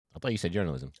thought you said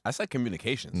journalism. I said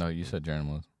communications. No, you said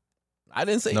journalism. I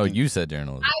didn't say. No, you said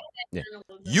journalism.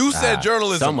 You said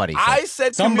journalism. Somebody said. I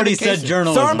said Somebody said communications.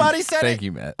 journalism. Somebody said Thank it.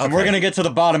 you, Matt. And we're going to get to the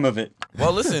bottom of it.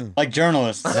 Well, listen. Like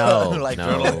journalists. No, Like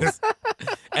no. journalists.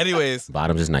 Anyways.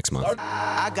 Bottoms is next month.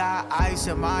 I got ice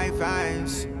in my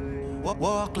veins.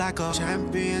 Walk like a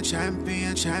champion,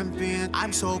 champion, champion.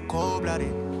 I'm so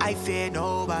cold-blooded, I fear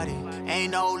nobody.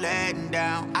 Ain't no letting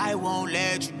down, I won't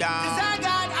let you down. 'Cause I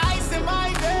got ice in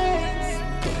my veins.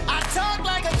 I talk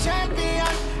like a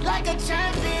champion, like a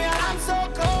champion. I'm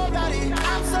so cold-blooded,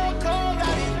 I'm so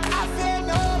cold-blooded. I fear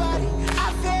nobody,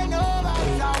 I fear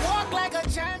nobody. I walk like a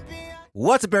champion.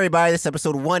 What's up, everybody? This is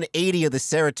episode 180 of the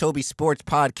Saratobi Sports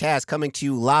Podcast, coming to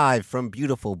you live from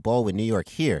beautiful Baldwin, New York,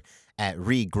 here at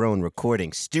Regrown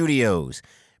Recording Studios.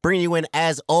 Bringing you in,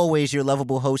 as always, your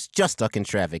lovable host, just stuck in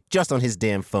traffic, just on his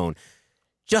damn phone,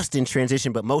 just in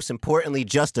transition, but most importantly,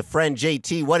 just a friend,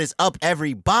 JT. What is up,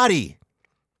 everybody?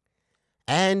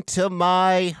 And to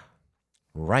my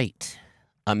right,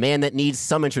 a man that needs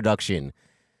some introduction,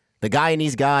 the guy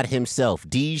needs God himself,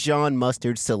 Dijon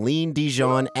Mustard, Celine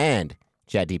Dijon, and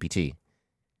ChatGPT.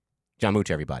 John Mooch,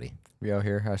 everybody. We out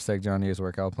here. Hashtag John Year's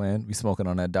workout plan. We smoking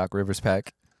on that Doc Rivers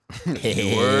pack.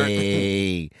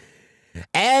 Hey.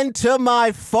 And to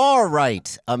my far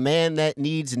right, a man that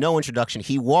needs no introduction.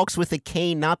 He walks with a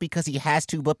cane not because he has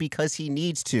to, but because he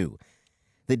needs to.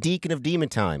 The Deacon of Demon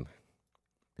Time,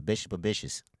 the Bishop of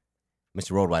Bishes,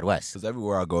 Mr. Worldwide West. Because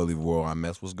everywhere I go, leave the world, I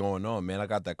mess. What's going on, man? I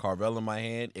got that Carvel in my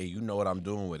hand, and you know what I'm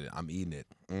doing with it. I'm eating it.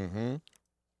 Mm-hmm.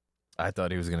 I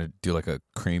thought he was going to do like a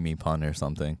creamy pun or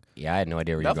something. Yeah, I had no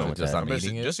idea where you were going with just that. I'm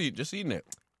eating it? Just eating it.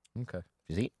 Okay.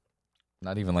 Just eat.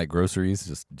 Not even like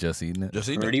groceries, just eating it. Just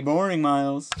eating Pretty it. boring,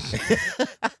 Miles.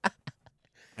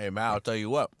 Hey, man, I'll tell you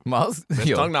what. Miles, This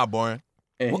yo, tongue not boring.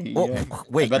 Hey, Whoa, yeah.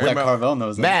 wait, I bet that Carvel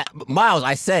knows that. Matt, Miles,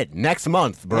 I said next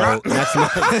month, bro. Next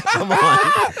month. Come on.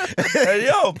 Hey,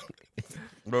 yo.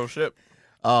 Bro, shit.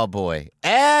 Oh, boy.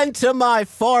 And to my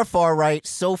far, far right,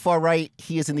 so far right,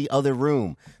 he is in the other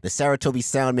room. The Saratobi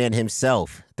sound man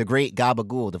himself, the great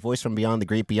Gabagool, the voice from beyond the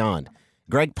great beyond.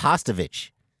 Greg Postovich.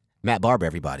 Matt Barber,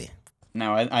 everybody.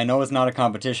 Now, I know it's not a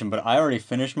competition, but I already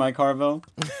finished my Carvel.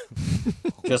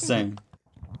 Just saying.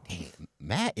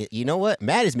 Matt, you know what?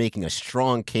 Matt is making a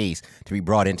strong case to be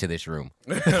brought into this room.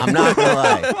 I'm not going to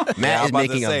lie. Matt I'm is about to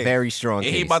making say, a very strong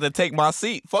He case. about to take my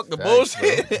seat. Fuck the Thanks,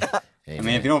 bullshit. Hey, I mean,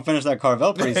 man. if you don't finish that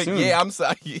Carvel pretty soon, Yeah, I'm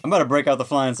sorry. I'm about to break out the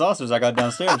flying saucers I got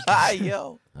downstairs.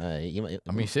 Yo. I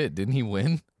mean, shit, didn't he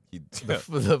win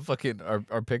the fucking our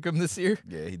pick'em this year?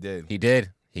 Yeah, he did. He did.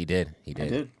 I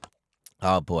did.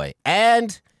 Oh, boy.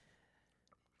 And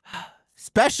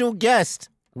special guest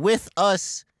with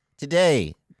us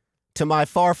today. To my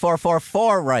far, far, far,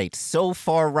 far right, so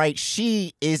far right,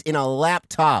 she is in a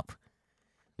laptop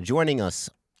joining us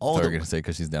all Sorry, the we're going to say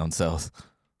because she's down south.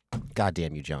 God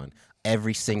damn you, John.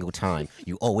 Every single time.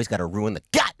 You always got to ruin the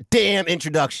goddamn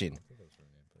introduction.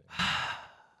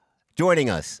 Joining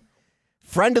us,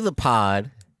 friend of the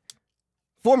pod,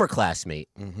 former classmate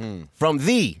from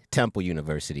the Temple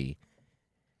University,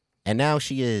 and now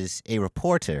she is a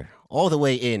reporter all the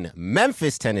way in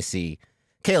Memphis, Tennessee.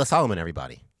 Kayla Solomon,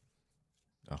 everybody.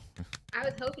 Oh. I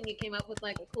was hoping you came up with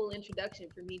like a cool introduction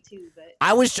for me too, but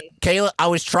Kayla, I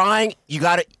was trying. You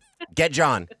got to get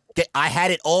John. I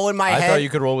had it all in my I head. thought you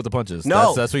could roll with the punches.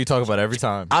 No. That's what you talk about every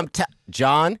time.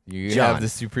 John. You John. have the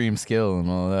supreme skill and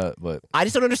all that, but I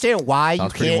just don't understand why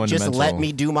Sounds you pretty can't just let one-dimensional.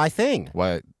 me do my thing.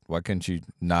 why couldn't you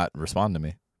not respond to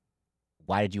me?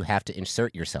 Why did you have to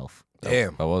insert yourself?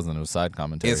 Damn. I wasn't. It was side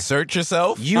commentary. Insert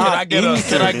yourself. You can are I get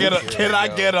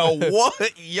a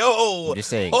what? Yo. I'm just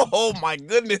saying. Oh my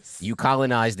goodness. You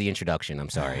colonized the introduction. I'm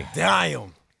sorry.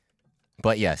 Damn.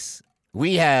 But yes,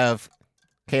 we have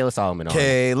Kayla Solomon on.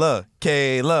 Kayla.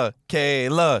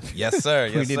 Yes, sir.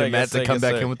 Yes, we need sir. a Matt yes, sir. to come yes,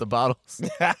 back sir. in with the bottles.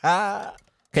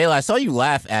 Kayla, I saw you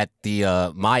laugh at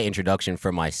the my introduction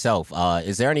for myself.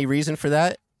 Is there any reason for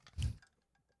that?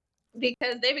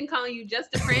 because they've been calling you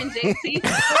just a friend, JC.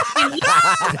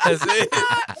 That's it.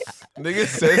 Nigga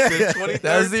said since 2013.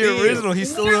 That's the original. He's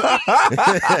still.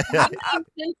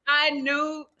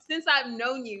 Since I've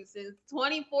known you since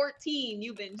 2014,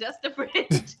 you've been just a friend,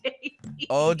 JC.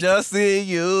 Oh, just see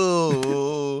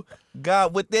you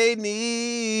got what they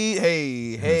need.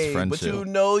 Hey, but friendship. you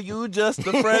know you just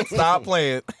a friend. Stop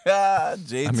playing.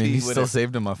 JT I mean, he's with still it.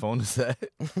 saved in my phone. Is that?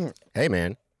 Hey,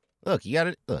 man, look, you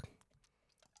gotta look.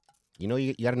 You know,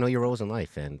 you gotta know your roles in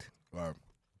life, and Right.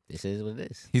 this is what it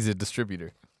is. He's a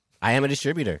distributor. I am a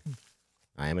distributor.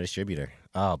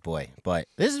 Oh boy, but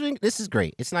this is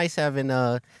great. It's nice having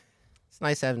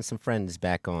some friends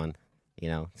back on. You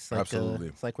know, it's like Absolutely.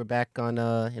 it's like we're back on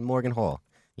in Morgan Hall.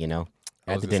 you know,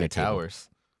 I at was the gonna dinner say table. Towers.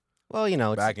 Well, you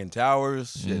know, it's, Back in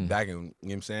Towers, shit. Back in, you know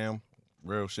what I'm saying?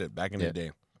 Real shit. Back in the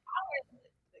day.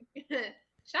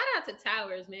 Shout out to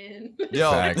Towers, man.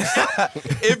 Yo, Facts.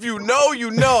 if you know,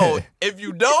 you know. If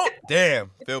you don't,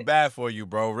 damn, feel bad for you,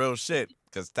 bro. Real shit.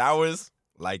 Because Towers,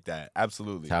 like that.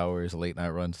 Absolutely. Towers, late night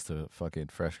runs to fucking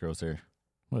Fresh Grocer.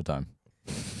 What a time.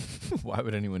 Why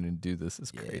would anyone do this?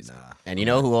 It's crazy. Nah. and you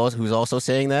know who's also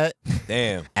saying that?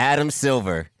 Damn. Adam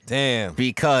Silver. Damn.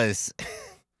 Because,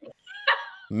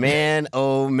 man,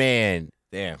 oh man,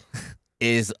 Damn.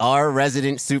 is our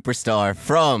resident superstar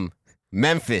from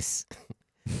Memphis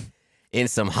in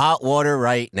some hot water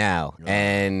right now.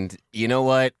 And you know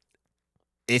what?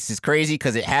 This is crazy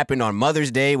because it happened on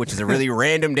Mother's Day, which is a really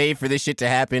random day for this shit to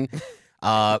happen.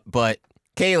 But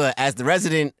Kayla, as the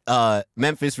resident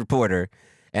Memphis reporter,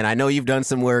 and I know you've done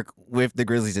some work with the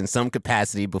Grizzlies in some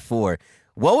capacity before,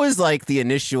 what was like the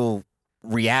initial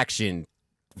reaction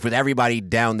for everybody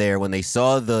down there when they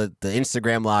saw the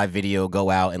Instagram live video go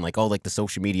out and like all like the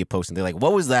social media posts, and they're like,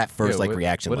 what was that first Yeah,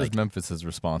 reaction What like? is Memphis's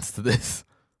response to this?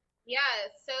 Yeah,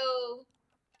 so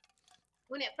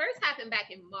when it first happened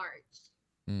back in March,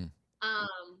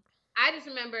 I just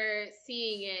remember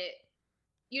seeing it,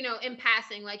 you know, in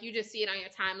passing, like you just see it on your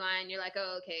timeline. You're like,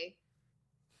 oh, okay.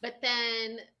 But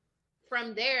then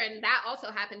from there, and that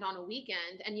also happened on a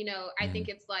weekend. And, you know, I think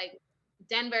it's like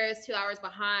Denver is 2 hours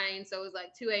behind. So it was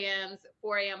like 2 a.m.,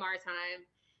 4 a.m. our time.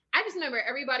 I just remember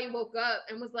everybody woke up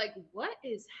and was like, what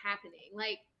is happening?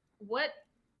 Like, what?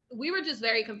 We were just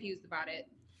very confused about it.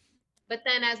 But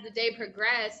then as the day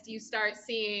progressed, you start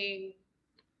seeing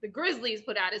the Grizzlies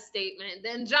put out a statement,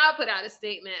 then Ja put out a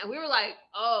statement, and we were like,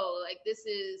 oh, like this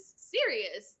is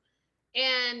serious.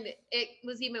 And it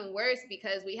was even worse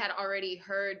because we had already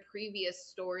heard previous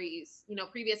stories, you know,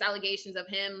 previous allegations of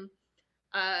him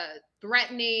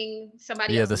threatening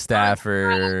somebody. Yeah, the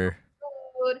staffer.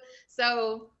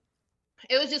 So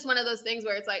it was just one of those things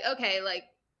where it's like, okay, like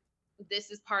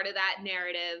this is part of that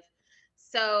narrative.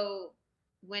 So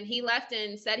when he left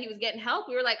and said he was getting help,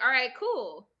 we were like, all right,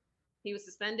 cool. He was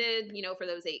suspended, you know, for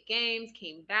those 8 games,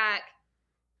 came back,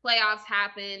 playoffs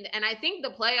happened. And I think the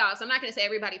playoffs, I'm not going to say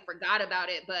everybody forgot about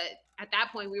it, but at that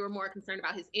point we were more concerned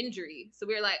about his injury. So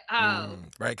we were like, oh.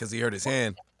 Right, because he hurt his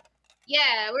hand.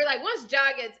 Yeah, we're like, once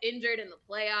Ja gets injured in the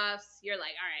playoffs, you're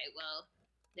like, all right, well,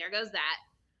 there goes that.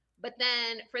 But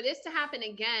then for this to happen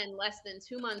again, less than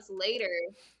 2 months later,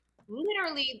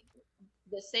 literally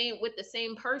with the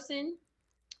same person,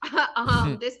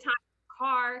 this time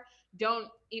car, don't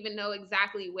even know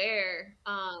exactly where.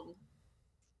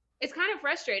 It's kind of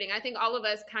frustrating. I think all of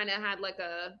us kind of had like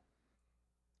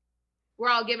we're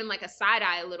all given like a side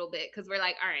eye a little bit because we're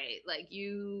like, all right, like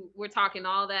we're talking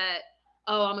all that,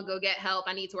 oh, I'm gonna go get help.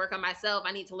 I need to work on myself.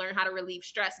 I need to learn how to relieve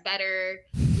stress better,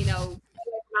 you know,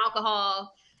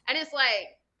 alcohol. And it's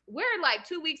like, we're like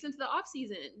 2 weeks into the off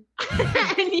season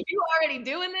and you already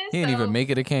doing this. He didn't even make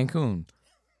it to Cancun.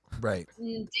 Right.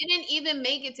 Didn't even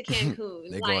make it to Cancun.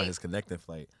 They like, go on his connecting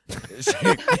flight.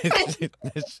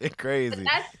 That shit crazy.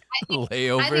 I think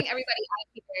Layover. everybody out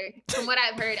here, from what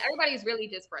I've heard, everybody's really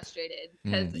just frustrated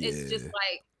because it's just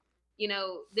like, you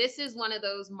know, this is one of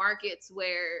those markets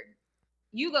where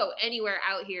you go anywhere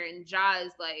out here and Ja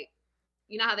is like,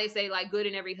 you know how they say like good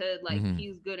in every hood, like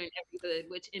he's good in every hood,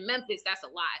 which in Memphis, that's a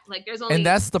lot. Like there's only. And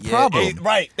that's the problem. Hey,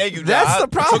 right. Thank you. That's the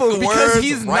problem because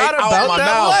he's not about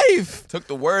that life. Took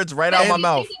the words right out my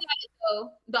mouth.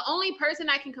 The only person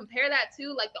I can compare that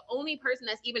to, like the only person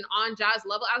that's even on Ja's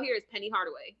level out here is Penny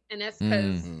Hardaway. And that's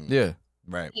because yeah,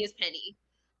 right. he is Penny.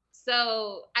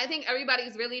 So I think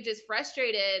everybody's really just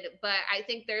frustrated, but I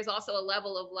think there's also a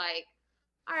level of like,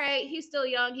 all right, he's still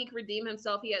young. He can redeem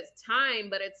himself. He has time,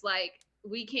 but it's like,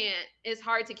 it's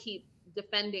hard to keep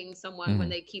defending someone when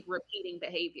they keep repeating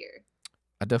behavior.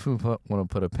 I definitely want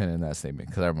to put a pin in that statement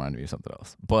because that reminded me of something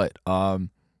else. But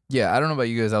yeah, I don't know about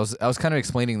you guys. I was kind of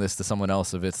explaining this to someone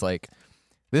else. If it's like,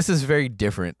 this is very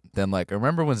different than like,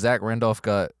 remember when Zach Randolph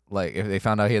got like, if they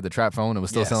found out he had the trap phone and was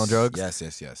still selling drugs?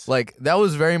 Yes. Like that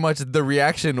was very much the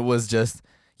reaction was just,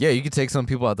 yeah, you could take some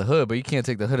people out the hood, but you can't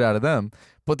take the hood out of them.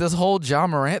 But this whole Ja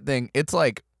Morant thing, it's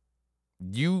like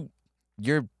your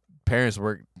parents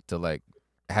worked to like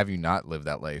have you not live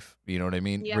that life. You know what I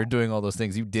mean? Yeah. We're doing all those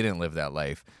things. You didn't live that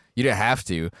life. You didn't have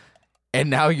to. And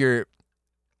now you're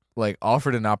like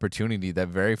offered an opportunity that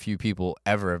very few people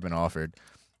ever have been offered.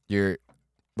 You're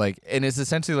like, and it's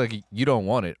essentially like you don't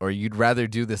want it, or you'd rather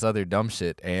do this other dumb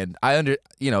shit. And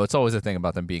it's always a thing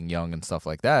about them being young and stuff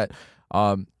like that.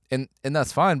 And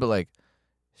that's fine, but like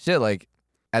shit, like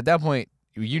at that point,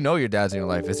 you know your dad's in your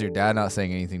life. Is your dad not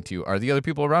saying anything to you? Are the other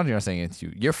people around you not saying anything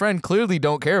to you? Your friend clearly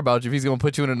don't care about you if he's going to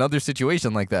put you in another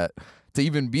situation like that to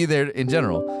even be there in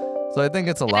general. So I think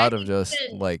it's a lot of just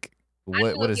like,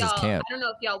 what is his camp? I don't know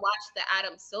if y'all watched the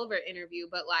Adam Silver interview,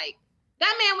 but like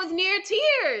that man was near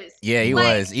tears. Yeah, he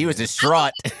was. He was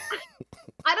distraught.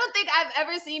 I don't think I've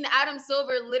ever seen Adam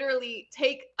Silver literally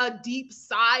take a deep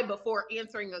sigh before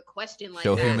answering a question like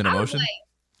Show that. him an emotion? Like,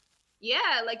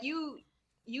 yeah, like you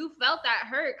felt that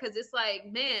hurt because it's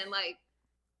like, man, like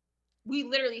we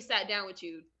literally sat down with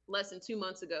you less than 2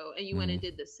 months ago and you went and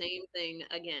did the same thing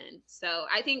again. So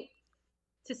I think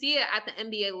to see it at the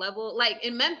NBA level, like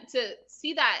to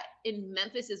see that in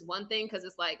Memphis is one thing because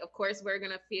it's like, of course, we're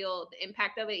going to feel the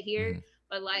impact of it here.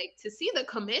 But like to see the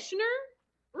commissioner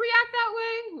react that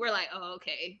way, we're like, oh,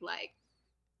 okay, like,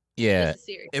 yeah. this is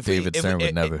serious. David Stern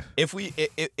would never. If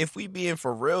we being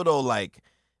for real though, like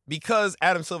because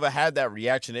Adam Silver had that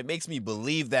reaction, it makes me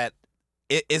believe that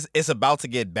it's about to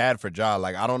get bad for Ja.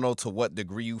 Like I don't know to what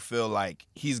degree you feel like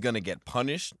he's gonna get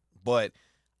punished, but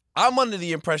I'm under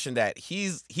the impression that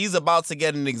he's about to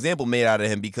get an example made out of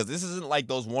him because this isn't like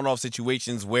those one-off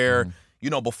situations where. You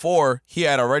know, before he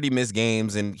had already missed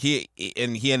games and he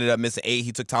ended up missing 8.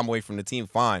 He took time away from the team,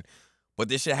 fine. But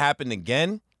this shit happened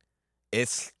again.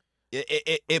 It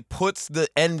puts the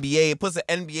NBA,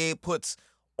 it puts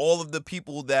all of the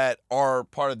people that are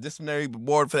part of the disciplinary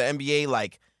board for the NBA,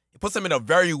 like it puts them in a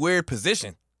very weird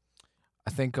position.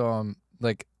 I think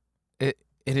like it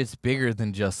is bigger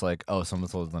than just like, oh,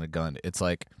 someone's holding a gun. It's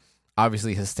like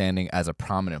obviously his standing as a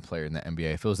prominent player in the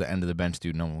NBA. If it was the end of the bench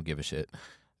dude, no one would give a shit.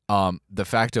 The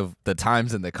fact of the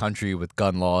times in the country with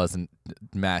gun laws and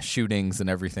mass shootings and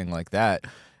everything like that,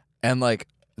 and like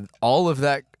all of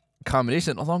that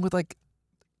combination, along with like,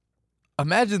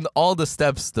 imagine all the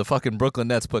steps the fucking Brooklyn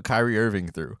Nets put Kyrie Irving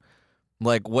through,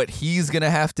 like what he's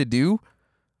gonna have to do.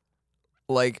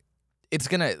 Like it's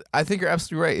gonna. I think you're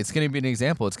absolutely right. It's gonna be an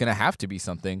example. It's gonna have to be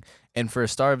something. And for a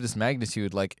star of this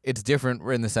magnitude, like it's different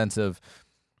in the sense of,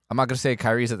 I'm not gonna say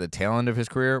Kyrie's at the tail end of his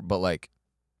career, but like.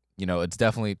 You know, it's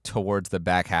definitely towards the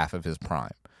back half of his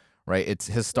prime, right? It's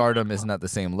his stardom isn't at the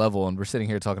same level, and we're sitting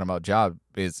here talking about Ja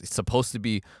is supposed to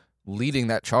be leading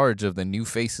that charge of the new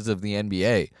faces of the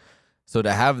NBA. So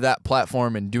to have that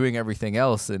platform and doing everything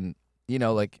else, and you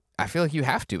know, like I feel like you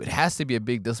have to. It has to be a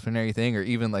big disciplinary thing, or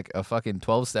even like a fucking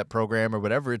 12-step program or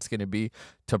whatever it's going to be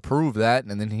to prove that,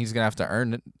 and then he's going to have to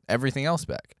earn everything else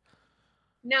back.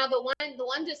 Now, the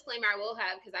one disclaimer I will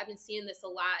have, because I've been seeing this a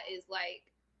lot, is like.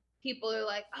 People are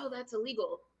like, oh, that's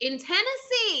illegal. In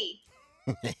Tennessee,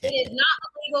 it is not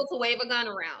illegal to wave a gun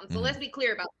around. So let's be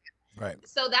clear about that. Right.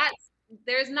 So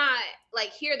there's not,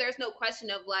 like here, there's no question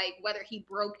of like whether he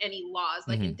broke any laws.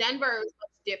 Like in Denver, it was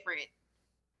much different.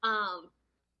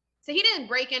 So he didn't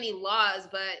break any laws,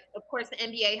 but of course the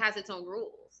NBA has its own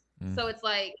rules. So it's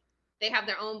like they have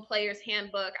their own players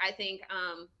handbook. I think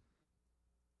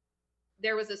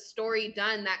there was a story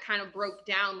done that kind of broke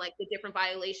down like the different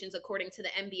violations according to the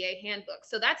NBA handbook.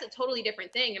 So that's a totally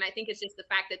different thing. And I think it's just the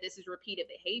fact that this is repeated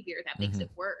behavior that makes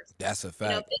it worse. That's a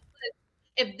fact.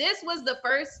 You know, if this was the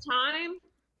first time,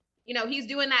 you know, he's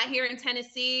doing that here in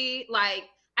Tennessee, like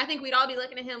I think we'd all be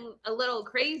looking at him a little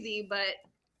crazy, but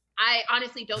I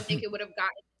honestly don't think it would have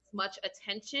gotten as much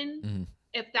attention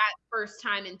if that first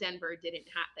time in Denver didn't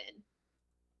happen.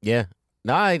 Yeah.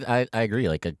 No, I agree.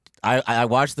 Like, I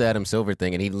watched the Adam Silver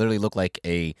thing, and he literally looked like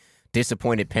a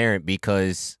disappointed parent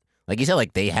because, like you said,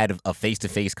 like they had a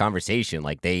face-to-face conversation.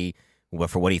 Like they,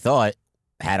 for what he thought,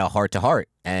 had a heart-to-heart.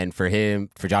 And for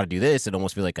Ja to do this, it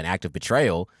almost feel like an act of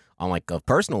betrayal on like a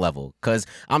personal level. Because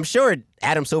I'm sure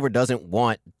Adam Silver doesn't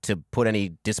want to put any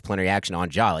disciplinary action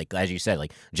on Ja. Like, as you said,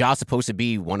 like Ja's supposed to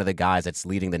be one of the guys that's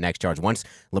leading the next charge. Once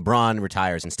LeBron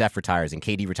retires and Steph retires and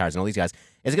KD retires and all these guys,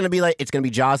 it's going to be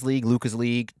Ja's league, Luka's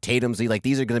league, Tatum's league. Like,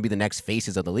 these are going to be the next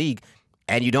faces of the league.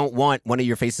 And you don't want one of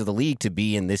your faces of the league to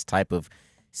be in this type of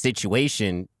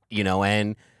situation, you know.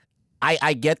 And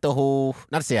I get the whole,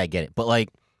 not to say I get it, but like,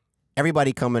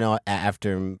 everybody coming out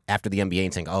after the NBA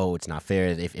and saying, oh, it's not fair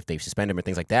if they suspend him or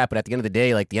things like that. But at the end of the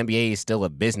day, like the NBA is still a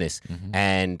business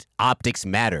and optics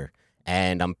matter.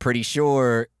 And I'm pretty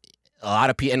sure a lot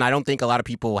of people, and I don't think a lot of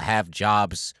people have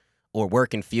jobs or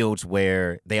work in fields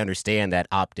where they understand that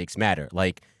optics matter.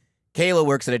 Like Kayla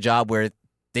works at a job where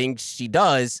things she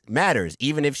does matters.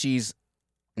 Even if she's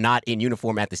not in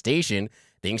uniform at the station,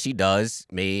 things she does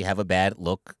may have a bad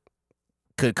look,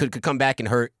 could come back and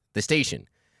hurt the station.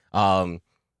 So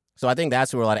I think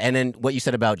that's where a lot of, and then what you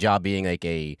said about Ja being like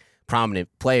a prominent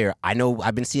player, I know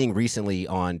I've been seeing recently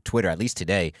on Twitter, at least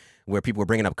today, where people were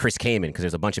bringing up Chris Kaman because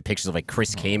there's a bunch of pictures of like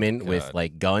Chris Kaman with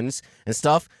like guns and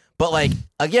stuff. But like,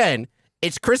 again,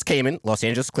 it's Chris Kaman, Los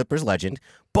Angeles Clippers legend,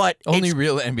 but Only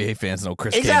real NBA fans know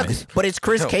Chris exactly. Kaman. But it's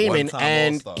Chris Kaman, One-time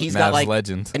and All-Star. he's Mavs got like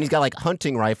legend. and he's got like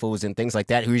hunting rifles and things like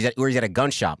that. Where he's at a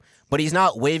gun shop, but he's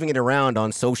not waving it around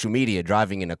on social media,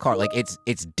 driving in a car. Like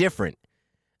it's different.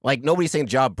 Like nobody's saying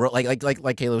like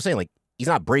Kayla was saying, like he's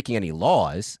not breaking any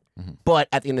laws. But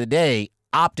at the end of the day,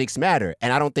 optics matter,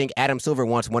 and I don't think Adam Silver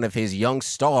wants one of his young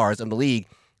stars of the league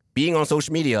being on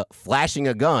social media, flashing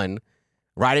a gun,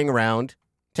 riding around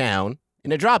town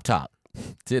in a drop top.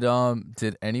 Did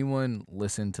anyone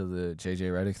listen to the JJ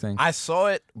Redick thing? I saw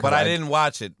it, but I didn't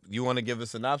watch it. You want to give a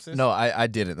synopsis? No, I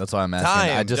didn't. That's why I'm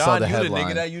asking. I just John, saw the you headline.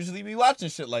 the nigga that usually be watching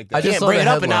shit like that. I just Can't saw bring the it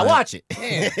up and not headline. watch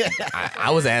it. I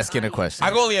was asking a question. I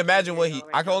can only imagine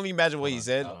what he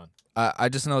said. I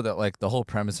just know that like the whole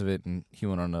premise of it, and he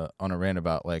went on a rant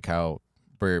about like how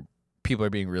people are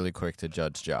being really quick to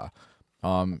judge Ja,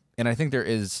 and I think there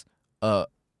is I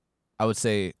would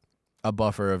say a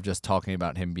buffer of just talking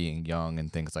about him being young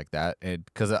and things like that,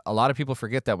 because a lot of people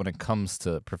forget that when it comes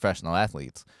to professional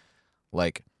athletes,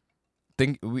 like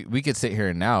we could sit here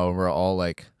and now we're all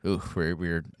like, ooh,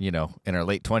 we're in our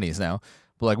late 20s now,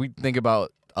 but like we think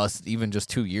about us even just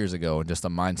 2 years ago and just the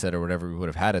mindset or whatever we would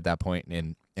have had at that point,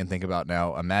 and think about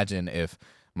now. Imagine if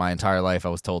my entire life I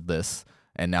was told this,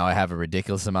 and now I have a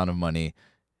ridiculous amount of money,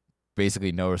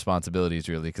 basically no responsibilities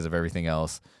really because of everything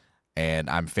else, and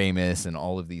I'm famous and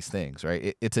all of these things,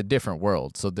 right? It's a different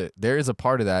world. So there is a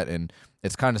part of that, and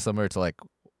it's kind of similar to like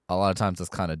a lot of times it's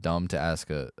kind of dumb to ask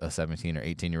a 17 or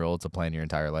 18-year-old to plan your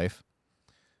entire life,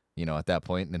 at that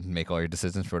point, and make all your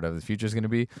decisions for whatever the future is going to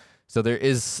be. So there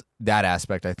is that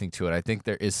aspect, I think, to it. I think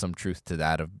there is some truth to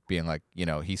that of being like,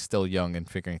 he's still young and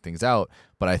figuring things out.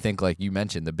 But I think, like you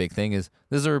mentioned, the big thing is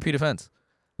this is a repeat offense.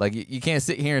 Like, you can't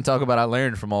sit here and talk about I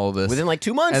learned from all of this Within like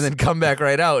 2 months. and then come back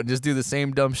right out and just do the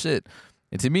same dumb shit.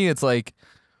 And to me, it's like,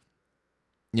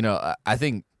 I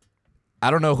think, I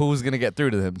don't know who's going to get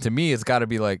through to him. To me, it's got to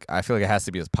be like, I feel like it has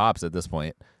to be his pops at this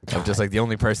point. Of just like the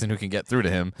only person who can get through to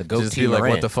him. The goat just T be like,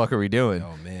 Morant. what the fuck are we doing?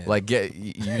 Oh, man. Like,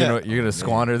 you're going to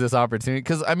squander this opportunity?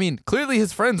 Because, I mean, clearly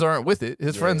his friends aren't with it.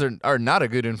 His friends are not a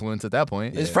good influence at that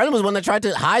point. His friend was one that tried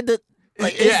to hide the.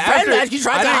 Like, his friend actually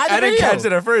tried to hide the I didn't video. catch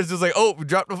it at first. Just like, oh,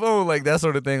 drop the phone, like that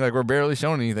sort of thing. Like, we're barely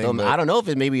showing anything. I don't know if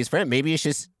it maybe his friend. Maybe it's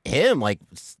just him. Like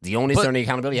the only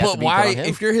accountability has to be put on him.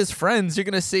 If you're his friends, you're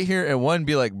gonna sit here and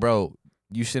be like, bro,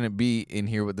 you shouldn't be in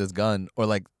here with this gun, or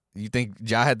like you think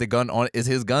Ja had the gun on is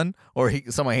his gun, or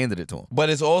someone handed it to him. But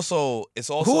it's also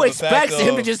who the expects fact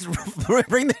him to of- just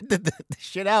bring the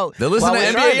shit out? They listen while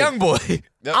to we're NBA driving? YoungBoy.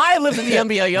 I listen to the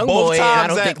NBA YoungBoy, both and I times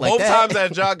don't that think like both that.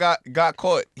 times that Ja got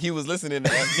caught, he was listening to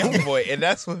YoungBoy, and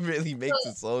that's what really makes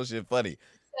this whole shit funny.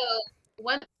 So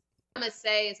one thing I'm gonna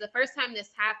say is the first time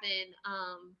this happened,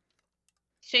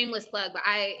 shameless plug, but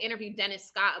I interviewed Dennis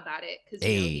Scott about it because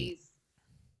he's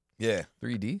Yeah.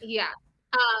 3D. yeah.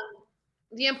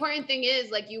 The important thing is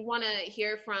like you want to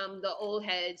hear from the old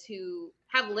heads who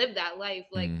have lived that life.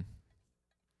 Like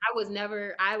I was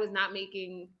not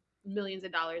making millions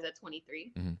of dollars at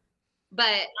 23.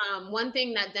 But one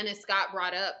thing that Dennis Scott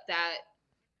brought up that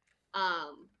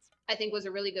I think was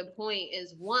a really good point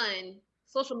is one,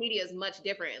 social media is much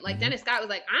different. Like Dennis Scott was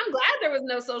like, I'm glad there was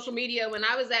no social media when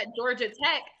I was at Georgia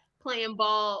Tech playing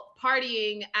ball,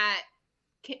 partying at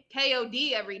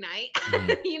KOD every night.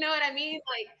 You know what I mean?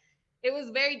 Like it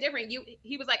was very different.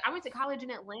 He was like, I went to college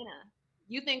in Atlanta.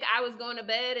 You think I was going to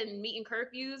bed and meeting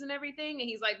curfews and everything? And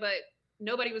he's like, but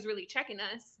nobody was really checking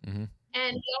us. And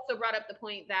he also brought up the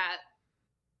point that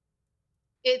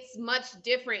it's much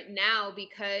different now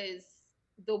because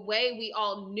the way we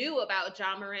all knew about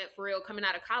Ja Morant for real coming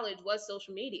out of college was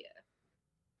social media.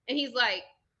 And he's like,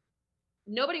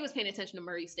 nobody was paying attention to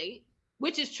Murray State,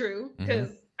 which is true because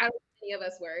I don't think any of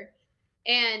us were.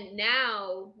 And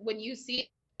now when you see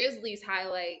Grizzlies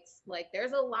highlights, like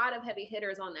there's a lot of heavy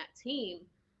hitters on that team,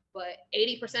 but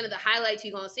 80% of the highlights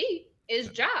you're going to see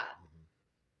is Ja.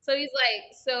 So he's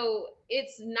like, so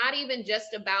it's not even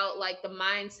just about like the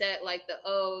mindset, like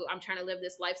I'm trying to live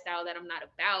this lifestyle that I'm not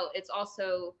about. It's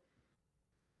also,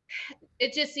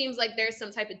 it just seems like there's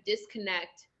some type of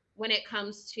disconnect when it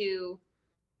comes to,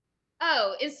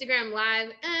 Instagram Live,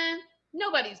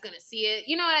 nobody's going to see it.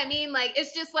 You know what I mean? Like,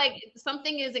 it's just like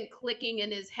something isn't clicking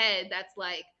in his head that's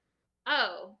like,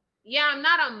 oh, yeah, I'm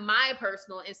not on my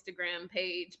personal Instagram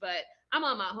page, but I'm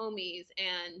on my homies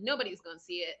and nobody's going to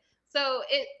see it. So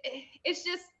it's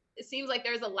just, it seems like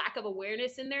there's a lack of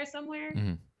awareness in there somewhere.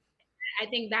 I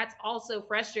think that's also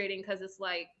frustrating because it's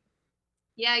like,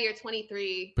 yeah, you're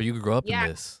 23. But you could grow up in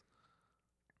this.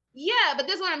 Yeah, but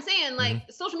this is what I'm saying. Like,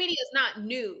 social media is not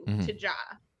new to Ja.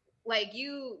 Like,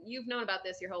 you've known about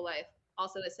this your whole life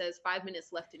Also, it says 5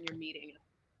 minutes left in your meeting.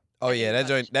 Oh yeah,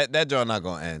 that joint not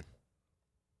gonna end.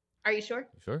 Are you sure?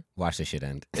 Sure. Watch this shit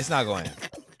end. It's not going to end.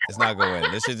 It's not going to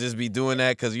end. They should just be doing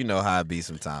that because you know how it be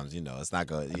sometimes. You know, it's not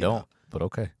going. Don't. But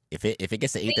okay. If it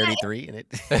gets to 8:33 and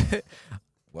it,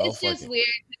 Well, it's just weird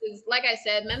because, like I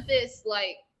said, Memphis.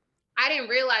 Like, I didn't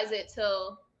realize it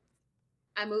till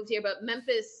I moved here, but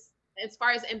Memphis, as far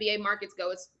as NBA markets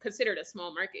go, it's considered a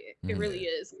small market. It really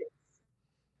is.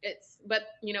 But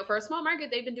you know, for a small market,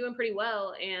 they've been doing pretty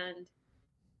well, and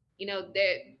you know,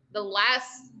 the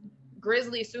last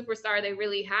Grizzly superstar they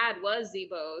really had was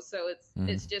Zebo, so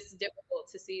it's just difficult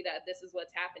to see that this is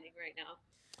what's happening right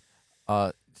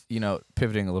now. You know,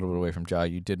 pivoting a little bit away from Ja,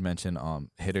 you did mention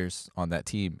hitters on that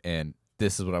team, and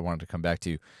this is what I wanted to come back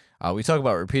to. We talk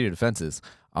about repeated offenses.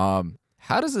 How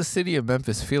does the city of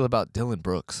Memphis feel about Dillon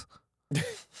Brooks?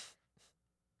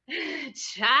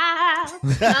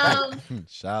 Child.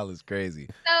 Child is crazy.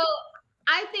 So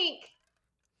I think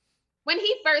when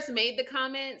he first made the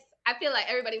comments, I feel like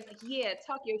everybody's like, yeah,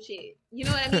 talk your shit. You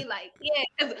know what I mean? Like, yeah,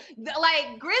 because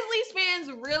like Grizzlies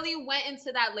fans really went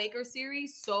into that Lakers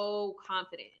series so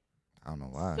confident. I don't know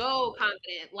why. So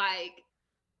confident. Like,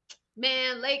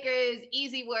 man, Lakers,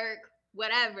 easy work,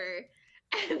 whatever.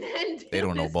 And then They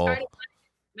don't know ball. started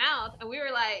mouth, and we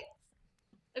were like,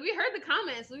 we heard the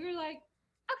comments. We were like,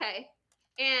 okay.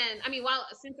 And I mean,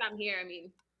 since I'm here, I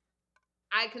mean,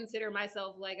 I consider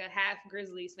myself like a half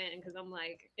Grizzlies fan because I'm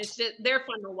like, it's just, they're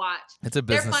fun to watch. It's a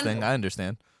business thing. I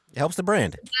understand. it helps the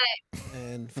brand.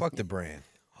 And fuck the brand.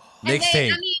 Next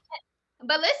team. I mean,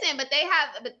 but listen, but they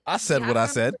have. But I said what I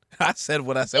said. I said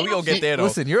what I said. We gonna get there though.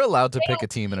 Listen, you're allowed to pick a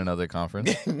team in another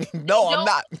conference. No, I'm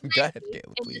not. Go ahead, Kayla,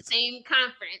 in please. the same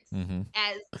conference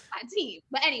as my team.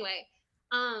 But anyway,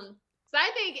 so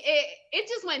I think it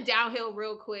just went downhill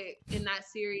real quick in that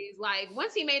series. Like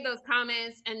once he made those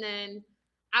comments, and then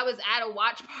I was at a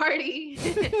watch party.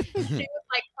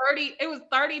 It was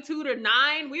like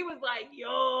 32-9. We was like,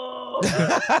 yo.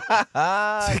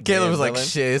 Kayla was like,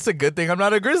 shit, it's a good thing I'm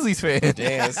not a Grizzlies fan.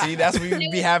 Damn, see, that's when you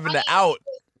be having to out.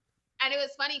 And it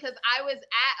was funny because I was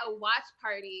at a watch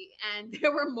party and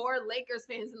there were more Lakers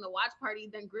fans in the watch party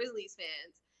than Grizzlies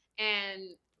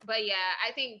fans. But yeah,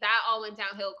 I think that all went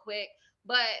downhill quick.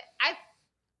 But I've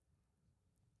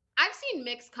seen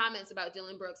mixed comments about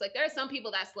Dillon Brooks. Like there are some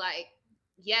people that's like,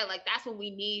 yeah, like that's what we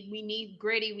need. We need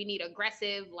gritty. We need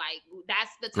aggressive. Like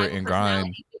that's the type of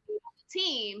personality on the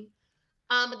team.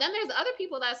 But then there's other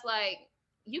people that's like,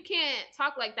 you can't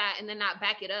talk like that and then not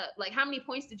back it up. Like how many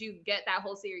points did you get that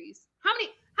whole series? How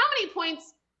many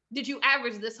points did you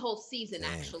average this whole season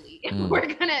actually? If we're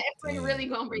really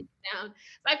gonna break it down.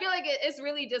 So I feel like it's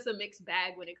really just a mixed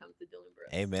bag when it comes to Dillon Brooks.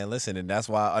 Hey man, listen, and that's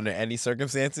why under any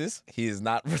circumstances he is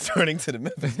not returning to the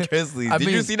Memphis Grizzlies.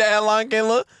 Did you see that headline,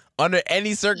 Kayla? Under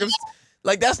any circumstance,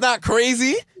 like that's not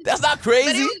crazy. That's not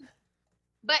crazy.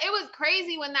 But it was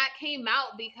crazy when that came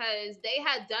out because they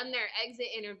had done their exit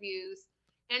interviews,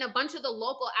 and a bunch of the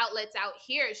local outlets out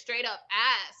here straight up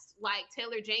asked like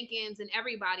Taylor Jenkins and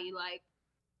everybody like,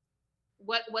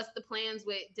 what's the plans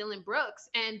with Dillon Brooks?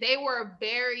 And they were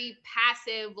very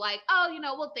passive, like, oh, you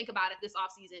know, we'll think about it this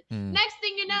offseason. Next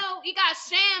thing you know, you got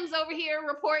Shams over here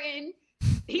reporting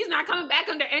he's not coming back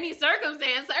under any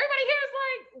circumstance. So everybody here is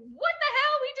like, what the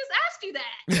hell? We just asked you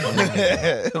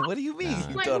that. What do you mean?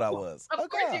 You like, thought I was. Of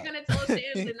course you're going to tell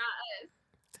Shams and not us.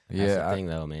 That's the thing,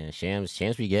 though, man.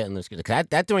 Shams be getting this.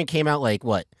 That joint came out like,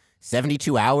 what,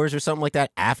 72 hours or something like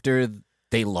that after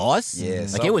they lost? Yeah.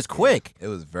 Like, it was quick. It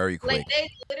was very quick. Like, they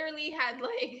literally had,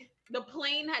 like, the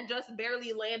plane had just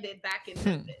barely landed back in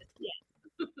Memphis.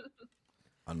 Yeah.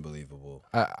 Unbelievable.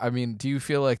 I mean, do you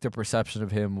feel like the perception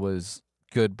of him was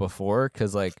good before?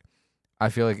 Because, like, I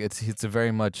feel like it's a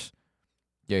very much,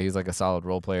 yeah, he's like a solid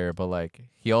role player, but, like,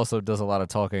 he also does a lot of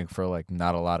talking for, like,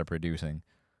 not a lot of producing.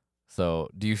 So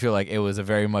do you feel like it was a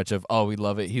very much of, oh, we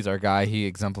love it, he's our guy, he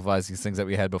exemplifies these things that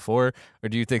we had before? Or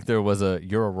do you think there was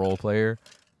you're a role player?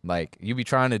 Like, you be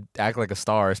trying to act like a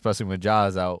star, especially when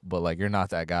Ja's out, but, like, you're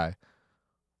not that guy.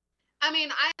 I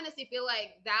mean, I honestly feel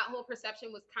like that whole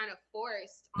perception was kind of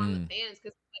forced on the fans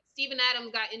because like, Steven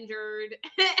Adams got injured,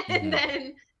 and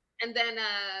then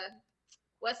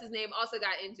what's his name also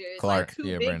got injured. Clark,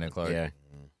 like, Brandon Clark. Yeah.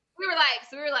 We were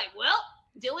like, well,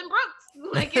 Dillon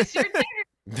Brooks, like it's your turn.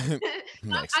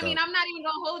 I mean, I'm not even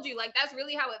gonna hold you. Like that's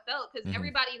really how it felt because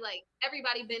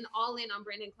everybody been all in on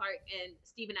Brandon Clark and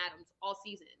Steven Adams all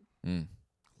season. I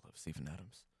love Steven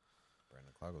Adams.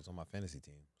 Brandon Clark was on my fantasy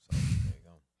team, so there you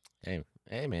go.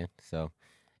 Hey, man. So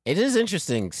it is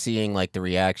interesting seeing like the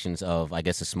reactions of, I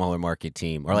guess, a smaller market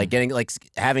team or like getting like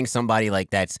having somebody like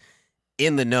that's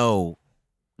in the know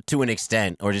to an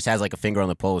extent, or just has like a finger on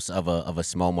the pulse of a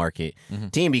small market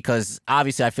team, because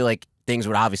obviously I feel like things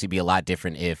would obviously be a lot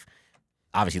different if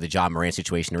obviously the Ja Morant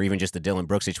situation or even just the Dillon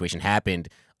Brooks situation happened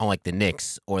on like the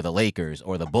Knicks or the Lakers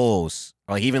or the Bulls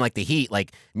or like even like the Heat,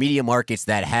 like media markets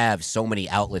that have so many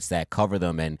outlets that cover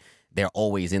them and they're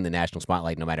always in the national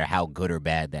spotlight no matter how good or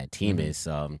bad that team is.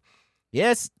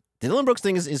 Yes, the Dillon Brooks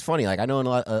thing is funny. Like I know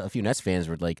a few Nets fans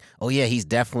were like, "Oh yeah, he's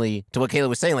definitely," to what Kayla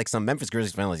was saying. Like some Memphis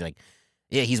Grizzlies fans like,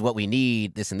 "Yeah, he's what we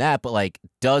need, this and that." But like,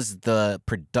 does the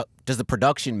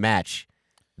production match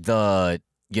the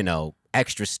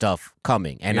extra stuff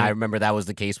coming? And I remember that was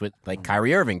the case with like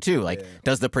Kyrie Irving too. Like,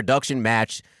 does the production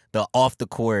match the off the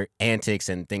court antics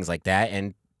and things like that?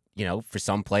 And for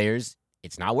some players,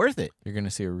 it's not worth it. You're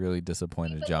gonna see a really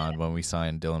disappointed John when we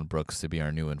sign Dillon Brooks to be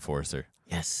our new enforcer.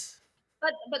 Yes.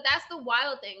 But that's the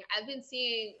wild thing. I've been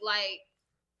seeing like,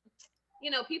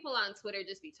 people on Twitter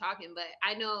just be talking, but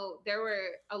I know there were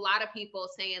a lot of people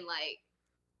saying like,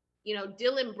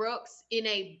 Dillon Brooks in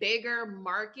a bigger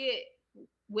market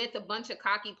with a bunch of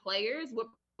cocky players would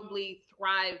probably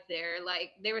thrive there.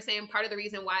 Like they were saying part of the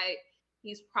reason why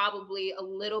he's probably a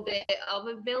little bit of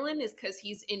a villain is because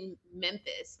he's in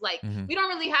Memphis. Like we don't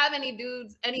really have any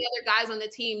other guys on the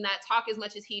team that talk as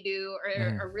much as he do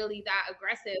or are really that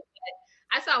aggressive. But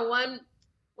I saw one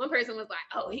person was like,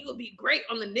 "Oh, he would be great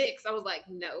on the Knicks." I was like,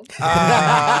 "No."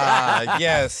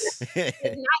 Yes. Did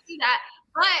not do that.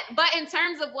 But in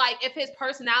terms of like if his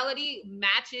personality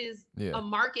matches a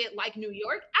market like New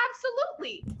York,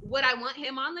 absolutely. Would I want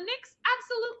him on the Knicks?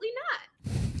 Absolutely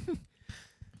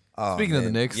not. Speaking of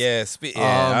the Knicks,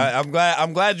 I'm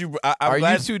glad you. Are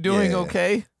you two doing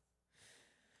okay?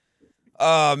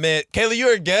 Man, Kayla,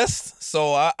 you're a guest,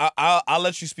 so I'll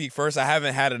let you speak first. I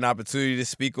haven't had an opportunity to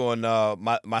speak on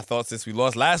my thoughts since we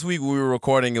lost last week. When we were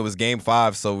recording, it was Game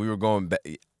 5, so we were going back.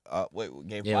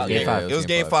 Game 5. It was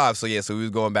Game 5. So so we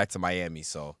was going back to Miami.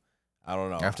 So I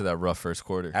don't know. After that rough first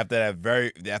quarter. After that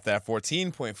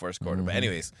 14-point first quarter. But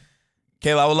anyways,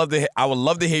 Kayla, I would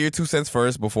love to hear your 2 cents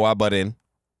first before I butt in.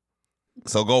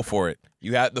 So go for it.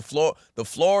 You have the floor. The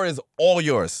floor is all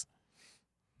yours.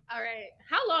 All right.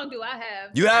 How long do I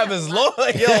have? You have as long.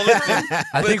 Yo, listen.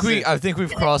 I think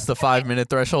we've crossed the 5-minute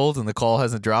threshold and the call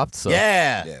hasn't dropped. So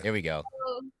yeah. Here we go.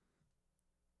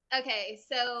 Okay,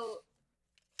 so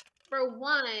for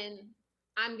one,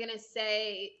 I'm gonna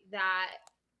say that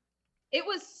it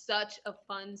was such a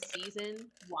fun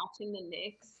season watching the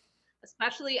Knicks,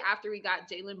 especially after we got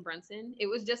Jalen Brunson. It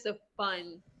was just a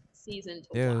fun season to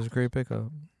watch. Yeah, it was a great pickup.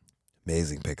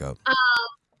 Amazing pickup.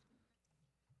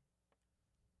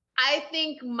 I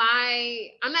think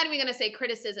I'm not even going to say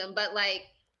criticism, but like,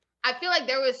 I feel like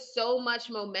there was so much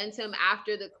momentum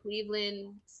after the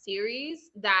Cleveland series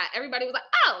that everybody was like,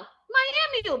 oh,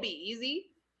 Miami will be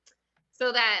easy.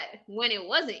 So that when it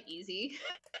wasn't easy,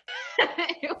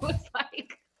 it was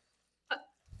like,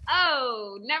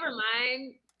 oh, never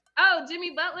mind. Oh,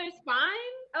 Jimmy Butler's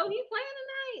fine. Oh, he's playing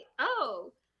tonight.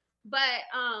 Oh, but,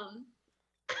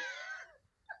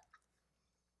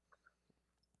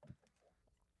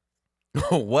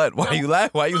 What? Why you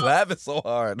laugh? Why you laughing so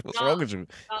hard? What's wrong with you?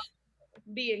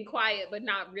 Being quiet, but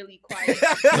not really quiet.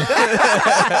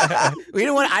 I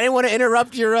didn't want to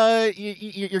interrupt your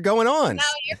going on. No,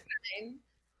 you're fine.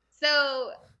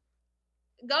 So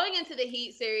going into the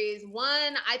Heat series,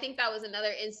 one, I think that was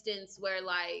another instance where,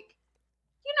 like,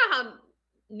 you know how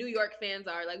New York fans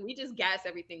are. Like, we just gas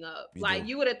everything up.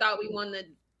 You would have thought we won the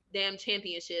damn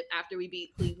championship after we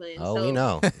beat Cleveland. Oh, so, we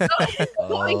know.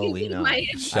 We know.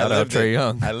 Shout out Trae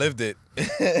Young. I lived it.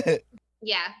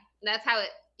 Yeah, that's how it.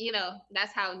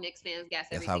 That's how Knicks fans gas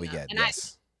everything. That's how we up. get. And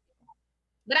yes.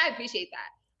 But I appreciate that.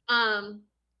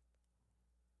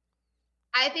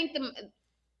 I think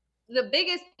the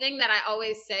biggest thing that I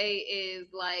always say is,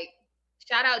 like,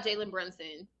 shout out Jalen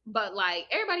Brunson, but like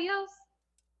everybody else,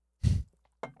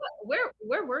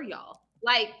 where were y'all?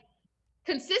 Like,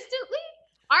 consistently,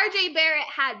 RJ Barrett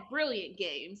had brilliant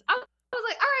games. I was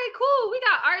like, all right, cool. We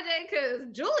got RJ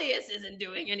because Julius isn't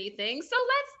doing anything. So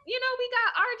let's, we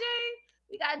got RJ.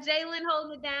 We got Jalen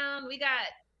holding it down. We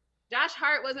got Josh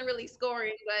Hart wasn't really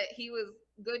scoring, but he was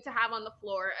good to have on the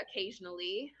floor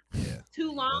occasionally. Yeah.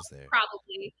 Too long,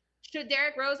 probably. Should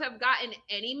Derrick Rose have gotten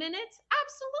any minutes?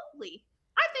 Absolutely.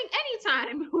 I think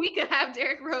anytime we could have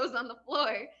Derrick Rose on the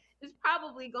floor, it's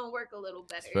probably going to work a little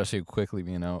better. Especially Quickly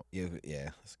being out. Yeah,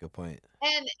 that's a good point.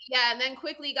 And then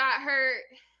Quickly got hurt.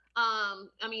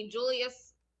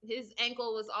 Julius, his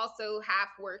ankle was also half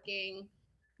working.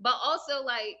 But also,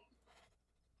 like,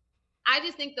 I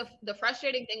just think the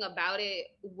frustrating thing about it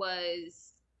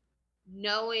was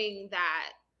knowing that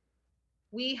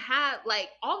we have like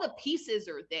all the pieces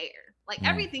are there. Like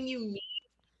everything you need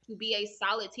to be a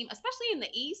solid team, especially in the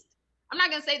East. I'm not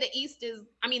gonna say the East is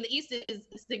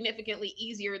significantly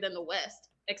easier than the West,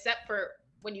 except for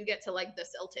when you get to like the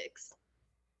Celtics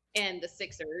and the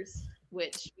Sixers,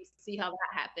 which we see how that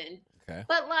happened. Okay.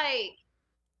 But like,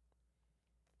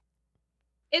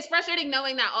 it's frustrating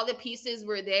knowing that all the pieces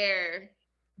were there,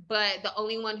 but the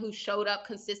only one who showed up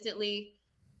consistently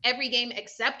every game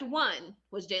except one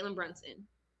was Jalen Brunson.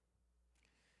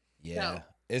 Yeah. So,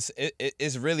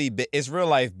 It's really it's real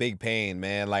life big pain,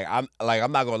 man. Like I'm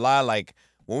not gonna lie. Like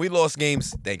when we lost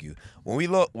games, thank you. When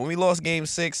we lost game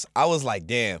 6, I was like,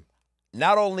 damn.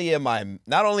 Not only am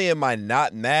I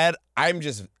not mad, I'm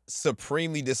just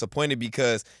supremely disappointed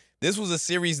because this was a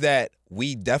series that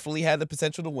we definitely had the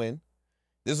potential to win.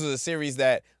 This was a series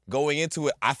that going into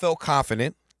it, I felt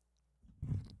confident.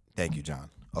 Thank you, John.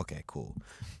 Okay, cool.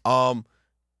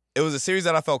 It was a series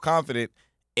that I felt confident,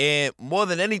 and more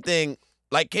than anything,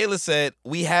 like Kayla said,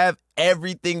 we have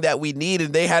everything that we need,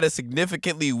 and they had a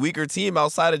significantly weaker team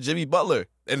outside of Jimmy Butler,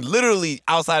 and literally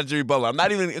outside of Jimmy Butler. I'm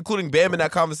not even including Bam in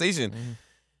that conversation.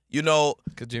 You know,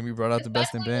 because Jimmy brought out the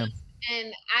best in Bam.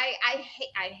 And I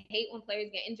hate when players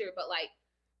get injured, but like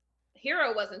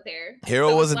Hero wasn't there.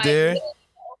 Hero wasn't like, there.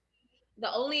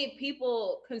 The only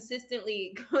people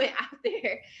consistently going out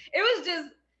there, it was just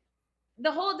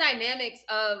the whole dynamics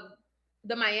of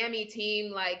the Miami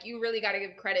team. Like, you really got to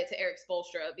give credit to Eric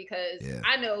Spoelstra because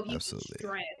I know he was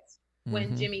stressed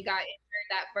when Jimmy got injured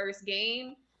that first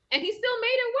game, and he still made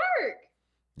it work.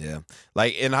 Yeah,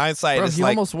 like in hindsight, Bro, it's he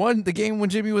like almost won the game when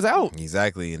Jimmy was out.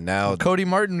 Exactly, and now Cody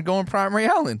Martin going prime Ray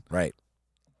Allen. Right,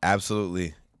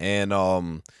 absolutely, and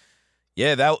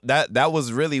yeah, that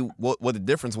was really what the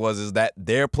difference was, is that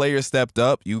their players stepped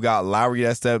up. You got Lowry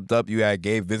that stepped up. You had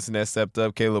Gabe Vincent that stepped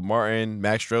up, Caleb Martin,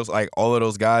 Max Strauss, like all of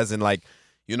those guys. And like,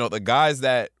 you know, the guys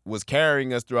that was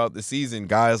carrying us throughout the season,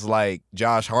 guys like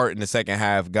Josh Hart in the second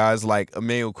half, guys like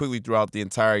Emmanuel Quigley throughout the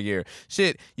entire year.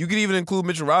 Shit, you could even include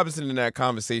Mitchell Robinson in that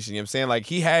conversation. You know what I'm saying? Like,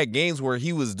 he had games where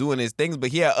he was doing his things, but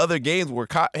he had other games where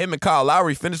him and Kyle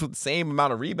Lowry finished with the same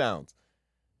amount of rebounds.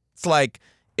 It's like,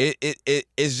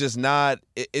 it's just not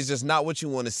what you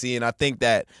want to see. And I think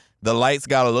that the lights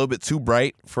got a little bit too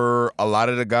bright for a lot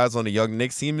of the guys on the young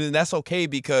Knicks team, and that's okay,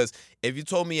 because if you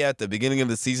told me at the beginning of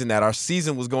the season that our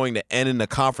season was going to end in the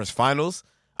conference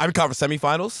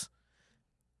semifinals,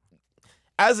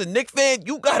 as a Knicks fan,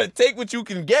 you got to take what you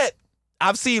can get.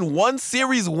 I've seen one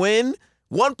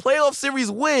playoff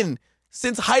series win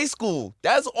since high school.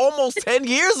 That's almost 10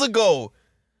 years ago.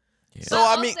 Yeah. So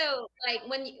but I mean, also, like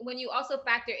when you also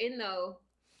factor in though,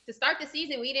 to start the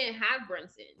season we didn't have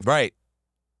Brunson. Right.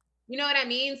 You know what I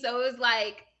mean? So it was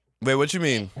like, wait, what you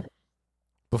mean?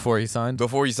 Before he signed?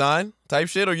 Before he signed type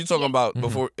shit? Or you talking about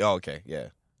before? Oh, okay, yeah.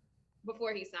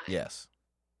 Before he signed. Yes.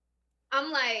 I'm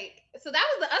like, so that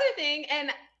was the other thing, and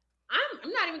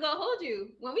I'm not even gonna hold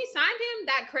you. When we signed him,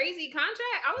 that crazy contract,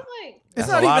 I was like, it's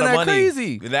not even that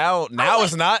crazy. Now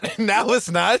it's not. Now it's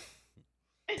not.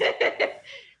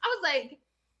 I was like,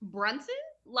 Brunson?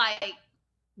 Like,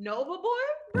 Nova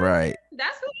Boy? Right.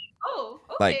 That's who. Oh,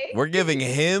 okay. Like, we're giving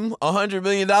him $100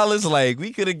 million. Like,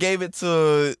 we could have gave it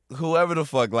to whoever the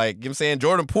fuck. Like, you know what I'm saying?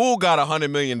 Jordan Poole got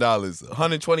 $100 million.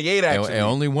 128 actually. And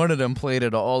only one of them played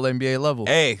at an all NBA level.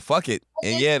 Hey, fuck it.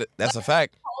 And yeah, that's a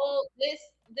fact.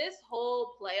 This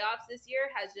whole playoffs this year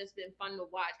has just been fun to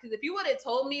watch. Because if you would have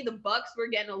told me the Bucks were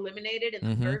getting eliminated in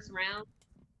the first round,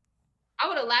 I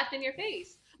would have laughed in your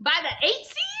face. By the 8th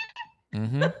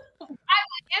seed?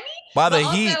 By the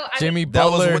Heat. Jimmy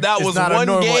Butler that was not one a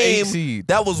normal game. 8 seed.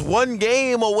 That was one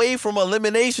game away from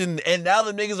elimination, and now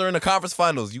the niggas are in the conference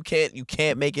finals. You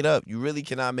can't make it up. You really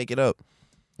cannot make it up.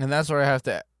 And that's where I have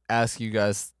to ask you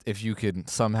guys if you could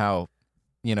somehow,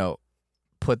 you know,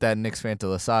 put that Knicks fan to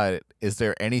the side. Is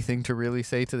there anything to really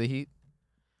say to the Heat?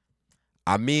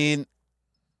 I mean,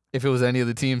 if it was any of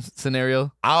the team's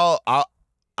scenario, I'll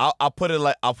put it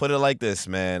like this,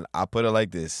 man. I'll put it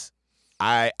like this.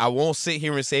 I won't sit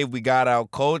here and say we got out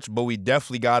coached, but we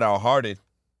definitely got out hearted.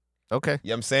 Okay. You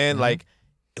know what I'm saying? Like,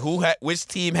 which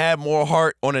team had more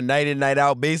heart on a night in, night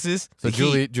out basis? So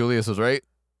Julius was right.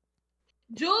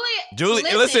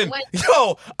 Julius, listen,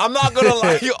 yo, I'm not gonna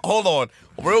lie. Yo, hold on,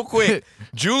 real quick.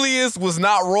 Julius was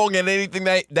not wrong in anything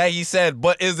that he said,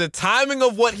 but is the timing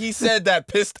of what he said that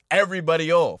pissed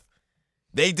everybody off.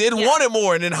 They did want it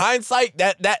more, and in hindsight,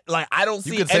 that like I don't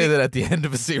see. You could say that at the end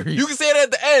of a series. You can say that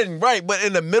at the end, right? But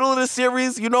in the middle of the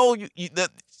series, you know,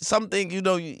 something you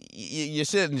know you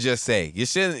shouldn't just say. You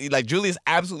shouldn't, like, Julius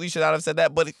absolutely should not have said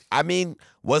that. But I mean,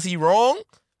 was he wrong?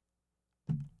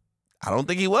 I don't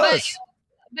think he was.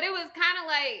 But it was kind of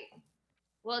like,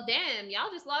 well, damn, y'all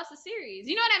just lost the series.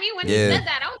 You know what I mean? When Yeah. he said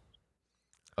that, I was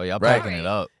Oh, y'all Right. packing it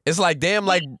up. It's like, damn,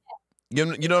 like, you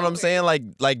know what I'm saying?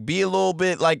 Like be a little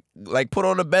bit, like put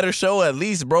on a better show at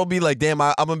least, bro. Be like, damn,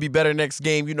 I'm going to be better next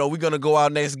game. You know, we're going to go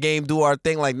out next game, do our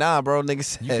thing. Like, nah, bro, nigga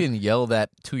said. You can yell that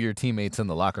to your teammates in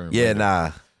the locker room. Yeah, brother.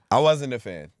 nah. I wasn't a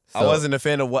fan. I wasn't a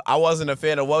fan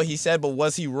of what he said, but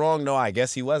was he wrong? No, I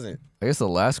guess he wasn't. I guess the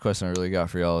last question I really got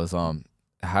for y'all is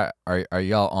how are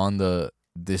y'all on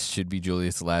this should be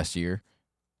Julius' last year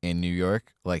in New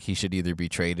York? Like he should either be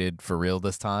traded for real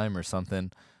this time or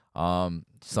something.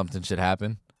 Something should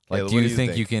happen. Like Kayla, do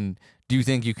you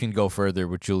think you can go further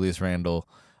with Julius Randle?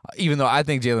 Even though I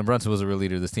think Jalen Brunson was a real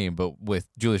leader of this team, but with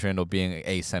Julius Randle being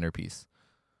a centerpiece.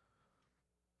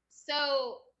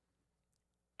 So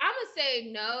I'm gonna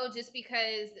say no, just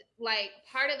because like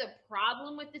part of the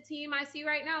problem with the team I see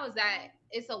right now is that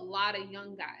it's a lot of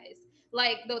young guys.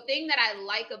 Like the thing that I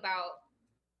like about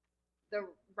the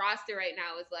roster right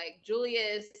now is like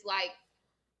Julius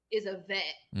is a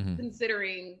vet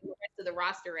considering the rest of the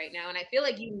roster right now, and I feel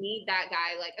like you need that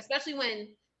guy, like especially when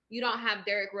you don't have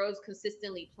Derrick Rose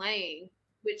consistently playing,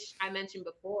 which I mentioned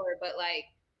before, but like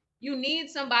you need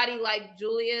somebody like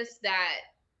Julius that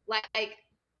like.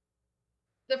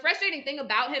 The frustrating thing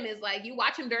about him is like you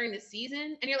watch him during the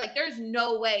season and you're like, there's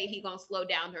no way he's gonna slow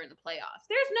down during the playoffs.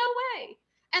 There's no way.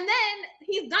 And then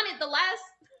he's done it the last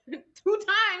 2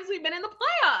 times we've been in the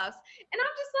playoffs. And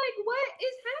I'm just like, what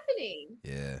is happening?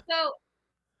 Yeah. So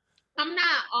I'm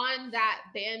not on that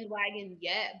bandwagon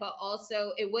yet, but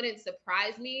also it wouldn't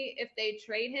surprise me if they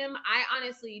trade him. I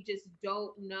honestly just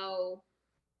don't know.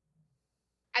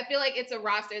 I feel like it's a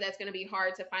roster that's gonna be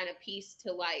hard to find a piece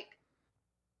to like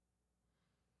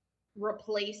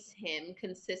replace him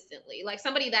consistently, like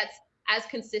somebody that's as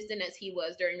consistent as he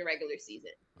was during the regular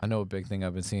season. I know a big thing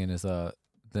I've been seeing is the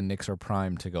Knicks are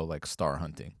primed to go like star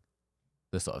hunting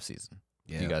this offseason.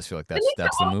 Yeah. Do you guys feel like that's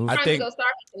the move? I think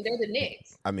they're the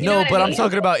Knicks. I mean, no, but I'm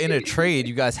talking about in a trade.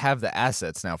 You guys have the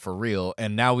assets now for real,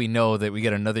 and now we know that we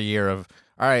get another year of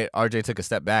all right. RJ took a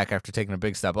step back after taking a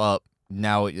big step up.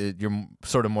 Now you're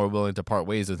sort of more willing to part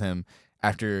ways with him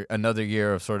after another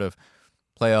year of sort of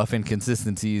playoff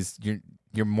inconsistencies.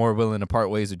 You're more willing to part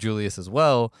ways with Julius as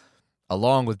well,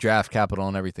 along with draft capital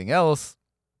and everything else.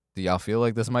 Do y'all feel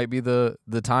like this might be the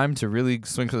time to really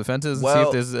swing for the fences and see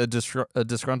if there's a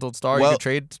disgruntled star you could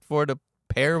trade for to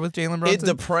pair with Jalen Brunson?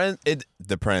 It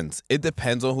depends. It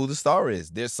depends on who the star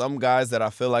is. There's some guys that I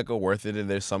feel like are worth it, and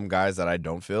there's some guys that I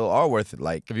don't feel are worth it.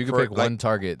 Like if you could pick one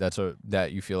target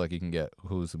that you feel like you can get,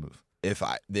 who's the move? If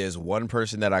there's one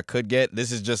person that I could get,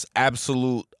 this is just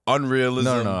absolute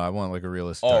unrealism. No, I want like a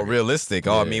realistic. Oh, realistic.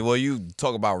 Yeah. Oh, I mean, well, you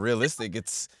talk about realistic.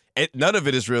 None of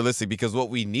it is realistic because what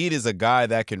we need is a guy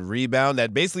that can rebound,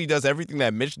 that basically does everything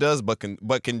that Mitch does, but can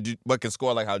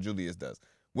score like how Julius does,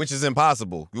 which is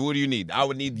impossible. What do you need? I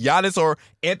would need Giannis or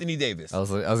Anthony Davis. I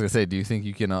was gonna say, do you think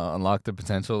you can unlock the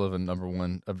potential of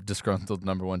a disgruntled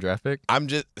number 1 draft pick? I'm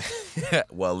just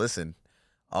well, listen.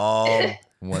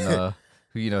 When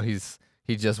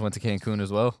he just went to Cancun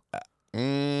as well.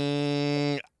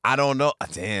 I don't know.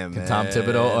 Damn, Can Tom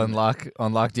Thibodeau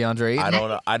unlock DeAndre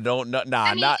Ayton? I don't know.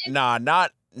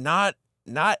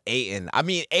 Not Ayton. I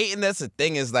mean, Ayton. That's the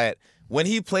thing is that when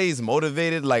he plays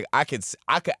motivated, like I could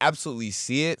absolutely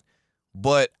see it,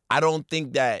 but I don't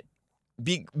think that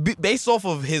based off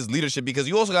of his leadership, because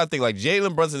you also got to think like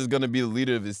Jalen Brunson is going to be the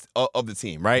leader of the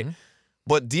team, right? Mm-hmm.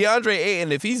 But DeAndre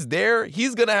Ayton, if he's there,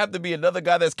 he's going to have to be another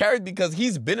guy that's carried because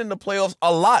he's been in the playoffs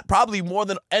a lot, probably more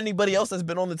than anybody else that's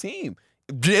been on the team,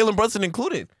 Jalen Brunson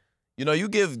included. You know, you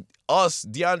give us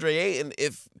DeAndre Ayton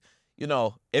if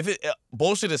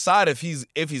bullshit aside, if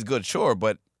he's good, sure,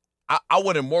 but I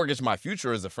wouldn't mortgage my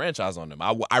future as a franchise on him.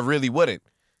 I really wouldn't.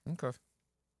 Okay.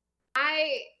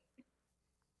 I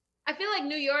feel like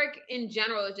New York in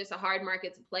general is just a hard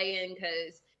market to play in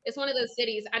because it's one of those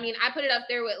cities. I mean, I put it up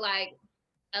there with like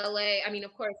LA. I mean,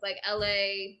 of course, like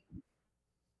LA,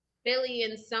 Philly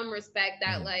in some respect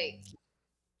that like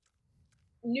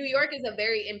New York is a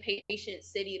very impatient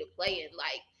city to play in.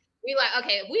 Like we like,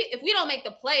 okay, if we don't make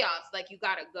the playoffs, like you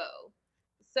gotta go.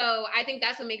 So I think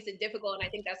that's what makes it difficult. And I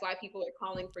think that's why people are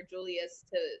calling for Julius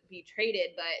to be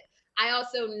traded. But I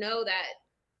also know that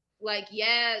like,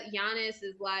 yeah, Giannis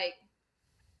is like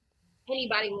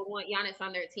anybody would want Giannis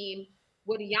on their team.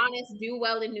 Would Giannis do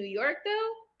well in New York though?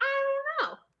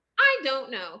 I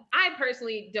don't know. I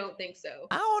personally don't think so.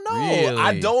 I don't know. Really?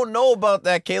 I don't know about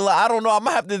that, Kayla. I don't know. I'm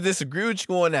going to have to disagree with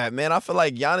you on that, man. I feel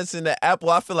like Giannis in the Apple,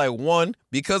 I feel like, one,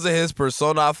 because of his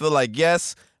persona, I feel like,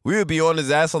 yes, we would be on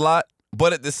his ass a lot.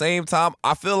 But at the same time,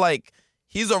 I feel like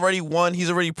he's already won. He's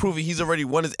already proven. He's already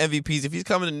won his MVPs. If he's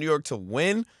coming to New York to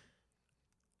win,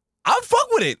 I'd fuck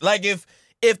with it. Like if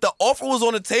the offer was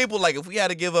on the table, like if we had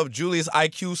to give up Julius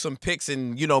IQ some picks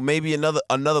and maybe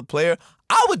another player,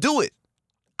 I would do it.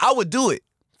 I would do it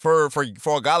for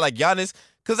a guy like Giannis,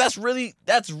 because that's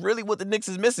really what the Knicks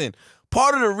is missing.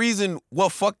 Part of the reason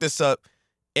what fucked this up,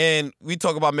 and we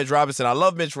talk about Mitch Robinson. I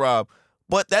love Mitch Rob,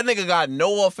 but that nigga got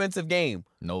no offensive game.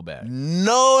 No bad.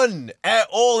 None at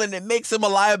all, and it makes him a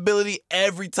liability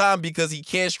every time because he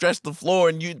can't stretch the floor.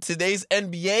 And today's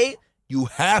NBA, you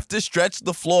have to stretch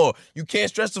the floor. You can't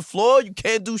stretch the floor, you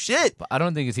can't do shit. But I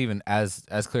don't think it's even as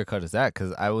clear cut as that,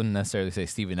 because I wouldn't necessarily say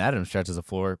Steven Adams stretches the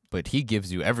floor, but he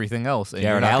gives you everything else. And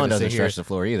Jared Allen doesn't stretch the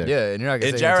floor either. Yeah, and you're not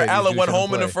going to say Jared Allen went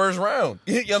home in the first round.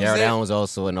 You know what I'm Jared saying? Allen was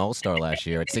also an All-Star last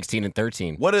year at 16 and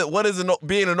 13. What is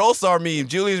being an All-Star mean?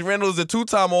 Julius Randle is a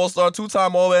 2-time All-Star,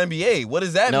 2-time All-NBA. What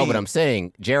does that mean? No, but I'm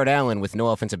saying Jared Allen with no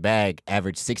offensive bag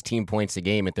averaged 16 points a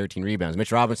game and 13 rebounds.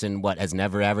 Mitch Robinson, has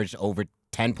never averaged over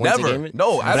 10 points a game?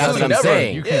 No, But that's absolutely what I'm never.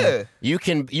 saying. You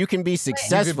can You can be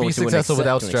successful.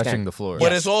 without to an stretching extent. the floor.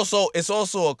 But it's also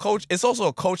a coach. It's also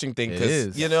a coaching thing. It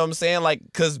is. You know what I'm saying? Like,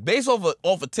 because based off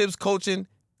of Tibbs coaching,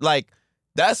 like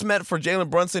that's meant for Jalen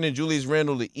Brunson and Julius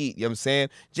Randle to eat. You know what I'm saying?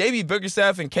 JB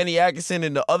Bickerstaff and Kenny Atkinson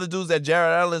and the other dudes that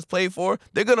Jared Allen has played for,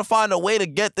 they're gonna find a way to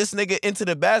get this nigga into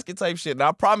the basket type shit. And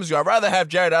I promise you, I'd rather have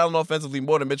Jared Allen offensively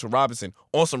more than Mitchell Robinson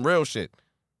on some real shit.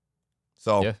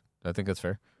 So Yeah, I think that's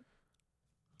fair.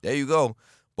 there you go.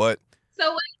 But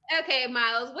So okay,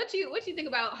 Miles, what you think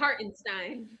about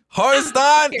Hartenstein?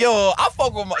 Hartenstein, yo, I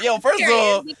fuck with first of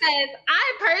all, Because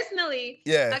I personally,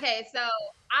 yeah. okay, so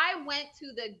I went to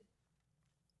the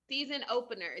season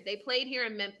opener. They played here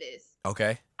in Memphis.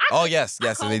 Okay. Oh yes,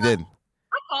 and they did.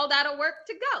 I called out of work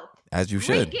to go. As you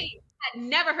Great should. game. I'd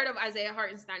never heard of Isaiah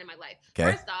Hartenstein in my life.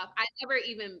 Okay. First off, I never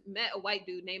even met a white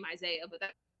dude named Isaiah, but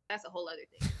that's a whole other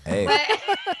thing. Hey,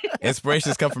 But,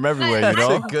 inspirations come from everywhere, you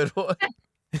know? That's a good one.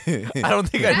 I don't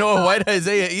think I know a white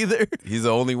Isaiah either. He's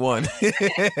the only one. but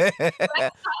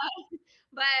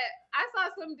I saw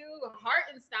some dude,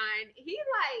 Hartenstein. He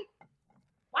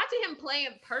watching him play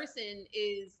in person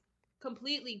is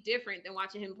completely different than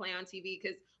watching him play on TV.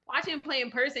 Because watching him play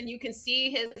in person, you can see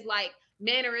his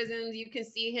mannerisms. You can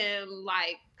see him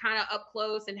kind of up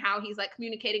close and how he's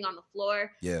communicating on the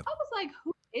floor. Yeah. I was like,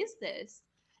 who is this?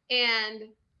 And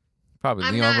Probably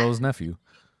I'm Leon not- Rose's nephew.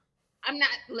 I'm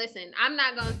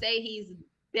not gonna say he's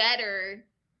better.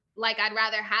 I'd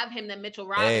rather have him than Mitchell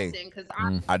Robinson because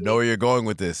I know where you're going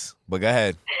with this, but go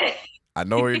ahead. I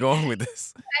know where you're going with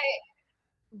this.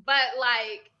 But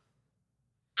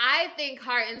I think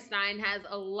Hartenstein has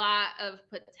a lot of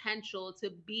potential to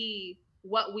be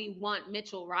what we want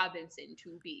Mitchell Robinson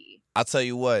to be. I'll tell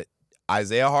you what,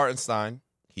 Isaiah Hartenstein,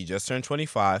 he just turned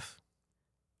 25.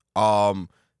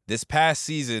 This past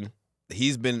season,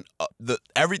 he's been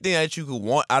everything that you could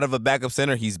want out of a backup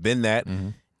center. He's been that. Mm-hmm.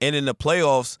 And in the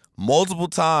playoffs, multiple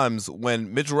times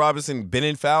when Mitchell Robinson been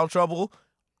in foul trouble,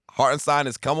 Hartenstein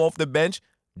has come off the bench,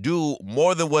 do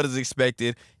more than what is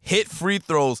expected, hit free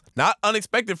throws, not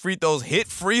unexpected free throws, hit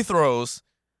free throws,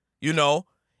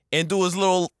 and do his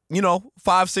little,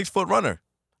 5-6 foot runner.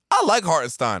 I like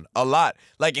Hartenstein a lot.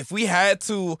 If we had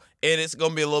to, and it's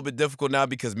going to be a little bit difficult now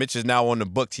because Mitch is now on the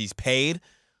books, he's paid.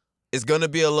 It's going to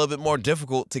be a little bit more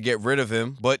difficult to get rid of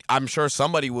him, but I'm sure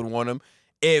somebody would want him.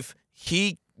 If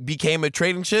he became a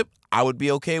trading chip, I would be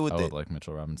okay with I it. would like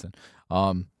Mitchell Robinson.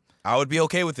 I would be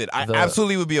okay with it. I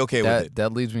absolutely would be okay with it.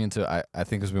 That leads me into I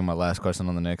think this will be my last question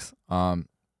on the Knicks.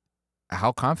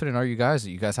 How confident are you guys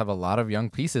that you guys have a lot of young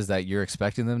pieces that you're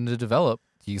expecting them to develop?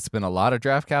 You spend a lot of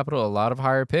draft capital, a lot of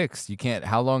higher picks. You can't.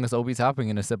 How long is Obi Toppin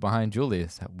going to sit behind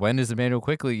Julius? When is Emmanuel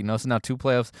Quickly? So now 2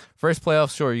 playoffs. First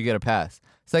playoffs, sure, you get a pass.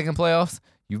 Second playoffs,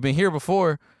 you've been here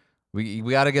before. We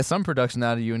got to get some production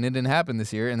out of you, and it didn't happen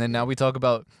this year. And then now we talk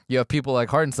about you have people like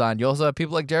Hartenstein. You also have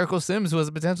people like Jericho Sims, who has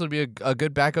the potential to be a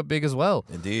good backup big as well.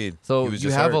 Indeed. So He was you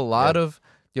just have hurt. a lot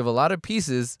of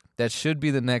pieces that should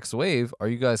be the next wave. Are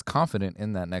you guys confident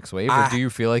in that next wave, or do you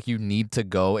feel like you need to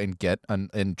go and get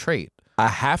and trade? I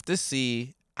have to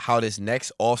see how this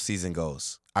next offseason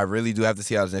goes. I really do have to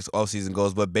see how this next offseason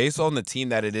goes. But based on the team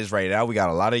that it is right now, we got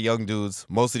a lot of young dudes.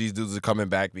 Most of these dudes are coming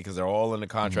back because they're all in the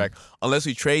contract. Unless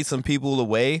we trade some people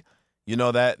away,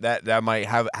 that might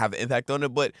have an impact on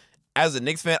it. But as a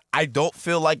Knicks fan, I don't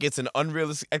feel like it's an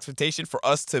unrealistic expectation for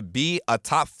us to be a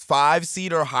top 5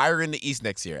 seed or higher in the East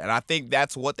next year. And I think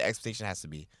that's what the expectation has to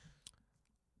be.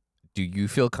 Do you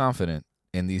feel confident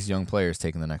in these young players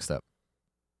taking the next step?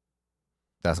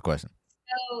 That's the question.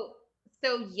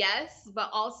 So yes, but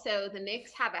also the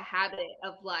Knicks have a habit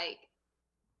of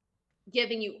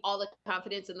giving you all the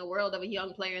confidence in the world of a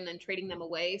young player and then trading them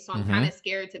away. So I'm kind of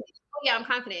scared to make oh yeah, I'm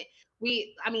confident.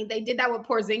 They did that with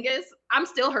Porzingis. I'm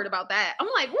still hurt about that. I'm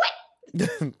like, what?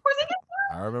 Porzingis?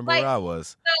 I remember Like, where I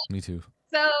was. Me too.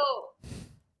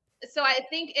 So I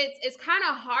think it's kind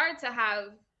of hard to have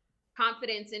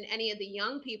confidence in any of the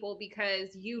young people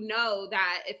because you know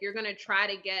that if you're gonna try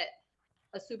to get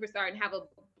a superstar and have a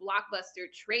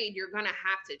blockbuster trade, you're gonna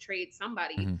have to trade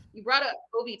somebody. Mm-hmm. You brought up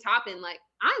Obi Toppin. Like,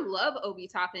 I love Obi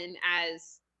Toppin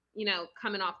as,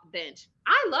 coming off the bench.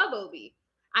 I love Obi.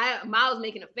 Miles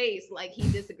making a face like he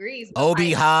disagrees.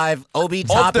 Obi Hive, Obi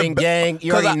Toppin gang.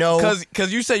 You already know.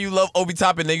 Because you said you love Obi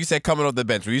Toppin, then you said coming off the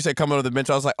bench. When you said coming off the bench,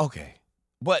 I was like, okay.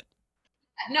 But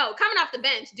no, coming off the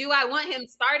bench. Do I want him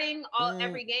starting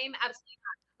every game? Absolutely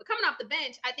not. But coming off the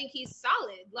bench, I think he's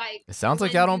solid. Like, it sounds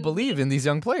like y'all don't believe in these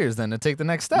young players then to take the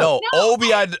next step. No,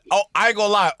 Obi, I ain't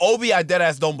gonna lie. Obi, I dead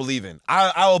ass don't believe in.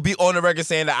 I will be on the record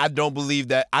saying that I don't believe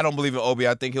in Obi.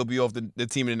 I think he'll be off the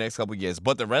team in the next couple of years.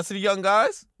 But the rest of the young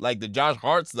guys, like the Josh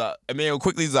Harts, the Emmanuel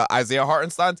Quickly's, the Isaiah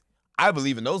Hartensteins, I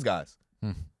believe in those guys.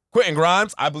 Quentin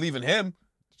Grimes, I believe in him.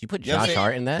 Did you put Josh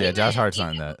Hart in that? Yeah, Josh Hart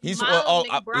signed that. He's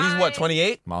what,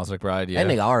 28? Miles McBride, yeah.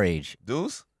 That nigga our age.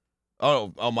 Deuce?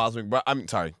 Oh, Miles McBride. I'm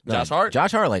sorry, Josh Hart.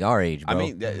 Josh Hart like our age, bro. I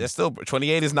mean, that's still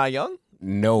 28 is not young.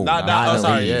 No,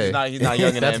 sorry, yeah. he's not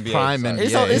young in the That's NBA. prime Sorry.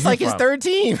 NBA. It's like his third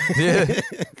team. Yeah.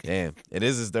 Damn, it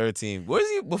is his third team. Where is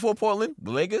he before Portland? The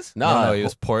Lakers? No, he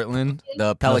was Portland.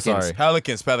 The Pelicans. sorry.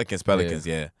 Pelicans.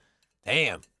 Yeah.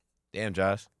 Damn,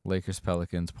 Josh. Lakers,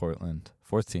 Pelicans, Portland.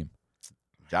 Fourth team.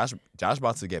 Josh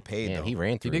about to get paid. Yeah, though. he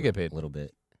ran through. He did get paid a little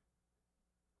bit.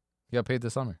 He got paid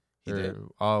this summer. He did?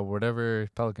 Whatever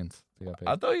Pelicans. He got paid.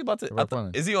 I thought he about to.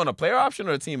 Portland. Is he on a player option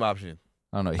or a team option?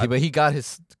 I don't know. But he got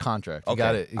his contract. He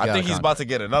got it. I think he's about to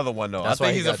get another one though. That's I why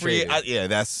think he he's a got free. traded.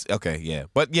 That's okay. Yeah,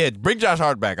 but yeah, bring Josh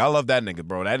Hart back. I love that nigga,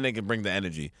 bro. That nigga bring the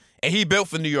energy, and he built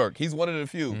for New York. He's one of the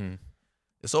few. Mm-hmm.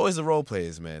 It's always the role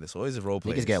players, man. It's always the role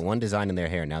players. Niggas get one design in their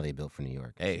hair. Now they built for New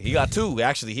York. Hey, he got two.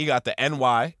 Actually, he got the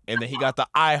NY, and then he got the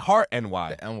I Heart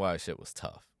NY. The NY shit was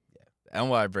tough. Yeah. The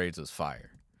NY braids was fire.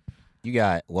 You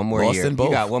got one more Lost year. in both.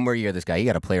 You got one more year. This guy. He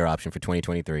got a player option for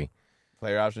 2023.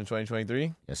 Player option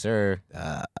 2023. Yes, sir.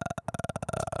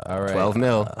 All right. 12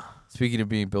 mil. Speaking of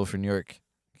being built for New York,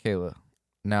 Kayla,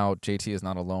 now JT is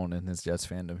not alone in his Jets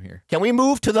fandom here. Can we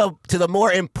move to the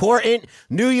more important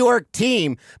New York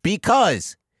team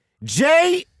because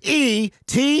Jets,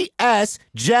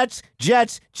 Jets.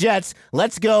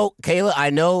 Let's go, Kayla. I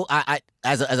know I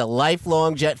as a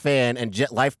lifelong Jet fan and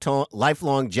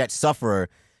lifelong Jet sufferer,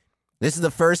 this is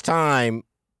the first time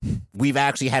we've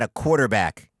actually had a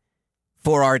quarterback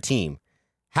for our team.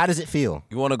 How does it feel?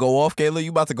 You want to go off, Kayla? You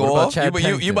about to go What about off? Chad You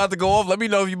Pennington? about to go off? Let me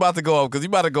know if you about to go off because you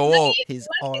about to go off. His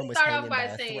Let me arm was start off hanging by by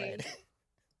a saying thread.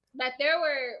 that there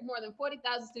were more than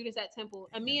 40,000 students at Temple,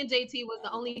 and me and JT was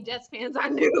the only Jets fans I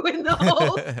knew in the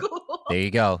whole school. There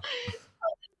you go.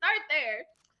 Start there.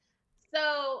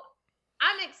 So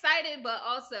I'm excited, but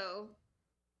also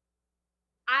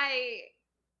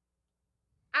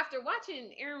after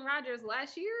watching Aaron Rodgers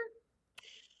last year,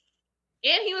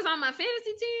 and he was on my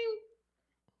fantasy team,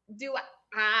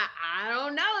 I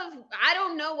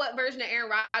don't know what version of Aaron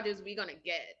Rodgers we're gonna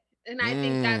get. And I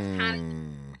think that's kind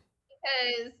of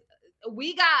because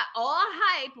we got all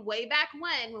hype way back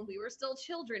when we were still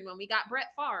children, when we got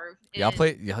Brett Favre.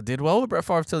 Y'all did well with Brett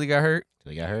Favre till he got hurt.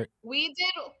 Till he got hurt. We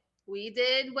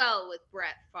did well with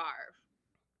Brett Favre,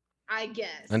 I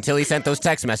guess. Until he sent those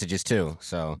text messages too.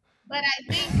 So. But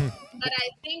I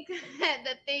think that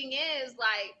the thing is,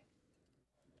 like,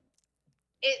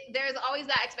 there's always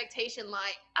that expectation,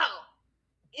 like, oh,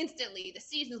 instantly the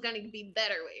season's going to be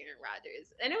better with Aaron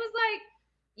Rodgers. And it was like,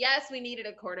 yes, we needed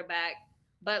a quarterback,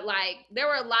 but like there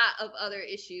were a lot of other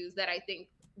issues that I think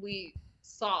we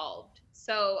solved.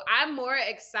 So I'm more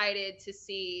excited to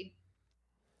see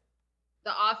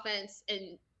the offense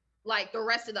and like the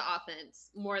rest of the offense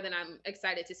more than I'm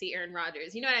excited to see Aaron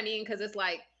Rodgers. You know what I mean? Because it's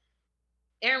like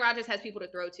Aaron Rodgers has people to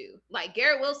throw to. Like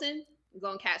Garrett Wilson,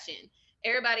 going to cash in.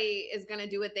 Everybody is going to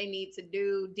do what they need to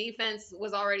do. Defense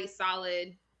was already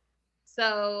solid.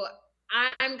 So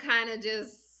I'm kind of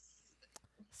just.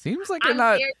 Seems like you're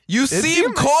not. scared. You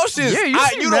seem cautious. Yeah, you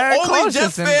seem you're the mad only cautious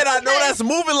Jets and- fan I know that's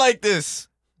moving like this.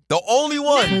 The only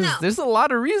one. No. There's a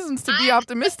lot of reasons to be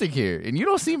optimistic here, and you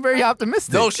don't seem very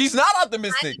optimistic. No, she's not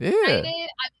optimistic. Yeah. I'm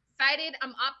excited.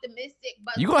 I'm optimistic.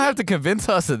 But You're going to have to convince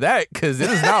us of that because it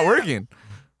is not working.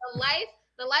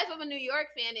 The life of a New York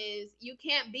fan is you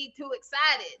can't be too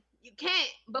excited. You can't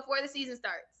before the season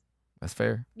starts. That's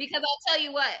fair. Because I'll tell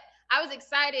you what, I was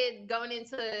excited going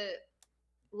into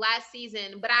last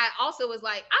season, but I also was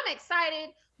like, I'm excited,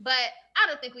 but I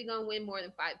don't think we're going to win more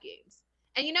than 5 games.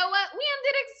 And you know what?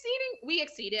 We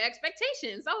exceeded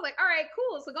expectations. So I was like, all right,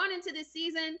 cool. So going into this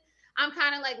season, I'm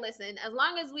kind of like, listen, as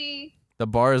long as we The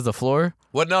bar is the floor?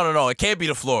 Well, no. It can't be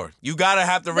the floor. You gotta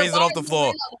have to raise it off the floor.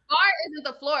 No, the bar isn't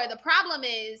the floor. The problem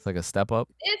is It's like a step up.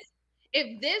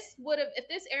 If this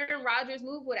Aaron Rodgers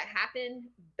move would have happened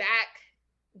back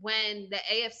when the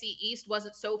AFC East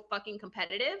wasn't so fucking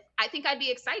competitive, I think I'd be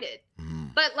excited.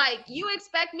 But like, you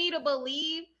expect me to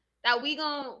believe that we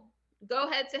gonna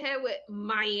go head to head with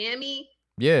Miami,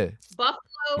 Buffalo,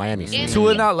 Miami sweet. Two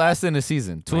are not last in the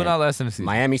season.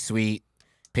 Miami sweet.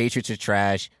 Patriots are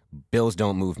trash. Bills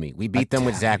don't move me. We beat them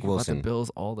with Zach Wilson. The Bills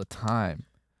all the time.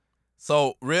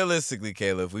 So realistically,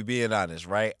 Kayla, if we being honest,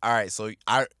 right? All right, so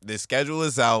the schedule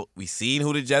is out. We seen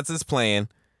who the Jets is playing.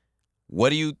 What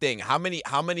do you think? How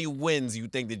many wins you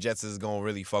think the Jets is gonna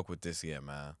really fuck with this year,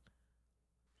 man?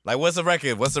 Like, what's the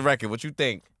record? What you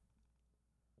think?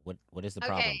 What is the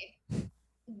problem? Okay,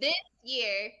 this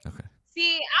year. Okay.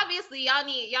 See, obviously, y'all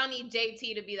need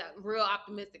JT to be the real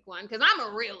optimistic one because I'm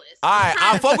a realist. All right,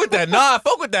 I fuck with that. I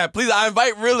fuck with that. Please, I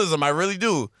invite realism. I really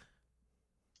do.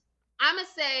 I'm going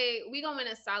to say we going to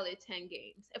win a solid 10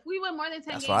 games. If we win more than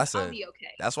 10 That's games, what I said. I'll be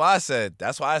okay. That's why I said.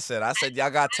 I said y'all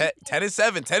got 10-7.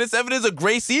 10-7 is a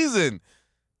great season.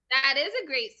 That is a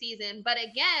great season. But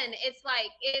again, it's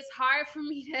like, it's hard for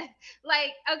me to,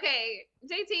 like, okay,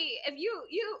 JT, if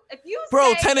you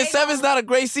Bro, say 10-7 is not a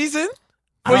great season?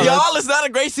 For y'all, it's not a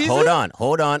great season? Hold on.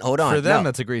 For them,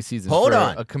 that's a great season. Hold For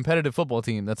on. a competitive football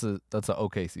team, that's an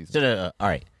okay season. All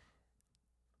right.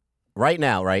 Right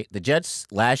now, right, the Jets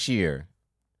last year,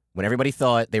 when everybody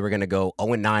thought they were going to go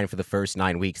 0-9 for the first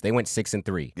 9 weeks, they went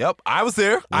 6-3. Yep, I was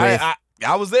there. I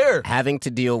was there. Having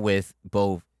to deal with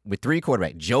three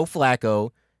quarterbacks, Joe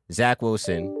Flacco, Zach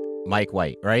Wilson, Mike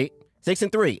White, right?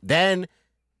 6-3. Then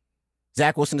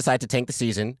Zach Wilson decided to tank the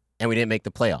season, and we didn't make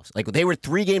the playoffs. Like, they were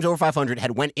 3 games over 500,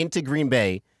 had went into Green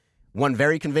Bay, won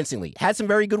very convincingly, had some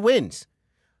very good wins.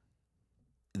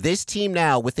 This team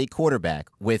now with a quarterback,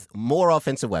 with more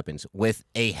offensive weapons, with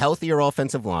a healthier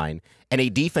offensive line, and a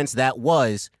defense that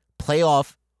was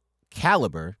playoff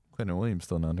caliber. Quentin Williams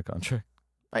still not under contract.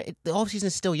 Right, the offseason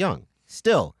is still young.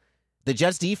 Still, the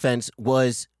Jets' defense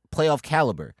was playoff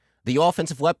caliber. The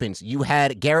offensive weapons, you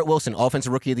had Garrett Wilson,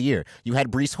 Offensive Rookie of the Year. You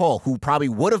had Breece Hall, who probably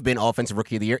would have been Offensive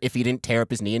Rookie of the Year if he didn't tear up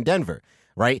his knee in Denver,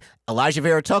 right? Elijah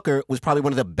Vera Tucker was probably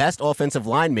one of the best offensive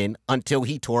linemen until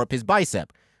he tore up his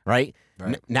bicep, right?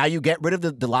 Now you get rid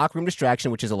of the locker room distraction,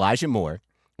 which is Elijah Moore,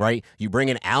 right? You bring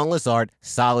in Alan Lazard,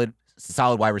 solid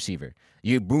wide receiver.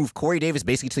 You move Corey Davis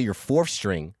basically to your 4th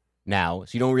string now, so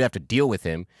you don't really have to deal with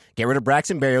him. Get rid of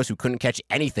Braxton Berrios, who couldn't catch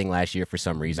anything last year for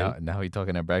some reason. Now he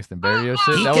talking that Braxton Berrios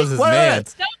shit? That was his man.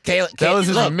 That was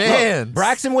his man.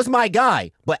 Braxton was my guy,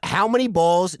 but how many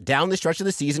balls down the stretch of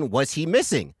the season was he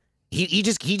missing? He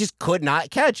just could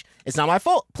not catch. It's not my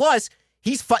fault. Plus,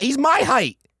 he's my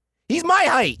height. He's my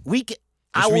height. Which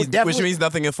means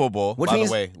nothing in football, by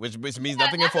the way. Which means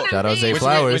nothing in football. Shout out Zay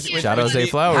Flowers. Shout out Zay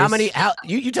Flowers.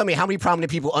 You tell me how many prominent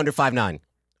people under 5'9"?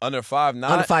 Under 5'9"?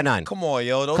 Under 5'9". Come on,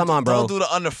 yo. Come on, bro. Don't do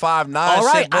the under 5'9" all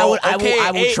right, shit, bro.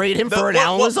 I will trade him for an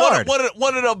Alan Lazard.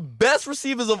 One of the best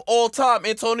receivers of all time,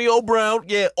 Antonio Brown.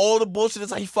 Yeah, all the bullshit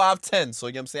is like 5'10". So,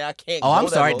 you know what I'm saying? I can't I'm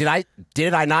sorry.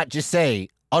 Did I not just say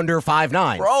under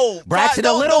 5'9"? Bro, Braxton,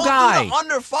 a little guy.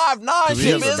 Under 5'9".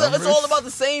 Shit, man. It's all about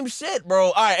the same shit,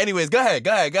 bro. All right, anyways, go ahead.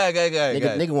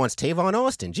 Nigga wants Tavon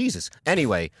Austin. Jesus.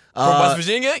 Anyway. From West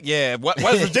Virginia? Yeah, West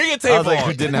Virginia Tavon. I was like,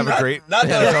 who didn't have a great not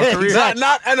NFL career.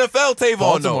 Not NFL Tavon,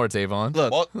 Baltimore Tavon.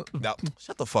 Look. No,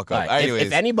 shut the fuck up. Right, Anyways.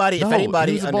 If anybody.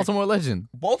 He's a Baltimore legend.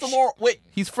 Baltimore? Wait.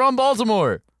 He's from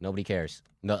Baltimore. Nobody cares.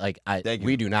 No,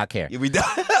 we do not care. Yeah, we do.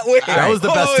 That was the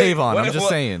best Tavon. I'm just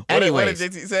saying. What did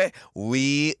JT say?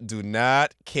 We do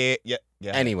not care. Yeah.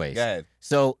 Anyways. Go ahead.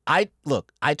 So, I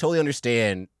totally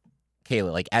understand,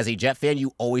 Kayla. Like, as a Jet fan,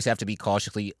 you always have to be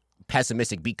cautiously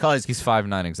pessimistic because he's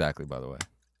 5'9" exactly, by the way.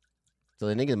 So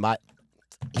the nigga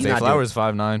Zay Flowers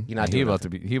 5'9". He about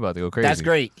to go crazy. That's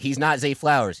great. He's not Zay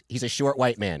Flowers. He's a short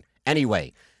white man.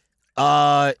 Anyway,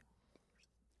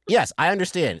 yes, I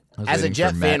understand. As a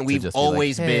Jet fan, we've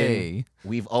always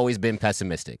been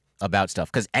pessimistic about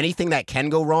stuff because anything that can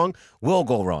go wrong will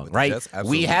go wrong, right?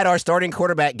 We had our starting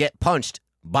quarterback get punched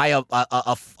by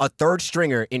a third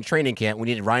stringer in training camp. We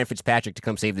needed Ryan Fitzpatrick to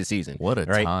come save the season. What a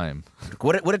time!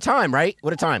 What a time, right?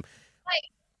 What a time!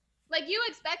 Like you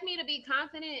expect me to be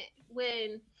confident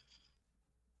when,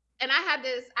 and I had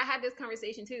this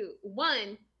conversation too.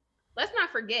 One, let's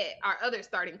not forget our other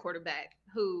starting quarterback,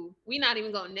 who we not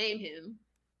even gonna name him.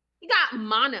 He got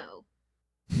mono.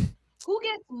 Who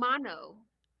gets mono?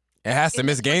 It has to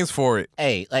miss games for it.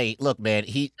 Hey, look, man.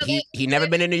 He never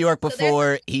been in New York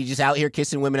before. He just out here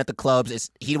kissing women at the clubs.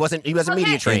 He wasn't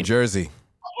media In trained. Jersey.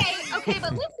 Okay,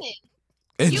 but listen.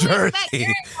 In You Jersey.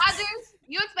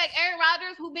 expect Aaron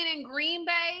Rodgers, who's been in Green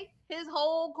Bay his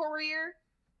whole career,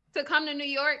 to come to New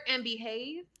York and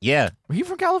behave? Yeah. He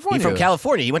from California. He from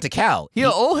California. He went to Cal. He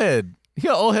an old head. He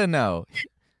an old head now.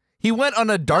 He went on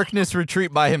a darkness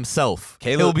retreat by himself.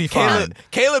 He'll be fine.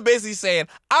 Kayla basically saying,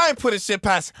 I ain't putting shit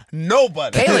past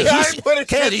nobody. Kayla,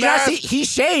 did you not see? He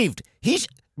shaved.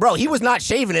 Bro, he was not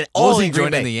shaving at all. Was he in Green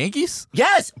joining Bay. the Yankees?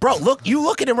 Yes, bro. Look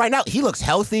at him right now. He looks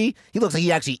healthy. He looks like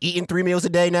he actually eating 3 meals a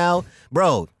day now,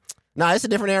 bro. Nah, it's a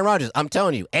different Aaron Rodgers. I'm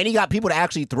telling you. And he got people to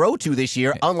actually throw to this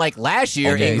year, unlike last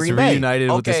year in Green Bay. He's reunited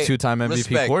with his 2-time MVP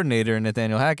respect. coordinator,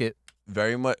 Nathaniel Hackett.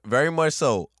 Very much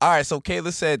so. All right, so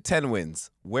Kayla said 10 wins.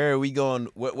 Where are we going?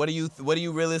 What do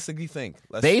you realistically think?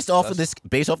 Based off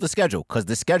the schedule, because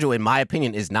the schedule, in my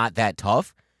opinion, is not that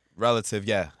tough. Relative,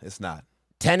 yeah, it's not.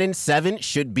 10-7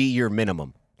 should be your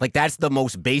minimum. Like that's the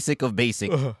most basic of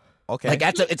basic. Okay, Like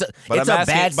it's a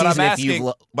bad season if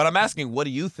you've. But I'm asking, what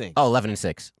do you think? Oh,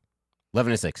 11-6.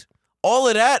 11-6. All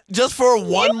of that just for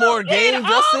one more game,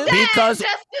 Justin? Because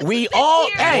we all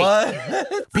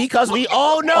because we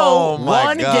all know Oh my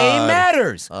one God. game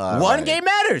matters. All One right. game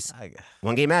matters.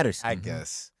 One game matters. I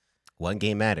guess. One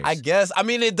game matters. I guess. I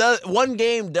mean, it does. One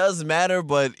game does matter,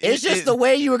 but It's just the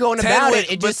way you were going 10 about wins-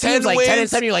 it. It but just 10 seems like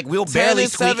wins, 10-7. You're like, we'll 10 barely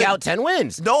and squeak 7. out 10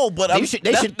 wins. No, but They should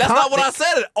that's count- not what I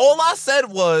said. All I said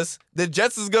was the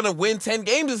Jets is gonna win 10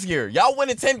 games this year. Y'all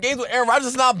winning 10 games with Aaron Rodgers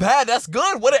is not bad. That's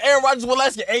good. What did Aaron Rodgers win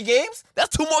last year? 8 games?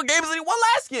 That's 2 more games than he won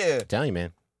last year. I'm telling you,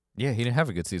 man. Yeah, he didn't have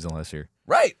a good season last year.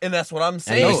 Right, and that's what I'm he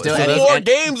saying. was still- 2 and he- more and-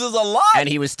 games is a lot. And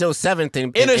he was still 7th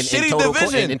in in a in shitty total,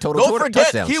 division. In total Don't forget,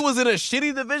 touchdowns. he was in a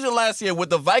shitty division last year with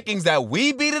the Vikings that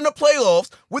we beat in the playoffs,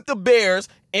 with the Bears,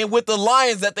 and with the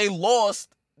Lions that they lost.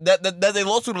 That they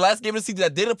lost to the last game of the season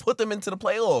that didn't put them into the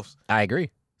playoffs. I agree.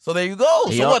 So there you go.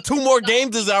 He So al- what? 2 more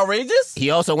games is outrageous. He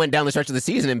also went down the stretch of the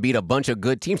season and beat a bunch of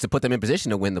good teams to put them in position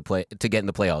to win to get in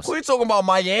the playoffs. Who are you talking about?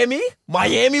 Miami?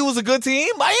 Miami was a good team.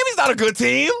 Miami's not a good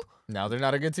team. Now they're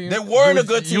not a good team. They weren't a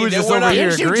good team. You were They just were over not- here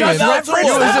Didn't you agreeing. just You reference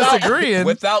was that? just agreeing.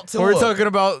 Without Tua. We're talking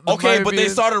about the Okay, but they Miami-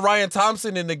 started Ryan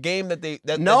Thompson in the game that they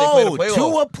played No, the playoffs.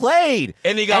 Tua played.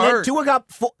 And he got then hurt. Tua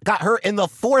got hurt in the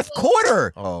 4th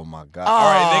quarter. Oh my God!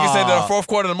 All right, niggas said the 4th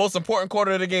quarter, the most important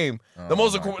quarter of the game, the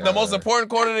most important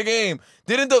quarter of the game.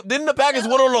 Didn't the Packers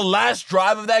win on the last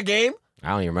drive of that game? I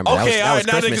don't even remember. Okay, that all was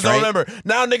right, now Christmas, niggas don't right? remember.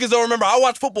 Now niggas don't remember. I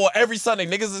watch football every Sunday.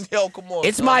 Niggas is come on.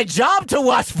 It's son. my job to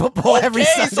watch football every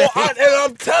Okay, Sunday. and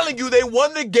I'm telling you, they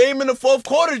won the game in the 4th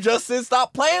quarter. Justin,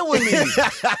 stop playing with me.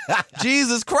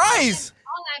 Jesus Christ.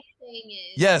 All I'm saying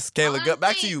is. Yes, Kayla, I'm get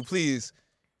back to saying- you, please.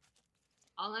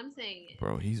 All I'm saying is.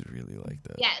 Bro, he's really like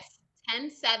that. Yes,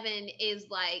 10-7 is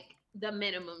like the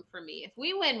minimum for me. If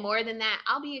we win more than that,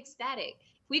 I'll be ecstatic.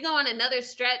 If we go on another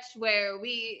stretch where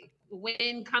we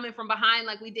win coming from behind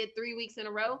like we did 3 weeks in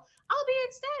a row, I'll be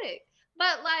ecstatic.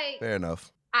 But like, Fair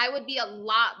enough. I would be a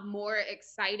lot more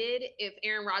excited if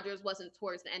Aaron Rodgers wasn't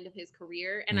towards the end of his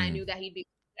career and I knew that he'd be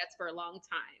with the Jets for a long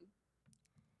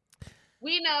time.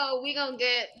 We know we're going to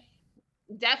get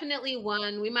definitely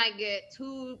 1. We might get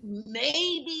 2,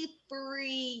 maybe 3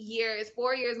 years.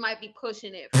 4 years might be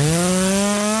pushing it.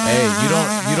 Hey,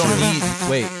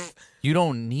 you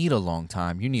don't need a long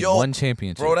time. You need one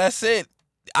championship. Bro, that's it.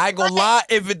 I ain't gonna lie.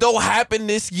 If it don't happen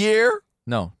this year,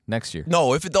 no, next year.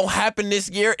 No, if it don't happen this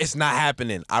year, it's not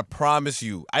happening. I promise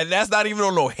you. That's not even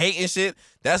on no hating shit.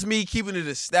 That's me keeping it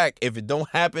a stack. If it don't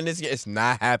happen this year, it's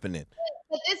not happening.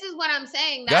 But this is what I'm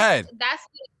saying. Go ahead.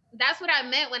 That's what I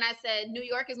meant when I said New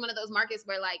York is one of those markets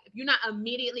where, like, if you're not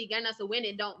immediately getting us a win,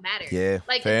 it don't matter. Yeah,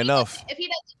 like, fair enough. If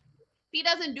he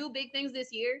doesn't do big things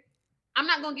this year, I'm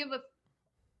not gonna give a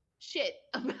shit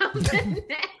about the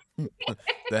next.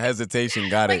 The hesitation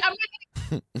got like,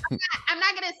 it. I'm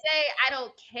not gonna say I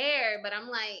don't care, but I'm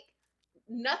like,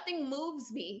 nothing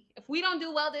moves me. If we don't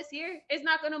do well this year, it's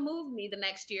not gonna move me the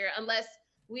next year unless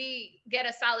we get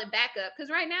a solid backup. Because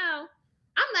right now,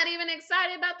 I'm not even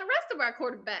excited about the rest of our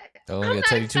quarterback. Oh, I'm yeah, not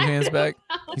Teddy Two Hands excited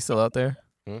back. He's still out there.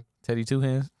 Teddy Two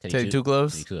Hands. Teddy Two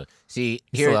Gloves. See,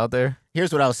 He's still out there.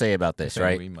 Here's what I'll say about this,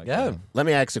 right? Yeah. Let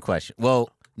me ask a question. Well,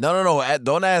 No.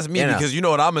 Don't ask me because you know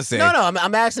what I'm gonna say. No,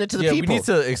 I'm asking it to the Yeah, people. we need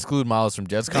to exclude Miles from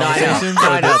Jets I know. conversations,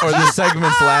 I know. or the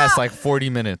segments last like 40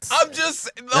 minutes. I'm just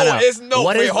No.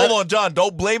 What wait, is hold the- on, John.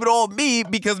 Don't blame it on me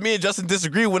because me and Justin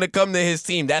disagree when it comes to his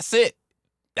team. That's it.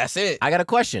 That's it. I got a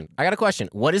question.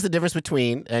 What is the difference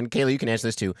between, and Kayla, you can answer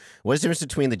this too, what is the difference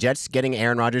between the Jets getting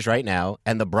Aaron Rodgers right now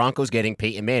and the Broncos getting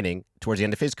Peyton Manning towards the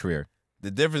end of his career?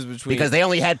 The difference between because they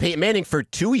only had Peyton Manning for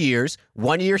 2 years.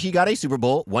 1 year he got a Super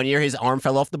Bowl. 1 year his arm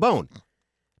fell off the bone.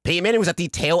 Peyton Manning was at the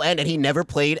tail end, and he never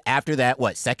played after that,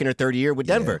 second or third year with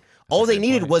Denver. All they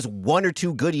needed was 1 or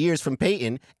 2 good years from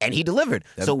Peyton, and he delivered.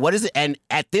 So what is it? And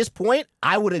at this point,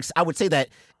 I would say that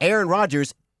Aaron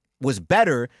Rodgers was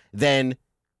better than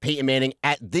Peyton Manning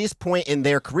at this point in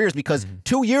their careers because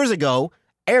 2 years ago,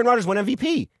 Aaron Rodgers won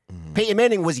MVP. Peyton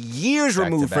Manning was years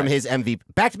removed from his MVP.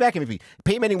 Back-to-back MVP.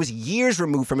 Peyton Manning was years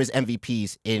removed from his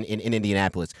MVPs in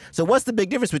Indianapolis. So what's the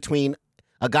big difference between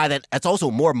a guy that's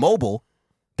also more mobile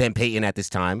than Peyton at this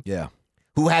time,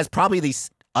 who has probably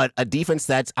a defense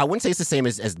that's, I wouldn't say it's the same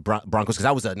as Broncos because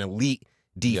that was an elite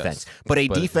defense, but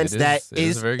defense that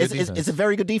is a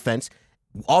very good defense.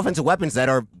 Offensive weapons that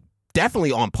are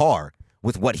definitely on par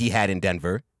with what he had in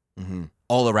Denver,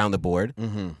 all around the board,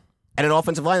 and an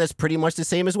offensive line that's pretty much the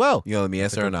same as well. You know, let me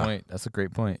answer or not? That's a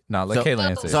great point. No, let Kayla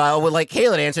answer. So I would like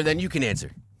Kayla to answer, then you can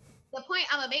answer. The point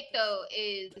I'm gonna make though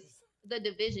is the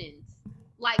divisions.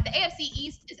 Like the AFC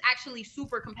East is actually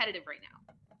super competitive right now.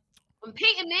 When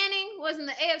Peyton Manning was in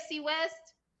the AFC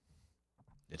West,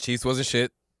 The Chiefs wasn't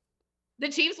shit. the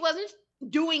Chiefs wasn't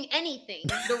doing anything.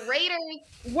 The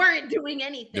Raiders weren't doing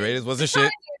anything. The Raiders wasn't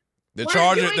Chargers shit.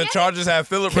 weren't The doing Chargers had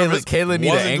Phillip Rivers. Kayla need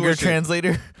an wasn't anger doing shit.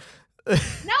 translator. No, because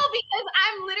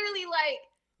I'm literally like,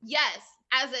 yes,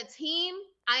 as a team,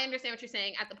 I understand what you're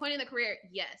saying. At the point in the career,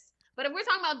 yes. But if we're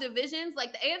talking about divisions,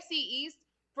 like the AFC East,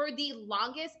 for the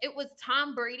longest, it was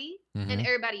Tom Brady and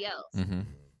everybody else.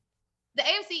 The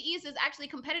AFC East is actually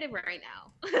competitive right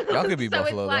now. Y'all could be so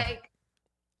Buffalo, it's though. like,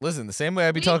 Listen, the same way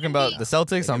I be talking about the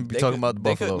Celtics, I'm be talking about the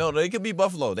Buffalo. They could be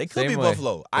Buffalo. They could Same be way.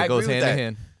 Buffalo. It I goes agree with hand that. in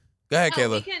hand. Go ahead, no,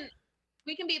 Kayla.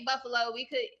 we can beat Buffalo. We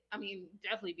could,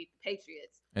 definitely beat the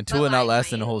Patriots. And But, Tua not like,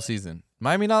 lasting the Miami. whole season.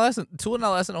 Miami not lasting. Tua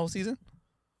not lasting the whole season.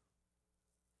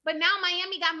 But now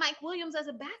Miami got Mike Williams as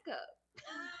a backup.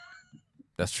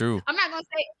 That's true. I'm not gonna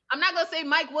say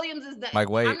Mike Williams is the Mike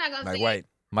White. I'm not gonna Mike say White.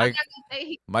 Mike I'm not gonna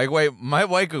say Mike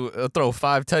White could throw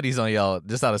 5 tutties on y'all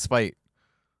just out of spite.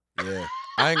 Yeah.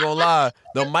 I ain't gonna lie.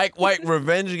 The Mike White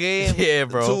revenge game. Yeah,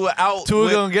 bro. Tua out. Tua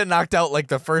with gonna get knocked out like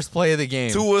the first play of the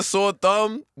game. Tua sore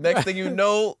thumb. Next thing you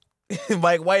know,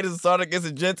 Mike White is starting against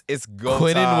the Jets. It's go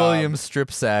Quinnen time. Williams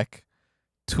strip sack.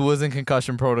 Tua's in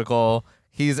concussion protocol.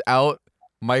 He's out.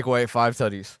 Mike White 5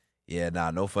 tutties. Yeah,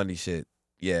 no funny shit.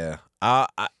 Yeah.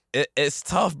 It's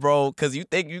tough, bro, because you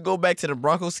think you go back to the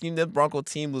Broncos scheme, that Bronco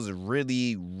team was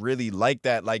really, really like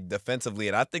that, like defensively.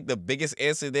 And I think the biggest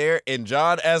answer there, and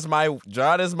John as my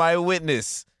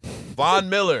witness, Von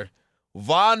Miller.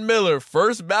 Von Miller,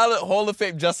 first ballot Hall of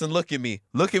Fame. Justin, look at me.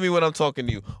 Look at me when I'm talking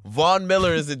to you. Von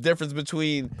Miller is the difference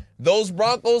between those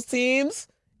Broncos teams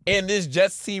and this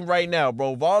Jets team right now,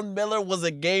 bro. Von Miller was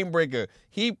a game breaker.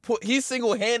 He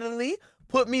single-handedly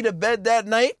put me to bed that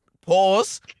night.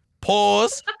 Pause.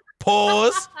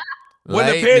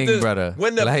 Lightning, brother.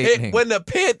 When Lightning. the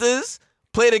Panthers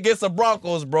played against the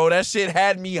Broncos, bro, that shit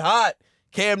had me hot.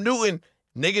 Cam Newton,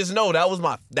 niggas know that was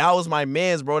my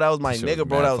man's, bro. That was my That shit was nigga,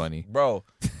 bro. mad That was funny. bro.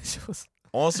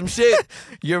 On some shit.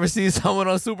 You ever see someone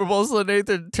on Super Bowl Sunday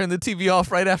turn the TV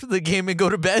off right after the game and go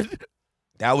to bed?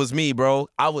 That was me, bro.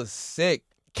 I was sick.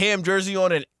 Cam jersey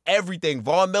on and everything.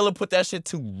 Von Miller put that shit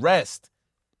to rest.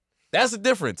 That's the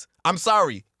difference. I'm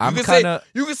sorry. You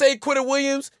can say Quinnen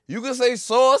Williams. You can say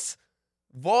Sauce.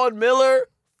 Von Miller.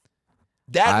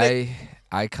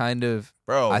 I kind of,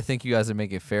 bro. I think you guys are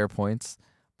making fair points,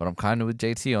 but I'm kind of with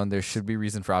JT on there should be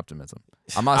reason for optimism.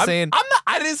 I'm not saying.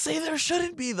 I didn't say there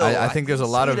shouldn't be though. I think there's a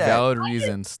lot of that. valid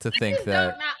reasons to think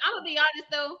that. I'm gonna be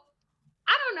honest though.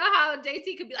 I don't know how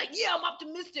JT could be like, yeah, I'm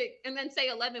optimistic, and then say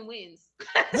 11 wins.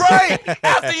 Right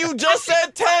after you just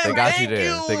said 10. They got you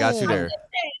there. They got you there.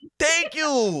 Thank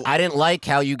you. I didn't like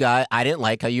how you.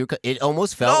 It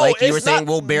almost felt like you were saying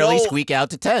we'll barely squeak out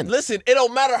to 10. Listen, it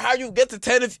don't matter how you get to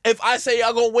 10. If I say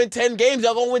y'all gonna win 10 games,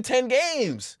 y'all gonna win 10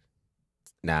 games.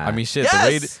 Nah. I mean, shit.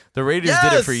 Yes. The Raiders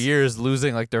did it for years,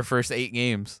 losing like their first 8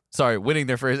 games. Sorry, winning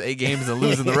their first 8 games and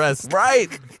losing the rest. Right.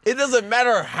 It doesn't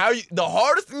matter how you. The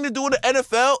hardest thing to do in the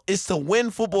NFL is to win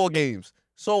football games.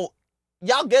 So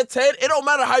y'all get 10. It don't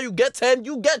matter how you get 10.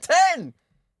 You get 10.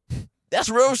 That's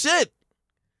real shit.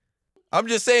 I'm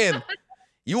just saying.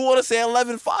 You want to say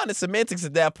 11? Fine. It's semantics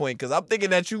at that point. Because I'm thinking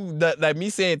that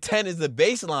me saying 10 is the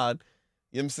baseline.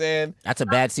 You know what I'm saying? That's a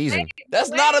bad season.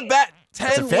 That's not a bad. 10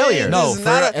 It's a failure. wins No, is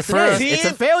not it's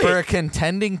a failure. For a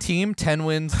contending team, 10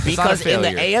 wins. It's Because not a in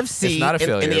the failure. AFC, it's not a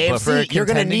failure. in the but for a AFC, you're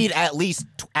going to contending- need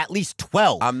at least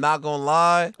 12. I'm not going to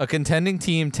lie. a contending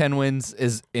team. 10 wins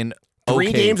is in 3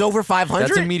 okay. games over 500?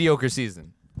 That's a mediocre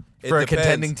season. It For a depends.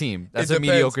 contending team, that's It a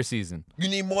depends. mediocre season. You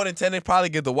need more than 10 to probably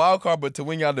get the wild card, but to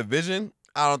win your division,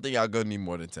 I don't think y'all gonna need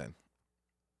more than 10.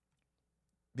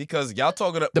 Because y'all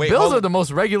talking to The Bills are the most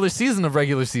regular season of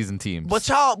regular season teams. But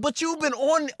you've been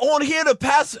on here the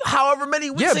past however many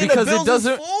weeks. Yeah, saying because the Bills it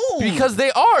doesn't. is full. Because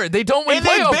they are. They don't win and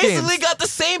playoff they basically games. got the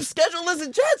same schedule as the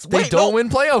Jets. They don't win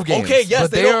playoff games. Okay, yes,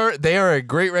 but they are a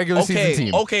great regular season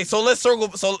team. Okay, so let's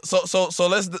circle. So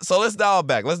let's dial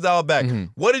back. Let's dial back. Mm-hmm.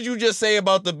 What did you just say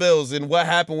about the Bills and what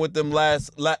happened with them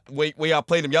last where y'all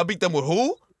played them? Y'all beat them with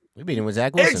who? We beat him with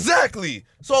Zach Wilson. Exactly.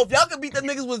 So if y'all could beat them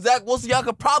niggas with Zach Wilson, y'all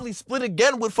could probably split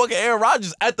again with fucking Aaron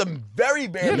Rodgers at the very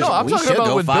bare Yeah, minimum. no, I'm We talking should about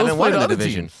go when 5-1 Bills played in the other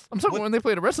division. teams. I'm talking when they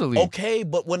play the rest of the league. Okay,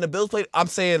 but when the Bills played, I'm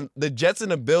saying the Jets and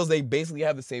the Bills, they basically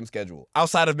have the same schedule.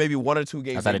 Outside of maybe 1 or 2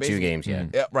 games. Outside they of 2 basically- games, yeah.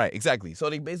 Yeah, right, exactly. So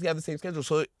they basically have the same schedule.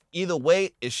 So either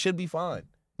way, it should be fine.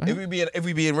 If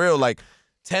we being real, like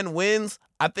 10 wins,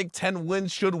 I think 10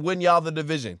 wins should win y'all the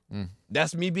division.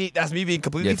 That's me being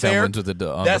completely 10 fair. wins with the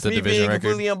That's with the me division being record.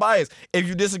 completely unbiased. If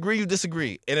you disagree, you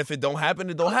disagree. And if it don't happen,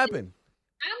 it don't happen.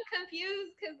 I'm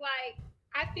confused because like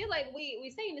I feel like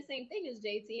we saying the same thing as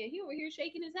JT, and he over here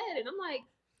shaking his head, and I'm like,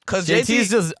 Because JT's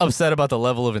just upset about the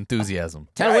level of enthusiasm.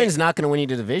 10 wins not going to win you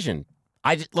the division.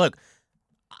 you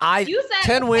said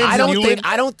 10 wins.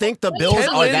 I don't think the Bills 10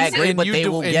 are that wins great, and but you they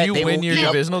do- will and get. you They win will your get-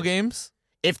 divisional games.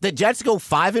 If the Jets go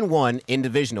 5-1 in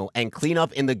divisional and clean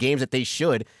up in the games that they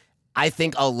should, I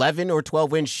think 11 or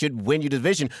 12 wins should win you the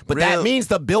division. But that means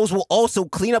the Bills will also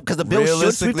clean up because the Bills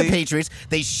should sweep the Patriots.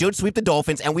 They should sweep the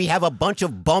Dolphins, and we have a bunch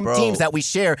of bum teams that we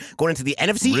share going into the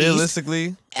NFC East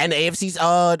and the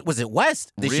AFC's. Was it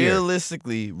West this year?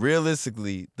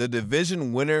 Realistically, the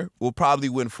division winner will probably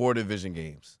win 4 division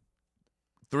games,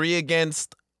 3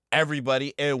 against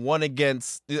everybody, and 1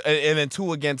 against, and then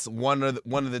 2 against one of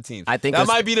the teams. I think that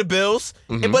might be the Bills,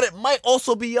 Mhm. but it might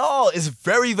also be y'all. It's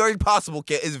very, very possible,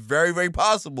 kid. It's very, very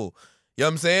possible. You know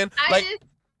what I'm saying?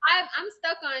 I'm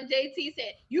stuck on JT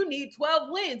said you need 12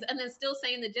 wins, and then still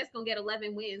saying the Jets gonna get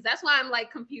 11 wins. That's why I'm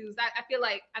like confused. I feel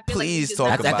like Please you just talk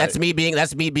got- about That's me being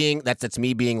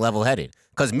level-headed.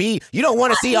 Because you don't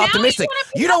want to see Now you optimistic. wanna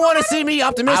be You don't want to see me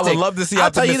optimistic. I would love to see I'll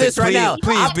optimistic. tell you this right now.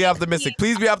 Please be optimistic.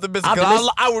 Please be optimistic. 'Cause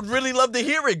I would really love to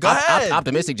hear it. Go ahead.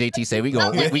 Optimistic JT say we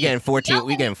getting 14.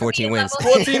 We getting 14 wins.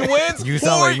 14 wins. You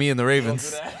sound like me and the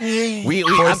Ravens.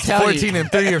 I'm telling 14 you,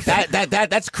 and 3 or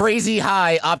that's crazy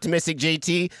high. Optimistic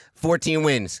JT 14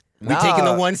 wins. We taking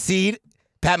the 1 seed.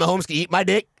 Pat Mahomes can eat my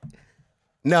dick.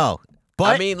 No.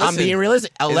 But I mean, I'm listen, being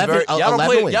realistic. 11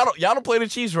 wins. Y'all don't play the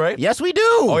Chiefs, right? Yes, we do.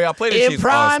 Oh, y'all play the in Chiefs.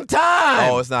 prime time.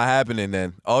 Oh, it's not happening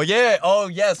then. Oh, yeah. Oh,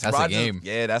 yes. That's a game.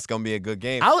 Yeah, that's going to be a good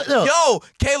game. Look. Yo,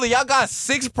 Kayla, y'all got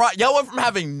 6 y'all went from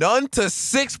having none to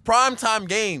 6 primetime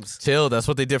games. Chill. That's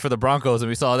what they did for the Broncos, and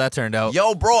we saw how that turned out.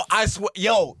 Yo, bro, I swear.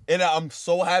 Yo, and I'm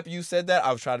so happy you said that.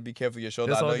 I was trying to be careful with your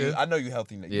shoulder. It's all good. I know you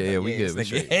healthy now. Yeah, we good. We Nigga,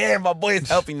 straight. yeah, my boy is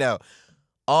healthy now.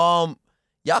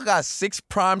 Y'all got 6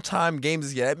 primetime games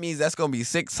this year. That means that's gonna be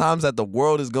 6 times that the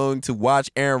world is going to watch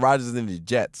Aaron Rodgers and the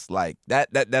Jets. Like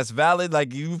that's valid.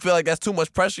 Like you feel like that's too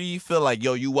much pressure. You feel like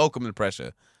you welcome the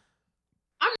pressure.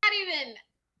 I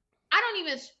don't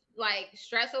even like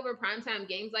stress over primetime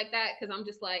games like that because I'm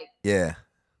just like, Yeah.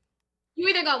 you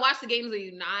either gonna watch the games or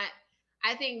you not.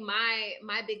 I think my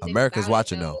big thing America's about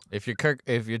watching it, though.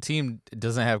 If your team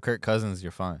doesn't have Kirk Cousins,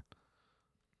 you're fine.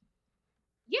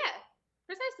 Yeah,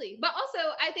 precisely. But also,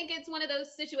 I think it's one of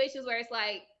those situations where it's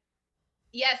like,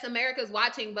 yes, America's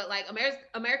watching, but like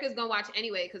America's gonna watch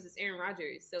anyway because it's Aaron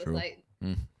Rodgers. So True. it's like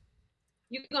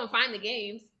you're gonna find the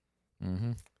games.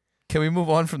 Mm-hmm. Can we move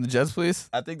on from the Jets, please?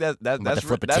 I think that's about to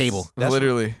flip a table.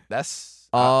 Literally. That's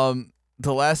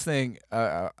The last thing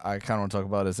I kind of want to talk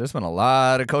about is there's been a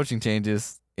lot of coaching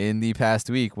changes in the past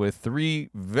week with 3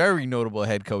 very notable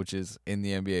head coaches in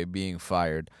the NBA being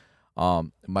fired.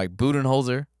 Mike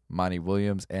Budenholzer, Monty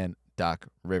Williams, and Doc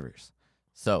Rivers.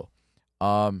 So,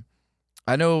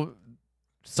 I know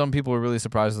some people were really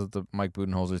surprised with the Mike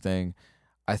Budenholzer thing.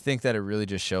 I think that it really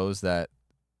just shows that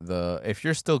if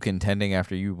you're still contending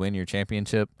after you win your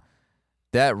championship,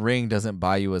 that ring doesn't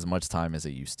buy you as much time as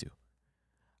it used to.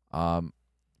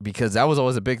 Because that was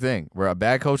always a big thing where a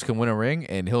bad coach can win a ring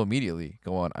and he'll immediately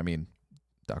go on. I mean,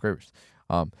 Doc Rivers.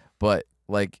 But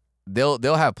like they'll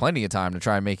have plenty of time to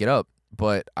try and make it up.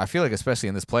 But I feel like especially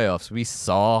in this playoffs, we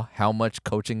saw how much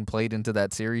coaching played into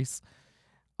that series.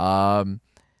 And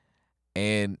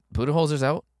Budenholzer's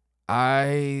out.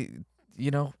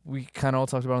 We kind of all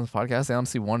talked about it on this podcast. They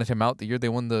honestly wanted him out the year they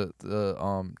won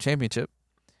the championship.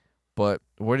 But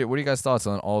what are you guys' thoughts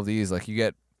on all of these? Like you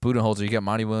get Budenholzer, you get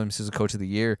Monty Williams who's a coach of the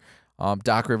year.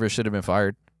 Doc Rivers should have been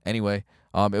fired anyway.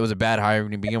 It was a bad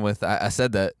hiring to begin with. I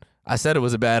said that. I said it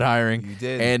was a bad hiring. You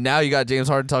did. And now you got James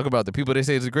Harden talking about the people they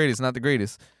say is the greatest, not the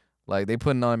greatest. Like, they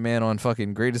putting on man on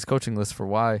fucking greatest coaching list for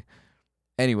why.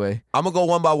 Anyway. I'm going to go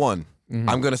one by one. Mm-hmm.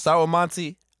 I'm going to start with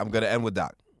Monty. I'm going to end with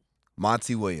Doc.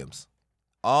 Monty Williams.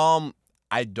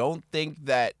 I don't think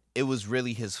that it was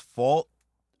really his fault,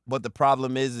 but the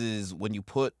problem is when you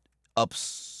put up,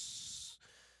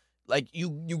 like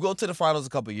you go to the finals a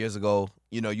couple years ago,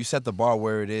 you set the bar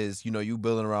where it is, you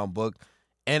building around Book,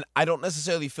 and I don't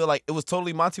necessarily feel like it was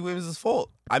totally Monty Williams'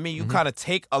 fault. I mean, you kind of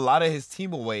take a lot of his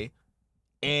team away,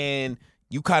 and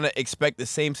you kind of expect the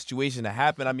same situation to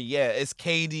happen. I mean, yeah, it's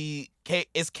KD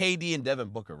and Devin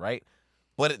Booker, right?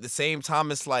 But at the same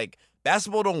time, it's like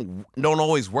basketball don't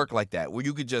always work like that, where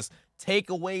you could just take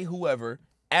away whoever,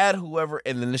 add whoever,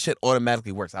 and then the shit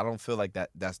automatically works. I don't feel like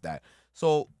that's that.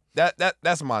 So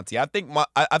that's Monty. I think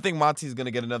Monty's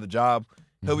gonna get another job.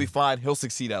 He'll be fine. He'll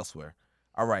succeed elsewhere.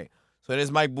 All right. So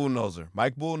there's Mike Budenholzer.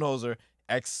 Mike Budenholzer,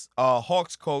 ex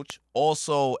Hawks coach,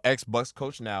 also ex Bucks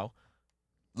coach now.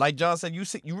 Like John said,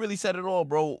 you really said it all,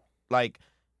 bro. Like,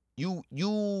 you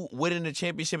winning the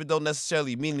championship, it don't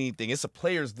necessarily mean anything. It's a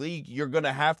players' league. You're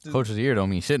gonna have to. Coach of the year don't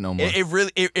mean shit no more.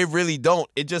 It really don't.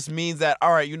 It just means that,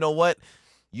 all right, you know what?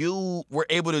 You were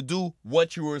able to do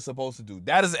what you were supposed to do.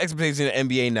 That is the expectation in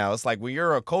the NBA now. It's like when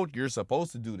you're a coach, you're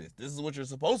supposed to do this. This is what you're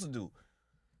supposed to do.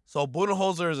 So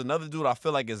Budenholzer is another dude I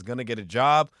feel like is gonna get a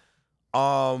job.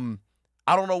 I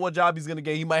don't know what job he's gonna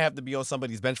get. He might have to be on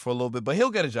somebody's bench for a little bit, but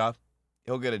he'll get a job.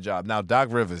 He'll get a job. Now, Doc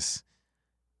Rivers.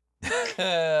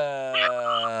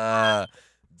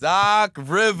 Doc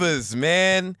Rivers,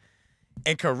 man.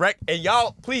 And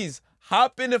y'all, please,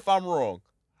 hop in if I'm wrong.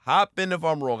 I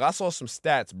saw some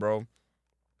stats, bro.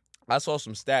 I saw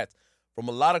some stats from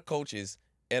a lot of coaches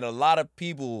and a lot of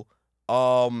people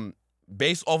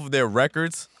based off of their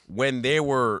records when they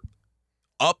were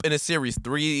up in a series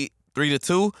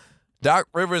 3-2. Doc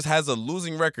Rivers has a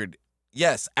losing record.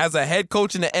 Yes, as a head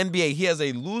coach in the NBA, he has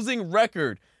a losing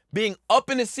record being up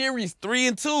in a series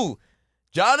 3-2.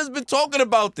 John has been talking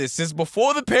about this since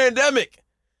before the pandemic.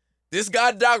 This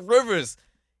guy, Doc Rivers,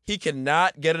 he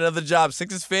cannot get another job.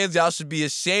 Sixers fans, y'all should be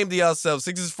ashamed of yourselves.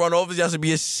 Sixers front office, y'all should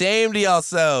be ashamed of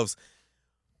yourselves.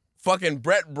 Fucking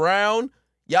Brett Brown,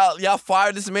 y'all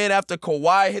fired this man after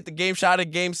Kawhi hit the game shot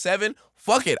in Game 7.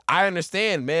 Fuck it, I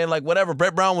understand, man. Like, whatever,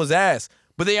 Brett Brown was ass.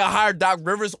 But then y'all hired Doc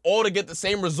Rivers all to get the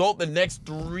same result the next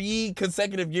 3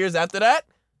 consecutive years after that?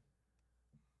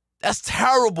 That's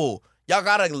terrible. Y'all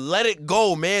gotta let it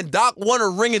go, man. Doc won a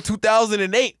ring in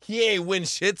 2008. He ain't win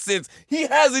shit since. He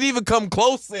hasn't even come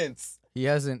close since. He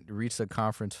hasn't reached a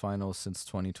conference final since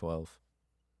 2012.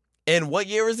 And what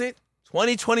year is it?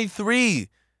 2023.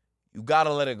 You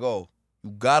gotta let it go. You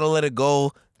gotta let it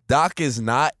go. Doc is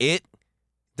not it.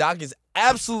 Doc is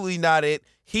absolutely not it.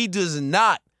 He does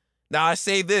not. Now, I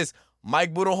say this.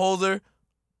 Mike Budenholzer,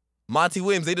 Monty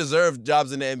Williams, they deserve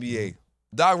jobs in the NBA.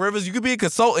 Doc Rivers, you could be a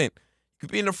consultant. You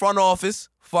could be in the front office.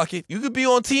 Fuck it. You could be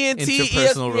on TNT.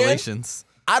 Interpersonal ESPN. relations.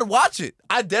 I'd watch it.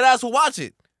 I deadass would watch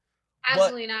it.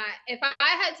 Absolutely not. If I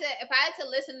had to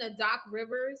listen to Doc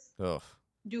Rivers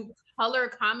do color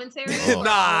commentary.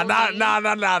 Nah.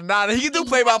 He can do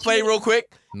play-by-play real quick.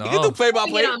 No. He can do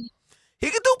play-by-play. He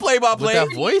can do play-by-play. With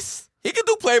that voice? He can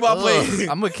do play-by-play.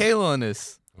 I'm with Kayla on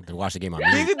this. I'm gonna watch the game on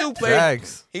He mute. can do play.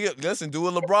 Drags. Listen, do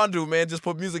what LeBron do, man. Just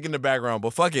put music in the background.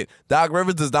 But fuck it. Doc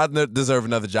Rivers does not deserve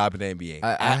another job in the NBA.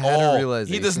 I at had a all.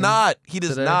 realization He does not. He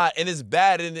does today. not. And it's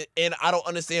bad. And I don't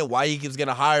understand why he keeps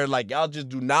getting hired. Like, y'all just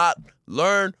do not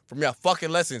learn from your fucking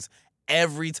lessons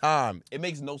every time. It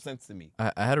makes no sense to me.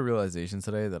 I had a realization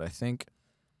today that I think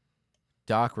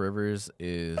Doc Rivers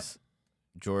is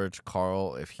George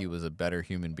Karl if he was a better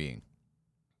human being.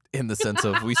 In the sense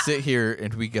of we sit here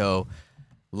and we go,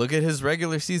 look at his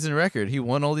regular season record. He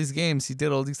won all these games. He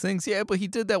did all these things. Yeah, but he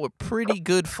did that with pretty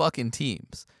good fucking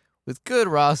teams with good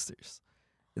rosters.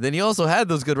 And then he also had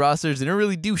those good rosters and didn't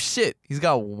really do shit. He's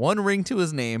got one ring to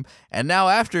his name. And now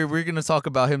after, we're going to talk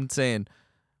about him saying,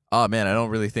 oh, man, I don't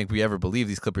really think we ever believe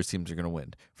these Clippers teams are going to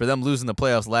win. For them losing the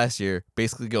playoffs last year,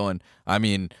 basically going, I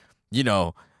mean, you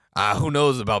know, who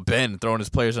knows about Ben throwing his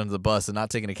players under the bus and not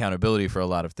taking accountability for a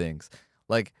lot of things.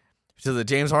 Like, to the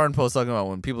James Harden post talking about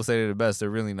when people say they're the best, they're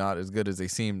really not as good as they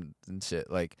seem and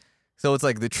shit. Like, so it's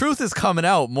like the truth is coming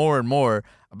out more and more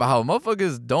about how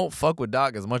motherfuckers don't fuck with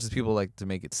Doc as much as people like to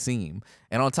make it seem.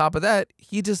 And on top of that,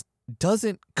 he just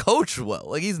doesn't coach well.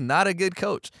 Like, he's not a good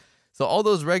coach. So all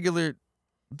those regular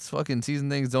fucking season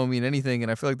things don't mean anything.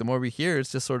 And I feel like the more we hear,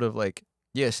 it's just sort of like,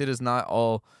 yeah, shit is not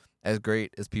all as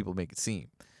great as people make it seem.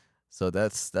 So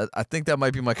that's that. I think that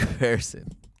might be my comparison.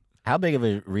 How big of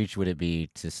a reach would it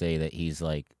be to say that he's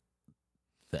like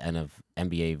the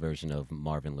NBA version of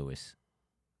Marvin Lewis?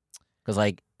 Because,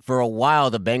 like, for a while,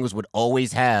 the Bengals would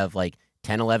always have, like,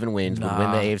 10, 11 wins, would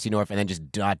win the AFC North, and then just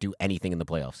not do anything in the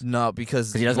playoffs? No,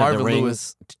 because He doesn't have Marvin the ring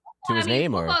Lewis. to his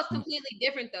name, or football's completely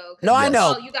different though. No, I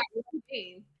know. You got one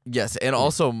team. Yes, and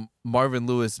also Marvin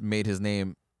Lewis made his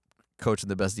name coaching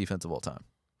the best defense of all time.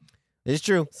 It's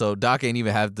true. So Doc ain't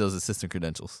even have those assistant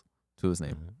credentials to his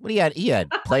name. Well, he had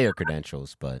player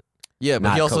credentials, but Yeah, but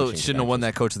not he also coaching shouldn't have won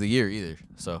credentials. that Coach of the Year either.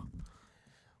 So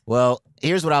Well,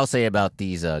 here's what I'll say about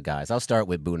these guys. I'll start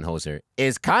with Budenholzer.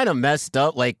 It's kind of messed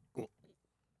up. Like,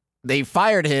 they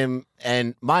fired him,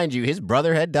 and mind you, his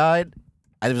brother had died.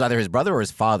 It was either his brother or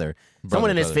his father.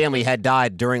 Someone in his family had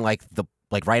died during right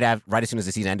as soon as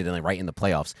the season ended and right in the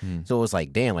playoffs. So it was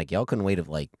like, damn, like y'all couldn't wait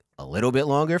a little bit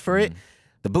longer for it.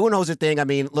 The Budenholzer thing, I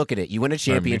mean, look at it. You win a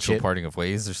championship. mutual parting of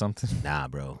ways or something. Nah,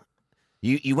 bro.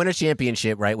 You win a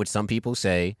championship, right? Which some people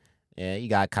say, yeah, you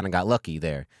kind of got lucky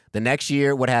there. The next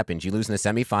year, what happens? You lose in the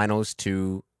semifinals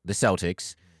to the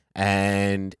Celtics,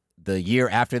 and the year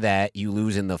after that, you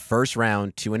lose in the first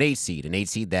round to an 8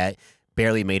 seed that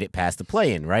barely made it past the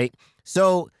play-in, right?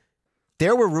 So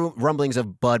there were rumblings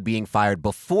of Bud being fired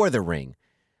before the ring,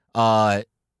 and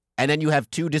then you have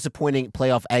 2 disappointing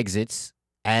playoff exits,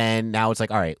 and now it's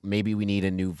like, all right, maybe we need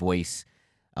a new voice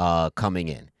coming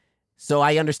in. So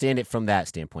I understand it from that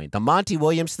standpoint. The Monty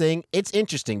Williams thing, it's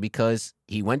interesting because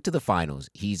he went to the finals.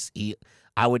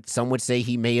 Some would say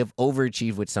he may have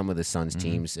overachieved with some of the Suns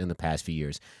teams in the past few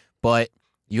years. But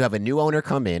you have a new owner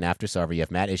come in after Sarver. You have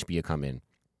Matt Ishbia come in.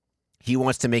 He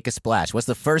wants to make a splash. What's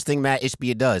the first thing Matt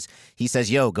Ishbia does? He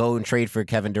says, yo, go and trade for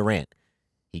Kevin Durant.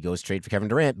 He goes trade for Kevin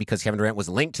Durant because Kevin Durant was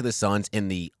linked to the Suns in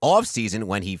the offseason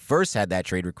when he first had that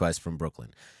trade request from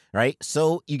Brooklyn. Right?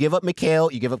 So you give up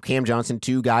McHale, you give up Cam Johnson,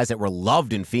 2 guys that were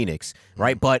loved in Phoenix,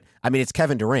 right? But, I mean, it's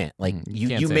Kevin Durant. Like,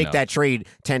 you make that trade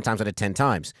 10 times out of 10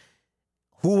 times.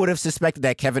 Who would have suspected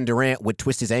that Kevin Durant would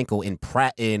twist his ankle in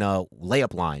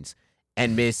layup lines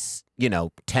and miss,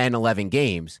 10, 11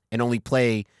 games and only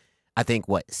play, I think,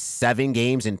 7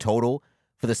 games in total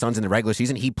for the Suns in the regular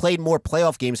season? He played more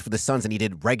playoff games for the Suns than he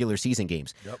did regular season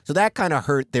games. Yep. So that kind of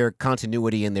hurt their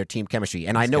continuity and their team chemistry.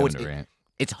 And I know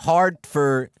it's hard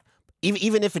for...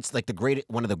 Even if it's like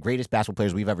one of the greatest basketball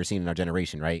players we've ever seen in our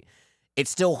generation, right?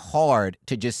 It's still hard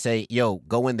to just say, yo,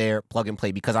 go in there, plug and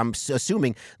play, because I'm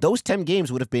assuming those 10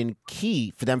 games would have been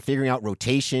key for them figuring out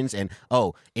rotations and,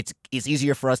 it's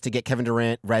easier for us to get Kevin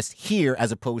Durant rest here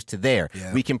as opposed to there.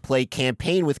 Yeah. We can play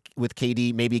campaign with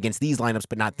KD maybe against these lineups,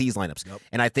 but not these lineups. Yep.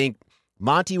 And I think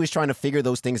Monty was trying to figure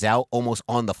those things out almost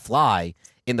on the fly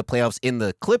in the playoffs in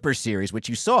the Clippers series, which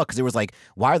you saw because it was like,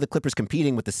 why are the Clippers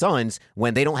competing with the Suns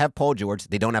when they don't have Paul George,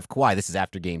 they don't have Kawhi? This is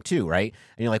after game 2, right?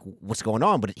 And you're like, what's going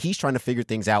on? But he's trying to figure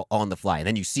things out on the fly. And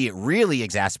then you see it really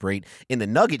exasperate in the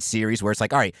Nuggets series where it's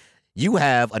like, all right, you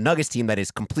have a Nuggets team that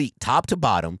is complete top to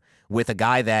bottom with a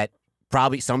guy that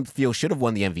probably some feel should have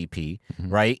won the MVP,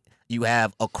 right? You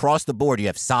have across the board, you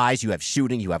have size, you have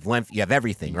shooting, you have length, you have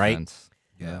everything, right?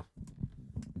 Yeah.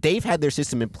 They've had their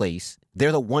system in place.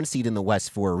 They're the 1 seed in the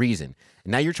West for a reason.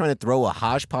 And now you're trying to throw a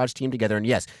hodgepodge team together. And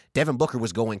yes, Devin Booker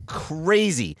was going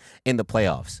crazy in the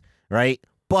playoffs, right?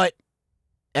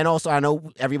 And also I know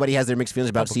everybody has their mixed feelings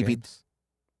about CP.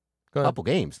 Couple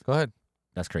games. Go ahead.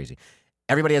 That's crazy.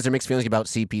 Everybody has their mixed feelings about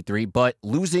CP3, but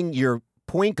losing your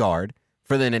point guard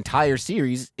for the entire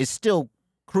series is still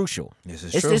crucial.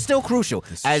 It's still crucial.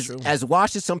 As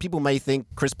washed as some people may think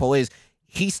Chris Paul is,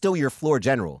 he's still your floor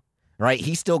general. Right?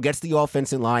 He still gets the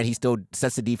offense in line. He still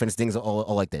sets the defense, things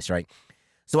all like this, right?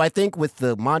 So I think with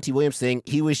the Monty Williams thing,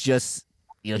 he was just,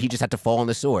 he just had to fall on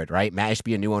the sword, right? Matt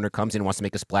Ishbia, a new owner, comes in, wants to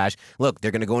make a splash. Look, they're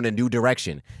going to go in a new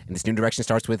direction. And this new direction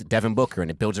starts with Devin Booker,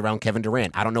 and it builds around Kevin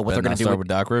Durant. I don't know what they're going to do. Start with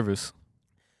Doc Rivers.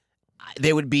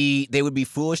 They would be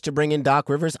foolish to bring in Doc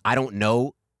Rivers. I don't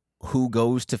know who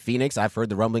goes to Phoenix. I've heard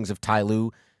the rumblings of Ty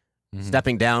Lue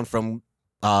stepping down from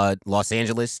Los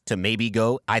Angeles to maybe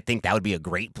go. I think that would be a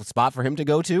great spot for him to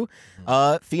go to,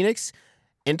 Phoenix.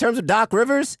 In terms of Doc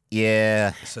Rivers,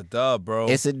 yeah. It's a dub, bro.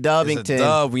 It's a dubbington. It's a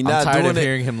dub. We not I'm tired doing of it.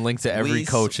 hearing him linked to every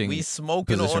coaching We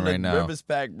smoking position on the right now. Rivers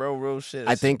pack, bro. Real shit.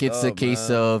 I think it's a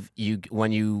case of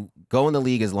when you go in the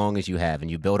league as long as you have and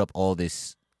you build up all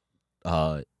this,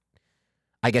 I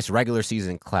guess, regular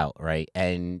season clout, right?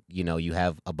 And, you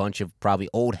have a bunch of probably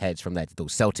old heads from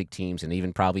those Celtic teams and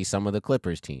even probably some of the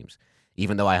Clippers teams.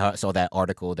 Even though I saw that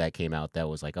article that came out that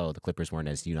was like, oh, the Clippers weren't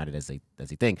as united as they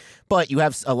think. But you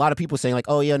have a lot of people saying like,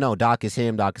 oh, yeah, no, Doc is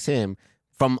him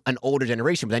from an older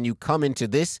generation. But then you come into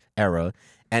this era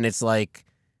and it's like,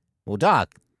 well,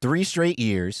 Doc, 3 straight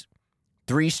years,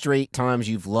 3 straight times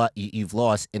you've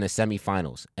lost in a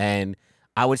semifinals. And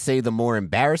I would say the more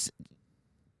embarrassing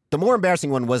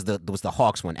one was the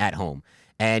Hawks one at home.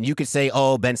 And you could say,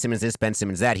 oh, Ben Simmons this, Ben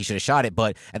Simmons that. He should have shot it.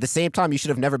 But at the same time, you should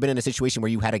have never been in a situation where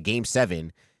you had a Game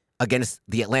 7 against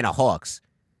the Atlanta Hawks,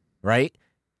 right?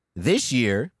 This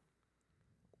year,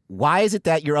 why is it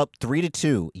that you're up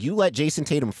 3-2? You let Jason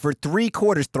Tatum for 3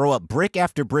 quarters throw up brick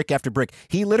after brick after brick.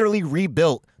 He literally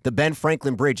rebuilt the Ben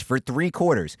Franklin Bridge for 3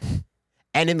 quarters.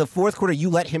 And in the 4th quarter,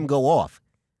 you let him go off.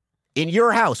 In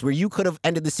your house where you could have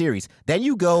ended the series. Then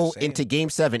you go into Game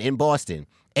 7 in Boston.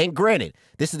 And granted,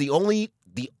 this is the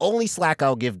only slack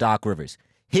I'll give Doc Rivers.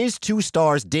 His 2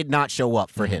 stars did not show up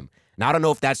for him. Now, I don't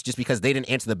know if that's just because they didn't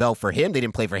answer the bell for him, they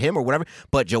didn't play for him or whatever,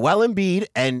 but Joel Embiid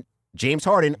and James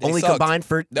Harden only combined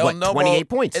for, 28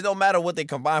 points? It don't matter what they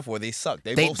combine for. They suck.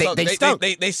 They both suck. They stunk.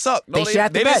 They suck. No, they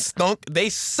shat the bed. Stunk. They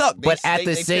suck. But at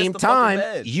the same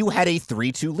time, you had a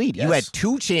 3-2 lead. Yes. You had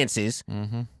 2 chances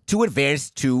to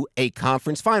advance to a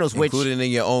conference finals, including in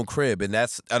your own crib, and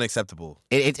that's unacceptable.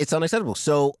 It's unacceptable.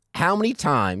 So how many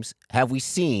times have we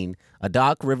seen a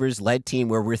Doc Rivers-led team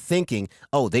where we're thinking,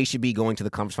 oh, they should be going to the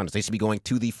conference finals, they should be going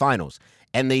to the finals,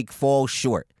 and they fall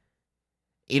short?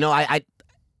 You know, I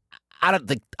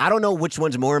don't know which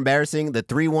one's more embarrassing, the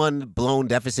 3-1 blown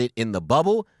deficit in the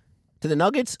bubble to the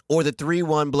Nuggets or the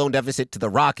 3-1 blown deficit to the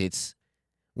Rockets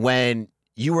when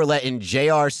you were letting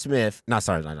You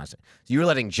were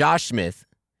letting Josh Smith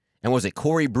and was it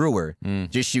Corey Brewer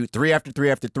just shoot 3 after 3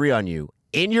 after 3 on you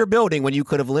in your building when you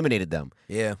could have eliminated them.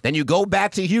 Yeah. Then you go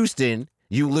back to Houston,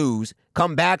 you lose,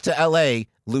 come back to LA,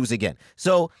 lose again.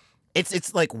 So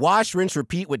it's like wash, rinse,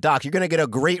 repeat with Doc. You're going to get a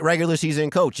great regular season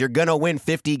coach. You're going to win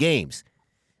 50 games.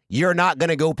 You're not going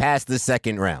to go past the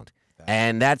second round.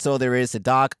 And that's all there is to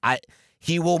Doc.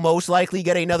 He will most likely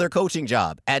get another coaching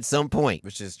job at some point.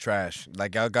 Which is trash.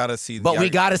 Like, I got to see. But we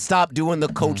got to stop doing the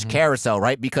coach carousel,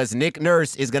 right? Because Nick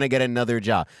Nurse is going to get another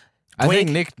job. I think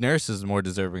Nick Nurse is more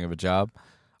deserving of a job.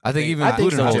 I think even I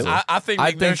think so, too. I think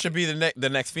Nick Nurse should be the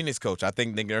next Phoenix coach. I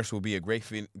think Nick Nurse will be a great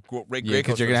coach.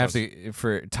 Because you're gonna have to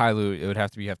for Ty Lue. It would have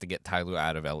to be you have to get Ty Lue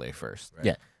out of LA first. Right?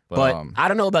 Yeah, but I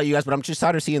don't know about you guys, but I'm just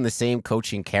tired of seeing the same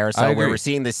coaching carousel where we're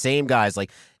seeing the same guys.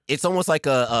 Like it's almost like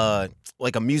a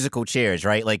musical chairs,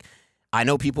 right? Like I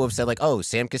know people have said like, oh,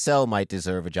 Sam Cassell might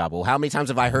deserve a job. Well, how many times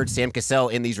have I heard Sam Cassell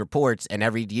in these reports? And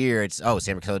every year it's, oh,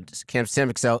 Sam Cassell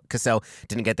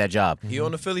didn't get that job. He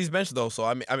on the Phillies bench though, so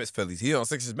I mean Phillies. He on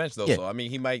Sixers bench though, so I mean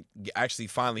he might actually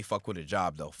finally fuck with a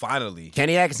job though. Finally,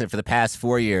 Kenny Atkinson for the past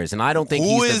 4 years, and I don't think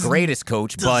he's the greatest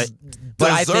coach, but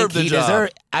I think he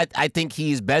deserves. I think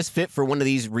he's best fit for one of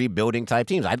these rebuilding type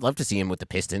teams. I'd love to see him with the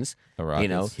Pistons. You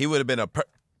know, he would have been a.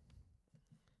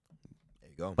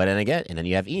 But then again, and then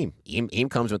you have Eam. Eam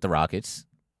comes with the Rockets.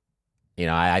 You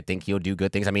know, I think he'll do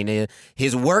good things. I mean,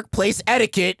 his workplace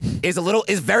etiquette is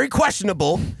very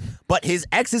questionable, but his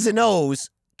X's and O's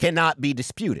cannot be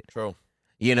disputed. True.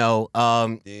 You know,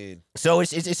 so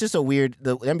it's just a weird.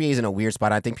 The NBA is in a weird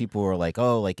spot. I think people are like,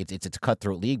 oh, like it's a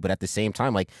cutthroat league, but at the same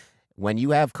time, like. When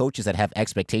you have coaches that have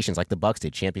expectations like the Bucks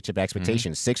did, championship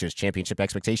expectations, Sixers, championship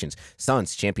expectations,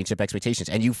 Suns, championship expectations,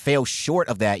 and you fail short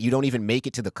of that, you don't even make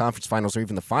it to the conference finals or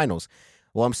even the finals.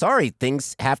 Well, I'm sorry,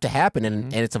 things have to happen,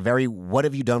 and it's a very what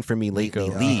have you done for me lately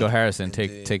league. Go Harrison,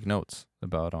 take notes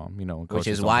about which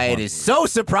is why it is so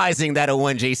surprising that a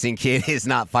one Jason Kidd is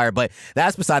not fired. But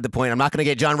that's beside the point. I'm not going to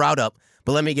get John riled up,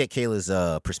 but let me get Kayla's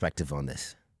perspective on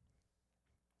this.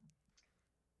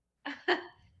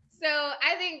 So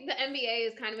I think the NBA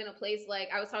is kind of in a place like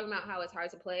I was talking about how it's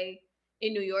hard to play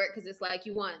in New York because it's like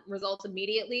you want results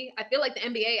immediately. I feel like the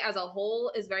NBA as a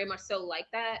whole is very much so like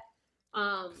that.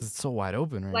 It's so wide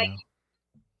open right now.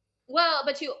 Well,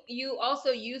 but you also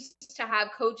used to have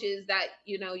coaches that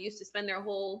used to spend their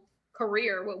whole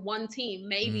career with one team,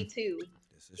 maybe two.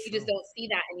 You just don't see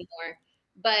that anymore.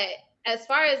 But as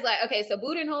far as like, okay, so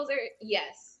Budenholzer,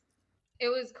 yes, it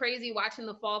was crazy watching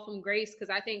the fall from grace because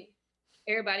I think.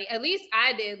 Everybody, at least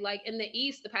I did, like in the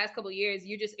East the past couple of years,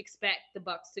 you just expect the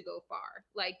Bucks to go far.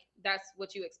 Like that's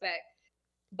what you expect.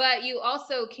 But you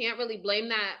also can't really blame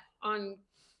that on,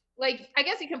 like, I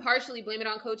guess you can partially blame it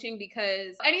on coaching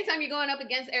because anytime you're going up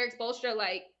against Eric Spoelstra,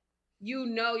 like, you're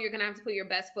going to have to put your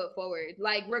best foot forward,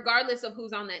 like regardless of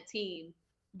who's on that team.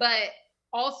 But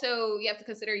also you have to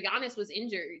consider Giannis was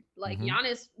injured. Like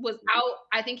Giannis was out.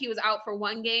 I think he was out for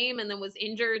one game and then was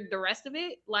injured the rest of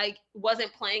it. Like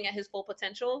wasn't playing at his full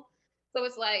potential. So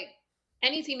it's like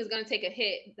any team is going to take a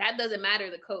hit. That doesn't matter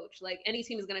the coach. Like any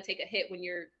team is going to take a hit when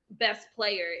your best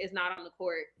player is not on the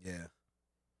court. Yeah.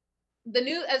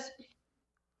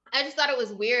 I just thought it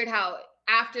was weird how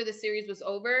after the series was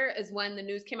over is when the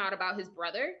news came out about his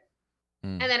brother.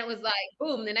 And then it was like,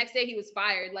 boom, the next day he was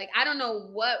fired. Like, I don't know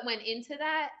what went into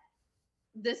that.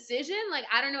 decision. Like,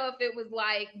 I don't know if it was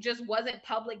like just wasn't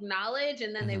public knowledge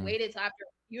and then they waited till after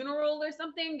a funeral or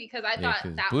something, because I thought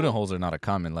because that Budenholzer not a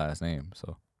common last name,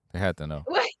 so they had to know.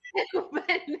 but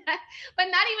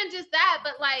not even just that,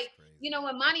 but like,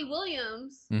 when Monty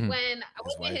Williams, when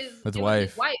His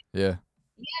wife. Yeah.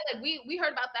 like we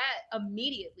heard about that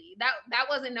immediately. That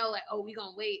wasn't no like, oh, we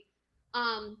gonna wait.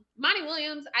 Monty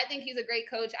Williams, I think he's a great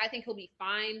coach. I think he'll be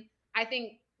fine. I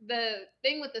think the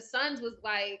thing with the Suns was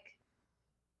like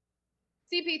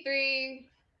CP3.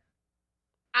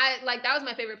 That was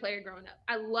my favorite player growing up.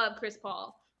 I love Chris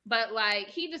Paul, but like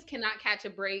he just cannot catch a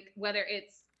break, whether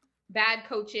it's bad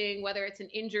coaching, whether it's an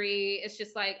injury. It's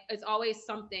just like it's always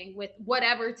something with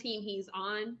whatever team he's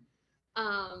on.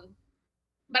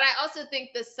 But I also think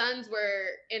the Suns were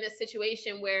in a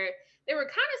situation where they were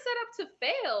kind of set up to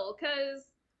fail, because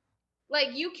like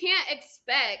you can't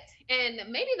expect, and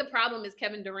maybe the problem is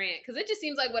Kevin Durant, because it just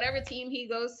seems like whatever team he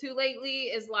goes to lately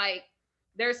is like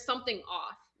there's something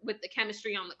off with the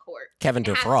chemistry on the court. Kevin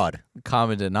Defraud.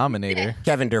 Common denominator.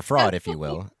 Kevin Defraud, if you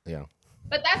will. Yeah.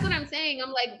 But that's what I'm saying.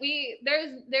 I'm like,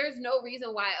 there's no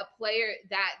reason why a player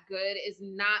that good is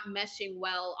not meshing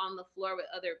well on the floor with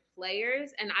other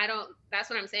players. And that's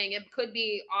what I'm saying. It could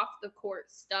be off the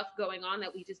court stuff going on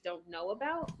that we just don't know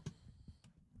about.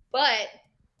 But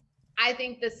I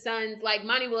think the Suns, like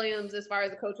Monty Williams, as far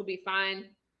as the coach, will be fine.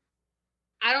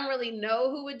 I don't really know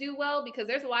who would do well, because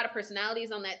there's a lot of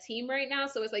personalities on that team right now.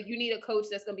 So it's like you need a coach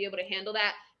that's going to be able to handle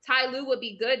that. Ty Lue would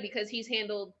be good because he's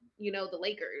handled, the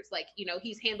Lakers. Like,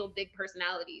 he's handled big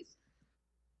personalities.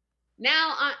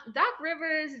 Now, Doc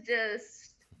Rivers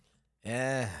just...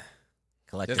 Yeah.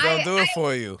 Collective. Just don't do it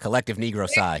for you. Collective Negro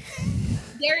sigh.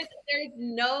 There's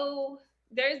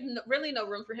really no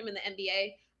room for him in the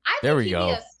NBA. I There think we he'd go.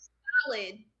 be a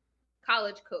solid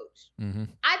college coach. Mm-hmm.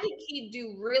 I think he'd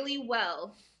do really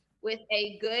well with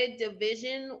a good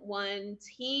Division I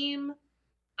team.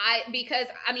 Because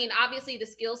obviously the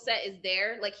skill set is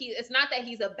there. Like it's not that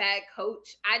he's a bad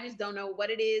coach. I just don't know what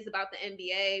it is about the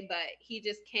NBA, but he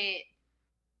just can't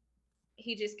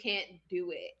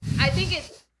do it.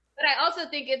 But I also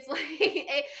think it's like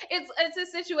it's a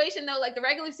situation though. Like the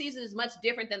regular season is much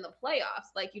different than the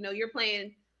playoffs. Like, you're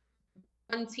playing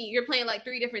one team, you're playing like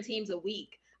 3 different teams a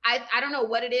week. I don't know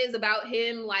what it is about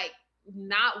him, like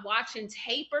not watching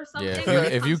tape or something. Yeah,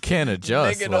 if you can't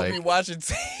adjust, Nigga like don't be watching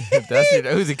if that's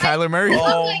who's it, Kyler Murray?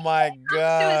 Oh my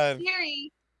God.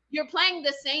 You're playing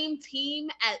the same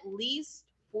team at least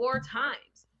 4 times.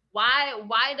 Why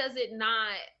doesn't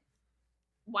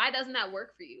that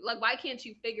work for you? Like, why can't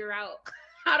you figure out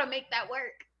how to make that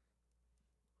work?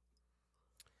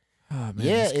 Oh, man,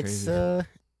 Yeah, it's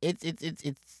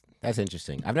that's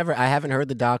interesting. I haven't heard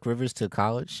the Doc Rivers to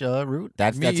college route.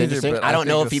 That's Me either, interesting. but I don't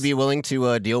I know think if he'd be willing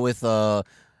to deal with the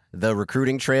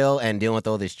recruiting trail and dealing with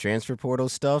all this transfer portal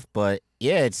stuff. But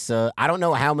yeah, it's I don't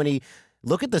know how many.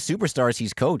 Look at the superstars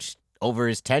he's coached over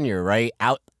his tenure, right?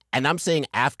 And I'm saying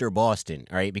after Boston,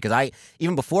 right? Because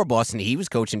even before Boston, he was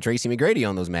coaching Tracy McGrady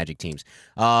on those Magic teams.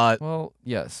 well,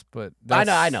 yes, but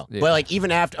I know. Yeah. But like even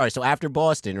after, all right, so after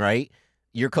Boston, right?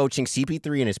 You're coaching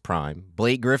CP3 in his prime,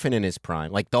 Blake Griffin in his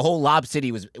prime. Like the whole Lob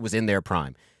City was in their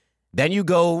prime. Then you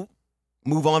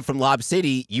move on from Lob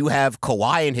City. You have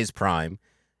Kawhi in his prime.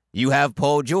 You have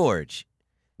Paul George.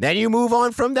 Then you move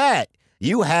on from that.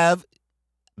 You have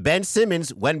Ben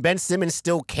Simmons when Ben Simmons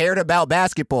still cared about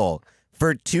basketball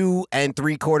for 2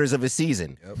 3/4 of a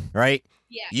season, right?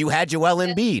 Yeah. You had Joel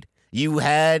Embiid. You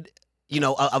had,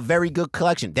 a very good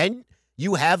collection. Then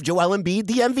you have Joel Embiid,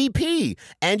 the MVP,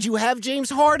 and you have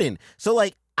James Harden. So,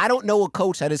 like, I don't know a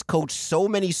coach that has coached so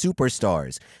many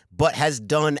superstars, but has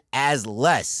done as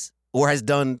less or has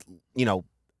done,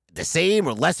 the same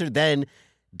or lesser than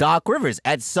Doc Rivers.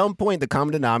 At some point, the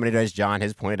common denominator, as John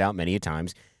has pointed out many a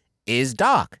times, is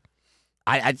Doc.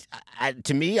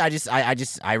 To me,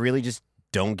 I really just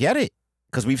don't get it,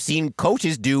 because we've seen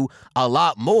coaches do a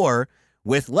lot more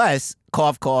with less.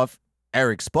 Cough, cough,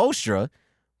 Eric Spoelstra.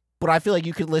 But I feel like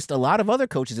you could list a lot of other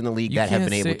coaches in the league that have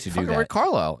been able to do that. Rick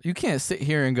Carlisle. You can't sit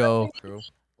here and go,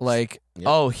 like,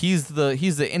 oh, he's the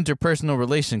interpersonal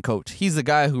relation coach. He's the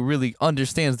guy who really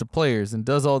understands the players and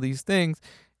does all these things.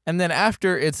 And then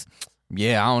after it's,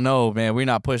 I don't know, man. We're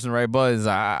not pushing the right buttons.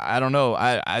 I don't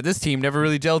know. This team never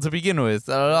really gelled to begin with.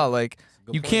 I don't know. Like,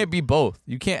 you can't be both.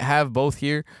 You can't have both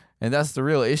here. And that's the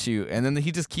real issue. And then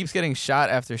he just keeps getting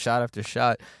shot after shot after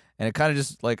shot. And it kind of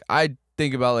just, like, I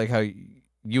think about, like, how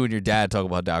you and your dad talk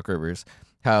about Doc Rivers,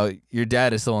 how your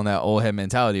dad is still in that old head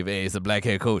mentality of, hey, it's a black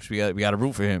head coach. We got to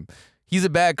root for him. He's a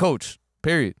bad coach,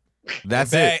 period.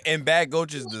 That's it. And bad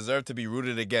coaches deserve to be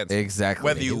rooted against. Exactly.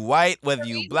 Whether you white, whether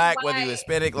you black, whether you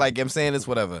Hispanic, like I'm saying, it's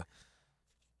whatever.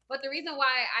 But the reason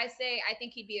why I say I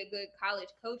think he'd be a good college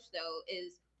coach, though,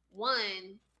 is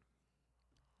one,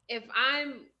 if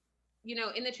I'm,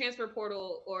 in the transfer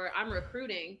portal or I'm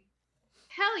recruiting,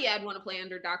 hell yeah, I'd want to play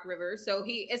under Doc Rivers. So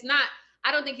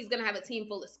I don't think he's going to have a team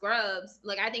full of scrubs.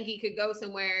 Like, I think he could go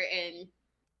somewhere and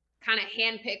kind of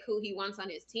handpick who he wants on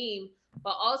his team.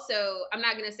 But also, I'm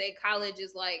not going to say college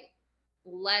is like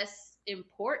less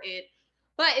important.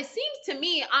 But it seems to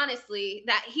me, honestly,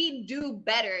 that he'd do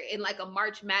better in like a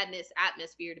March Madness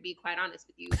atmosphere, to be quite honest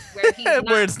with you, where he's not,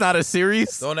 where it's not a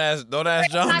series. Don't ask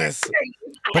John this.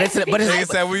 But it's an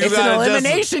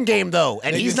elimination game though,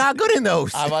 and he's not good in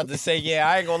those. I'm about to say, yeah,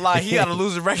 I ain't gonna lie. He got a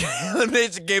losing record in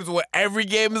elimination games where every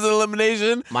game is an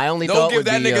elimination. My only Don't thought give would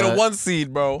that be, nigga the 1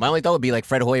 seed, bro. My only thought would be like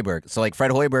Fred Hoiberg. So like Fred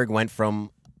Hoiberg went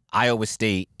from Iowa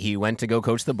State. He went to go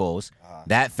coach the Bulls.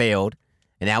 That failed,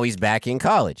 and now he's back in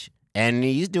college. And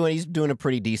he's doing a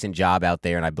pretty decent job out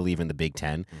there, and I believe in the Big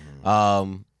Ten.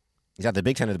 He's got the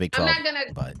Big Ten or the Big 12. I'm not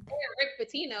gonna but Rick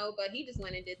Pitino, but he just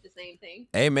went and did the same thing.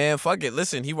 Hey man, fuck it.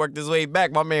 Listen, he worked his way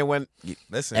back. My man went.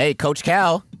 Listen. Hey, Coach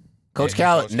Cal,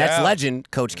 Nets legend,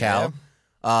 Coach Cal.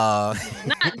 Not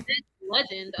Nets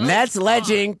legend. Nets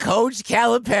legend, Coach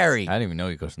Calipari. I didn't even know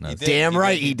he coached the Nets. Damn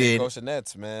right he did. Coach the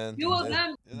Nets, man.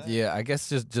 Yeah, I guess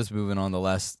just moving on. The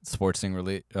last sports thing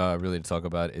really to talk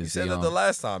about is you said that the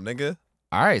last time, nigga.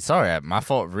 All right, sorry, my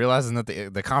fault. Realizing that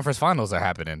the conference finals are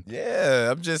happening. Yeah,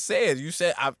 I'm just saying. You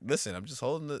said, listen. I'm just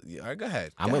holding the. All right, go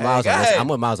ahead. I'm with Miles on this. I'm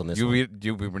with Miles on this. We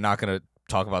were not gonna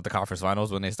talk about the conference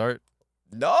finals when they start.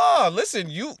 No, listen.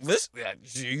 You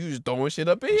just throwing shit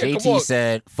up in here. JT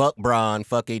said, "Fuck Bron,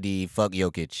 fuck AD, fuck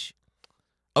Jokic."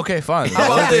 Okay, fine.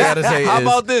 How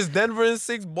about this? Denver in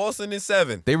 6, Boston in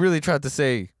 7. They really tried to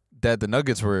say that the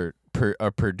Nuggets were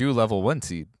a Purdue level 1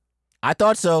 seed. I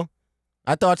thought so.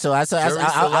 I'll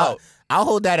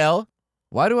hold that L.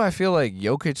 Why do I feel like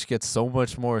Jokic gets so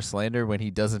much more slander when he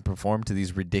doesn't perform to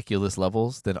these ridiculous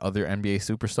levels than other NBA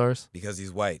superstars? Because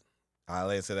he's white.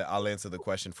 I'll answer that. I'll answer the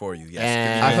question for you. Yes,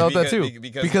 And I felt that too.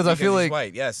 Because I feel he's like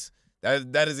white. Yes,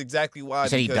 that is exactly why.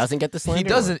 So he doesn't get the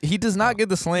slander. He does not get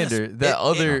the slander that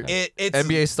other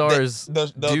NBA stars The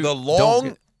do.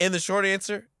 long and the short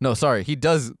answer. No, sorry. He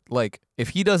does like if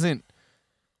he doesn't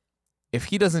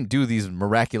do these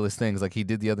miraculous things like he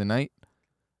did the other night,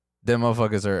 then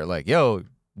motherfuckers are like, yo,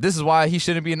 this is why he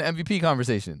shouldn't be in the MVP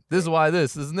conversation. This is why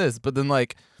this and this. But then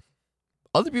like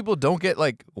other people don't get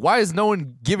like, why is no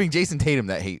one giving Jason Tatum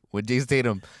that hate when Jason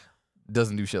Tatum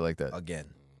doesn't do shit like that?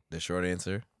 Again, the short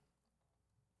answer,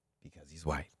 because he's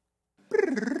white.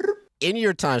 In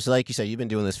your time, so like you said, you've been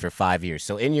doing this for 5 years.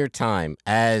 So in your time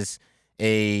as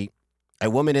a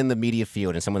woman in the media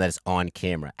field and someone that is on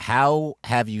camera, how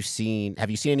have you seen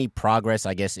any progress,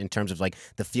 I guess, in terms of like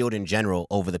the field in general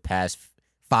over the past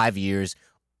 5 years,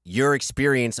 your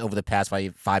experience over the past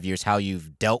 5 years, how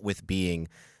you've dealt with being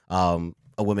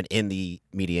a woman in the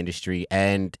media industry,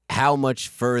 and how much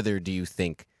further do you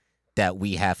think that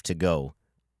we have to go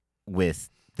with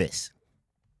this?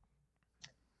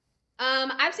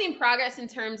 I've seen progress in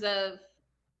terms of,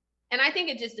 and I think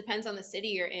it just depends on the city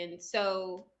you're in.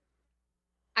 So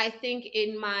I think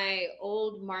in my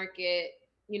old market,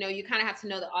 you kind of have to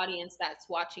know the audience that's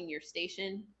watching your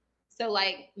station. So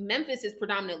like Memphis is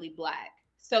predominantly Black.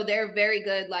 So they're very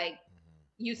good. Like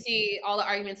you see all the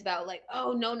arguments about like,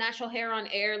 oh, no natural hair on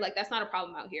air. Like that's not a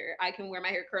problem out here. I can wear my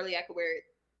hair curly. I can wear it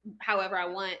however I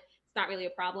want. It's not really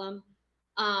a problem.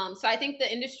 So I think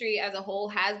the industry as a whole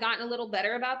has gotten a little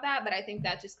better about that, but I think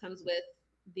that just comes with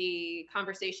the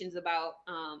conversations about,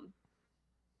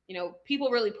 people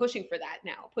really pushing for that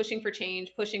now, pushing for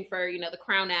change, pushing for, the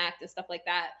Crown Act and stuff like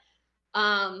that.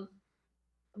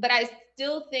 But I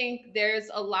still think there's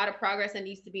a lot of progress that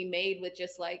needs to be made with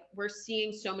just like, we're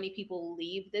seeing so many people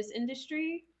leave this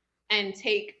industry and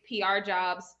take PR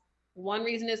jobs. One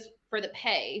reason is for the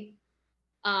pay.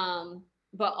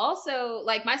 But also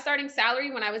like my starting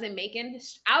salary when I was in Macon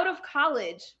out of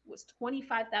college was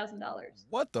 $25,000.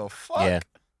 What the fuck?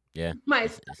 Yeah.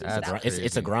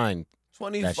 It's a grind.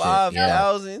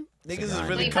 25,000. Niggas is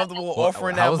really comfortable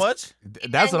offering that much.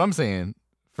 That's what I'm saying.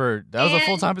 That was a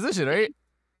full-time position, right?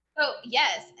 So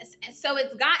yes. So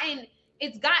it's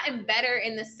gotten better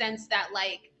in the sense that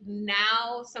like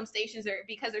now some stations are,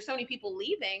 because there's so many people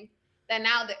leaving, that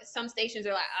now that some stations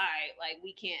are like, all right, like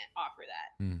we can't offer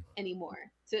that anymore.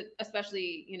 To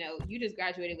especially, you just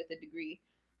graduated with a degree.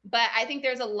 But I think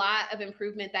there's a lot of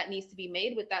improvement that needs to be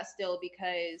made with that still,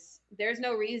 because there's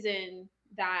no reason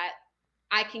that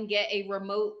I can get a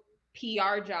remote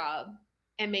PR job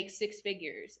and make 6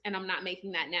 figures and I'm not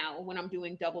making that now when I'm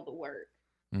doing double the work.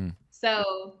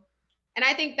 So And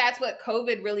I think that's what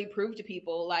COVID really proved to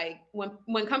people. Like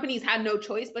when companies had no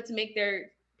choice but to make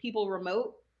their people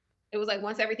remote, it was like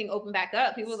once everything opened back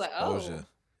up, people was like, oh,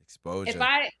 Exposure. if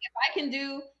I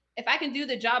can do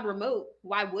the job remote,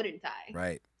 why wouldn't I?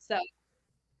 Right. So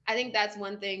I think that's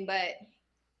one thing. But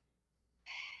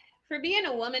for being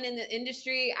a woman in the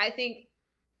industry, I think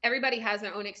everybody has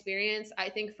their own experience. I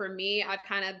think for me, I've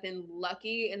kind of been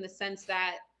lucky in the sense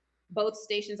that both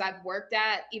stations I've worked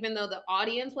at, even though the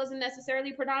audience wasn't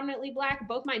necessarily predominantly Black,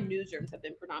 both my newsrooms have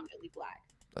been predominantly Black.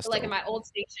 So like in my old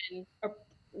station,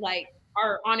 like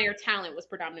our on-air talent was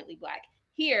predominantly Black.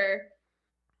 Here,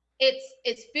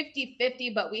 it's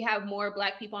 50-50, but we have more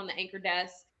Black people on the anchor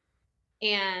desk,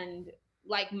 and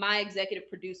like my executive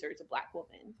producer is a Black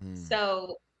woman.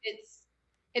 So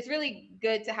it's really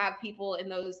good to have people in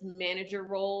those manager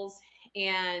roles.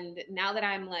 And now that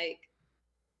I'm not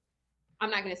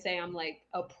going to say I'm like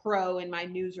a pro in my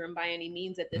newsroom by any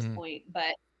means at this point,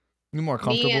 but you're more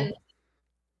comfortable.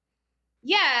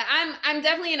 Yeah, I'm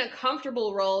definitely in a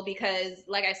comfortable role because,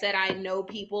 like I said, I know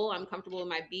people. I'm comfortable in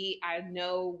my beat. I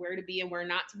know where to be and where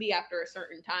not to be after a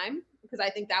certain time, because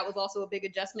I think that was also a big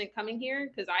adjustment coming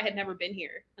here, because I had never been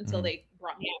here until they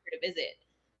brought me out here to visit.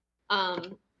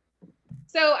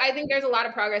 So I think there's a lot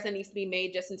of progress that needs to be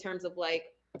made just in terms of like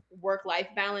work-life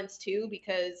balance too,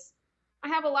 because I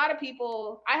have a lot of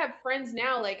people. I have friends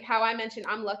now, like how I mentioned,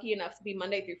 I'm lucky enough to be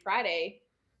Monday through Friday,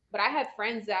 but I have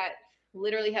friends that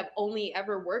literally have only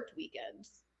ever worked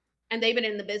weekends, and they've been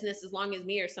in the business as long as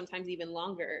me, or sometimes even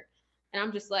longer. And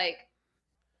I'm just like,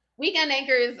 weekend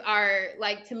anchors are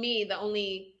like, to me, the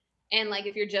only, and like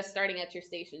if you're just starting at your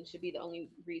station, should be the only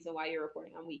reason why you're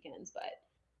reporting on weekends. But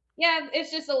yeah, it's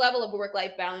just a level of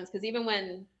work-life balance, because even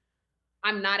when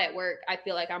I'm not at work, I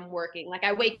feel like I'm working. Like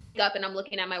I wake up and I'm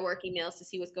looking at my work emails to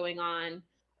see what's going on,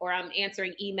 or I'm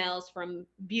answering emails from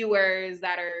viewers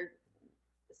that are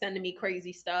sending me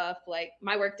crazy stuff. Like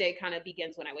my workday kind of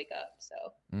begins when I wake up. So,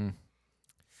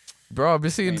 bro, I've been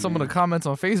seeing some of the comments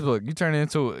on Facebook. You turn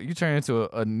into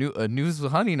a news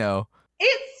honey now.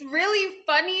 It's really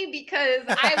funny because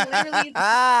I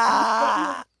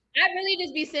really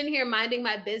just be sitting here minding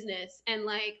my business, and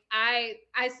like I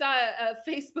saw a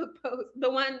Facebook post,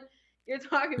 the one you're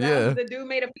talking about. Yeah. The dude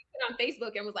made a post on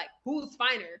Facebook and was like, "Who's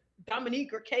finer,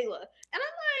 Dominique or Kayla?" And I'm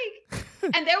like,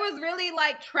 and there was really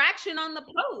like traction on the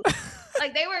post.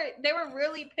 Like they were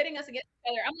really pitting us against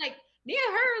each other. I'm like, me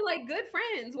and her are like good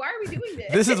friends. Why are we doing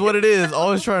this? This is what it is.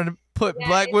 Always trying to put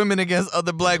Black women against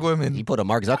other Black women. You put a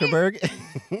Mark Zuckerberg?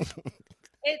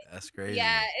 That's crazy.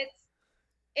 Yeah,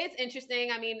 it's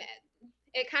interesting. I mean,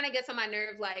 it kind of gets on my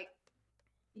nerve. Like,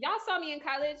 y'all saw me in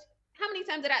college. How many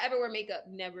times did I ever wear makeup?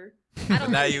 Never. I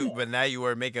don't know. But now you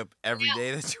wear makeup every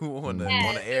day that you on the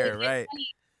air, right?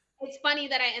 It's funny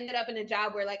that I ended up in a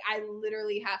job where like I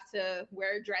literally have to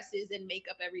wear dresses and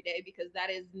makeup every day, because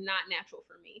that is not natural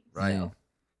for me. Right. So.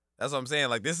 That's what I'm saying.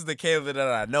 Like, this is the Kayla that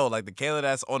I know. Like, the Kayla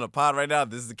that's on the pod right now,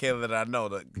 this is the Kayla that I know.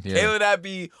 The Kayla that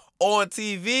be on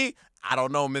TV, I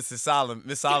don't know Miss Solomon.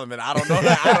 I don't know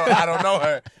her. I don't know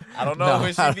her. I don't know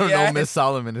where she be at. I don't know Miss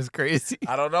Solomon is crazy.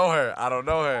 I don't know her.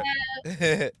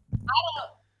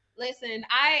 Listen,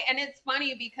 and it's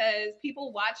funny because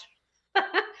people watch.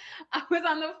 I was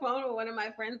on the phone with one of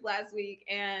my friends last week,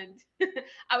 and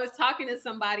I was talking to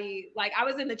somebody. Like, I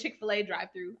was in the Chick-fil-A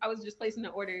drive-thru. I was just placing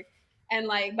an order, and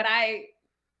like, but I,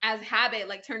 as habit,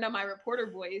 like turned on my reporter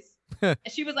voice, and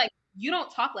she was like, "You don't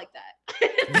talk like that."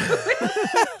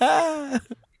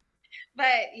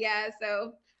 But yeah,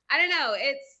 so I don't know.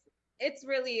 It's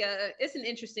really it's an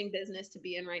interesting business to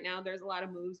be in right now. There's a lot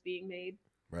of moves being made.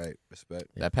 Right. Respect.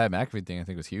 That Pat McAfee thing, I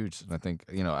think, was huge. And I think,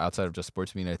 outside of just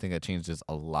sports media, I think that changes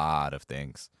a lot of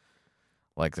things.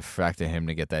 Like the fact of him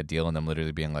to get that deal and them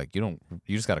literally being like, you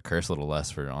just got to curse a little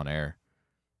less for on air.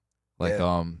 Like,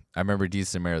 I remember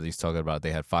Deez and Meredith talking about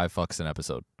they had 5 fucks an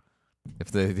episode.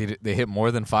 If they hit more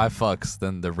than 5 fucks,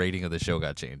 then the rating of the show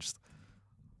got changed.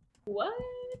 What?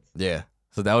 Yeah.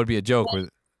 So that would be a joke where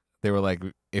they were like,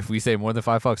 if we say more than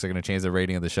 5 fucks, they're going to change the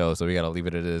rating of the show. So we got to leave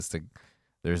it as it is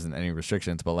there isn't any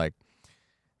restrictions. But like,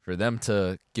 for them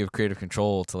to give creative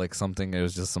control to like something, it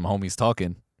was just some homies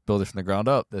talking, build it from the ground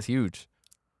up. That's huge.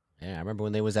 Yeah, I remember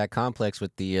when they was at Complex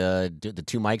with the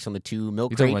 2 mics on the 2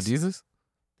 milk You crates. talking about Jesus?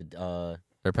 Or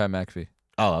Pat McAfee?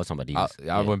 Oh, I was talking about Deez.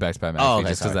 I went back to Pat McAfee okay,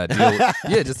 just because sorry. that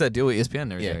deal. Yeah, just that deal with ESPN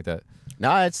and everything like that.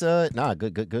 No, it's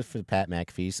good for the Pat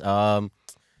McAfees.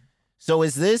 So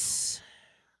is this?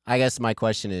 I guess my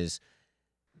question is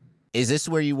this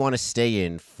where you want to stay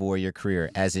in for your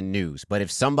career, as in news? But if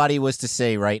somebody was to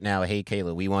say right now, "Hey,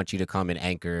 Kayla, we want you to come and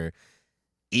anchor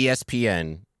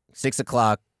ESPN 6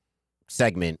 o'clock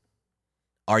segment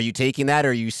Are you taking that, or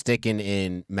are you sticking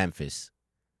in Memphis?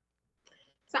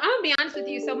 So I'm gonna be honest with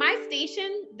you. So my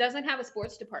station doesn't have a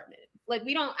sports department. Like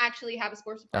we don't actually have a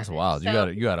sports department. That's wild. So,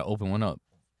 You gotta open one up.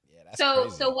 Yeah, that's so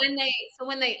crazy.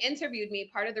 when they interviewed me,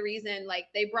 part of the reason like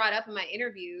they brought up in my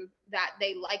interview that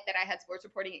they liked that I had sports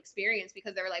reporting experience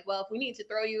because they were like, well, if we need to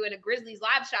throw you in a Grizzlies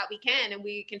live shot, we can, and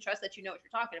we can trust that you know what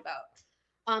you're talking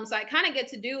about. So I kind of get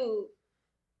to do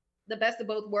the best of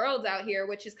both worlds out here,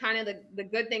 which is kind of the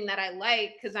good thing that I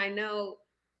like because I know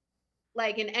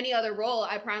like in any other role,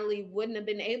 I probably wouldn't have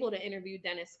been able to interview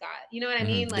Dennis Scott. You know what I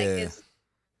mean? Like it's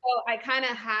so I kind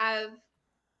of have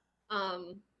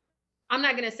I'm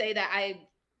not gonna say that I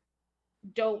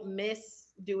don't miss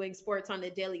doing sports on a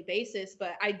daily basis,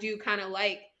 but I do kind of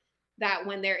like that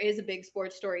when there is a big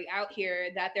sports story out here,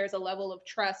 that there's a level of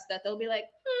trust that they'll be like,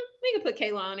 we can put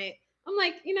Kayla on it. I'm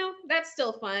like, that's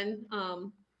still fun.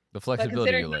 The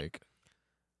flexibility you like.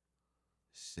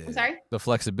 Shit. I'm sorry? The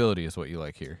flexibility is what you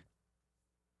like here.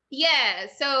 Yeah.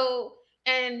 So,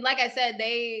 and like I said,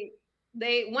 they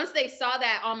once they saw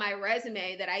that on my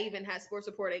resume that I even had sports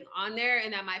reporting on there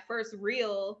and that my first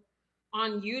reel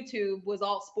on YouTube was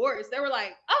all sports, they were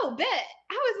like, oh, bet.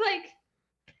 I was like,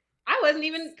 I wasn't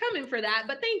even coming for that,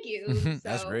 but thank you. So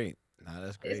That's great. No,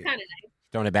 that's great. it's kind of nice.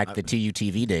 Throwing it back to the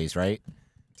TUTV days, right?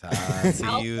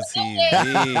 TUTV.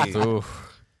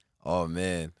 Oh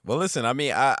man. Well, listen. I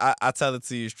mean, I tell it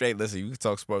to you straight. Listen, you can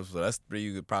talk sports with us three.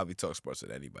 You could probably talk sports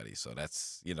with anybody. So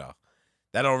that's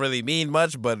that don't really mean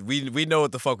much, but we know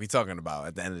what the fuck we talking about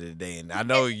at the end of the day, and I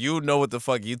know you know what the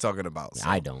fuck you talking about. So.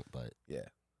 I don't, but yeah.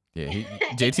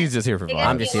 JT's just here for vibes.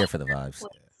 I'm just here for the vibes. So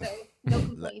no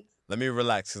complaints. Let me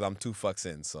relax because I'm 2 fucks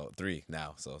in, so 3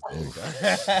 now. So there we go.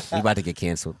 We about to get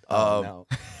canceled. No.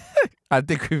 I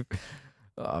think we've.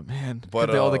 Oh man,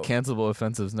 But, all the cancelable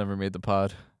offensives never made the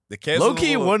pod. The Low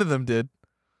key, one of them did.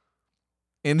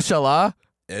 Inshallah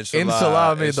made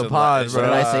the pod,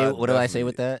 bro. What did I say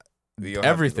with that?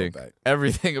 Everything.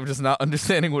 I'm just not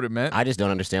understanding what it meant. I just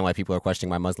don't understand why people are questioning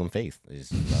my Muslim faith.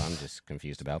 I'm just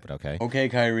confused about, but okay. Okay,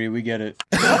 Kyrie, we get it.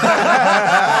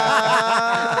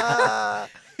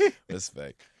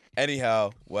 Respect.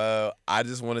 Anyhow, well, I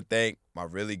just want to thank my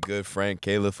really good friend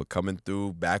Kayla for coming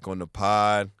through back on the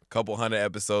pod. Couple hundred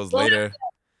episodes later,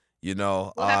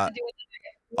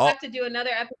 We'll have to do another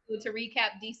episode to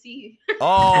recap DC.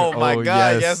 Oh my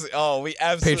God! Yes. Oh, we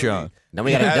absolutely. Patreon. Then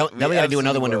we gotta do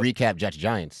another one to recap Jets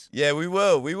Giants. Yeah, we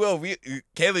will.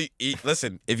 Kayla,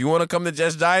 listen. If you want to come to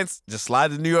Jets Giants, just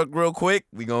slide to New York real quick.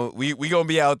 We gonna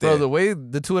be out there. Bro, the way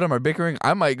the two of them are bickering,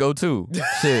 I might go too.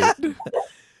 Shit.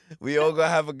 We all gonna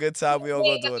have a good time. We all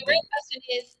gonna do it. The real question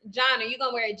is, John, are you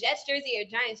gonna wear a Jets jersey or a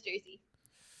Giants jersey?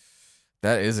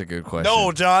 That is a good question.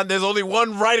 No, John. There's only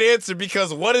one right answer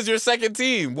because what is your second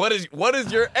team? What is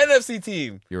your NFC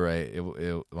team? You're right.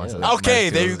 Okay,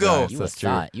 there you go. That's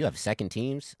true. You have second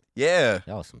teams? Yeah.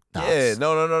 That was some Yeah.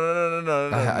 No.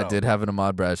 I did have an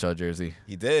Ahmad Bradshaw jersey.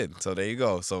 He did. So there you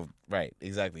go. So right,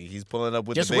 exactly. He's pulling up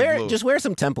with just the big blue. Just wear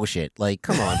some Temple shit. Like,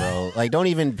 come on, bro. Like, don't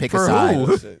even pick For a side.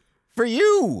 who? For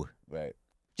you. Right.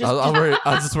 I'll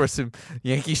just wear some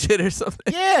Yankee shit or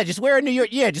something. Yeah, just wear a New York.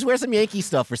 Yeah, just wear some Yankee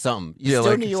stuff or something. You're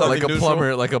still New York.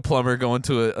 like a plumber going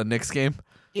to a Knicks game.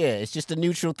 Yeah, it's just a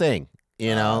neutral thing.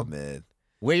 You know, man.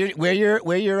 Wear your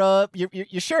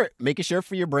shirt. Make a shirt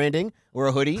for your branding or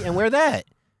a hoodie and wear that.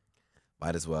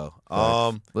 Might as well.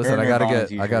 Listen,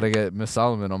 I gotta get Miss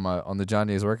Solomon on the John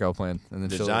Ye's workouut plan, and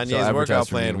then the John Ye's workout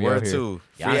plan. Word too.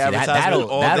 Free yeah, advertisement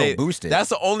that'll boost it. That's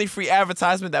the only free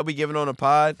advertisement that we giving on the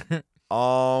pod.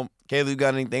 Kayla, you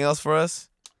got anything else for us?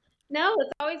 No,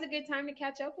 it's always a good time to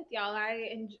catch up with y'all.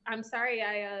 I'm sorry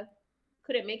I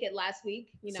couldn't make it last week.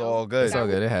 It's all good. It's all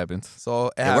good. It happens. So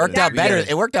it worked out better.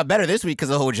 It worked out better this week because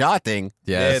of the whole Ja thing.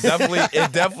 Yeah, it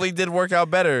definitely did work out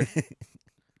better.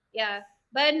 Yeah,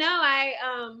 but no, I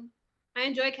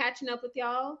enjoy catching up with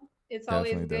y'all. It's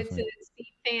always good to see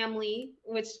family,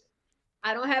 which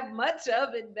I don't have much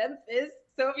of in Memphis.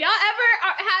 So if y'all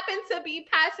ever happen to be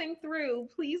passing through,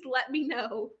 please let me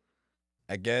know.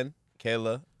 Again,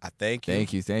 Kayla, I thank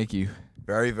you. Thank you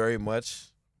very, very much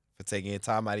for taking your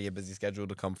time out of your busy schedule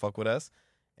to come fuck with us.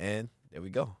 And there we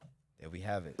go. There we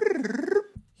have it.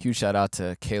 Huge shout out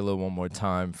to Kayla one more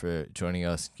time for joining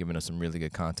us, giving us some really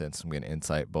good content, some good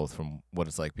insight, both from what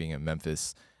it's like being in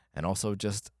Memphis and also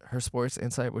just her sports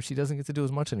insight, where she doesn't get to do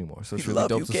as much anymore. So it's really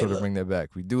dope to sort of bring that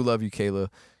back. We do love you, Kayla.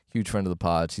 Huge friend of the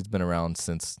pod. She's been around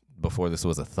since before this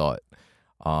was a thought.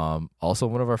 Also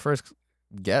one of our first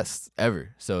guests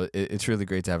ever. So it's really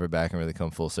great to have her back and really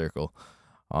come full circle.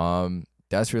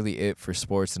 That's really it for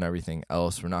sports and everything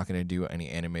else. We're not going to do any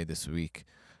anime this week.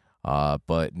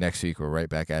 But next week, we're right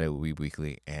back at it with Weeb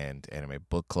Weekly and Anime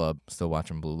Book Club. Still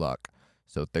watching Blue Lock.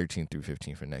 So 13 through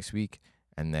 15 for next week.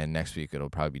 And then next week, it'll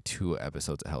probably be 2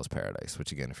 episodes of Hell's Paradise,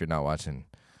 which, again, if you're not watching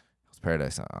Hell's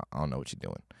Paradise, I don't know what you're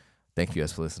doing. Thank you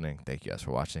guys for listening. Thank you guys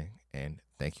for watching. And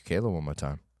thank you, Kayla, one more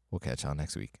time. We'll catch y'all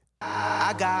next week.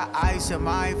 I got ice in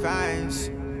my veins.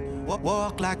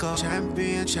 Walk like a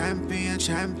champion, champion,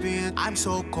 champion. I'm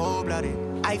so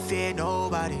cold-blooded, I fear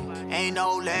nobody. Ain't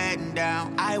no letting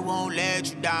down, I won't let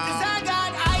you down. 'Cause I got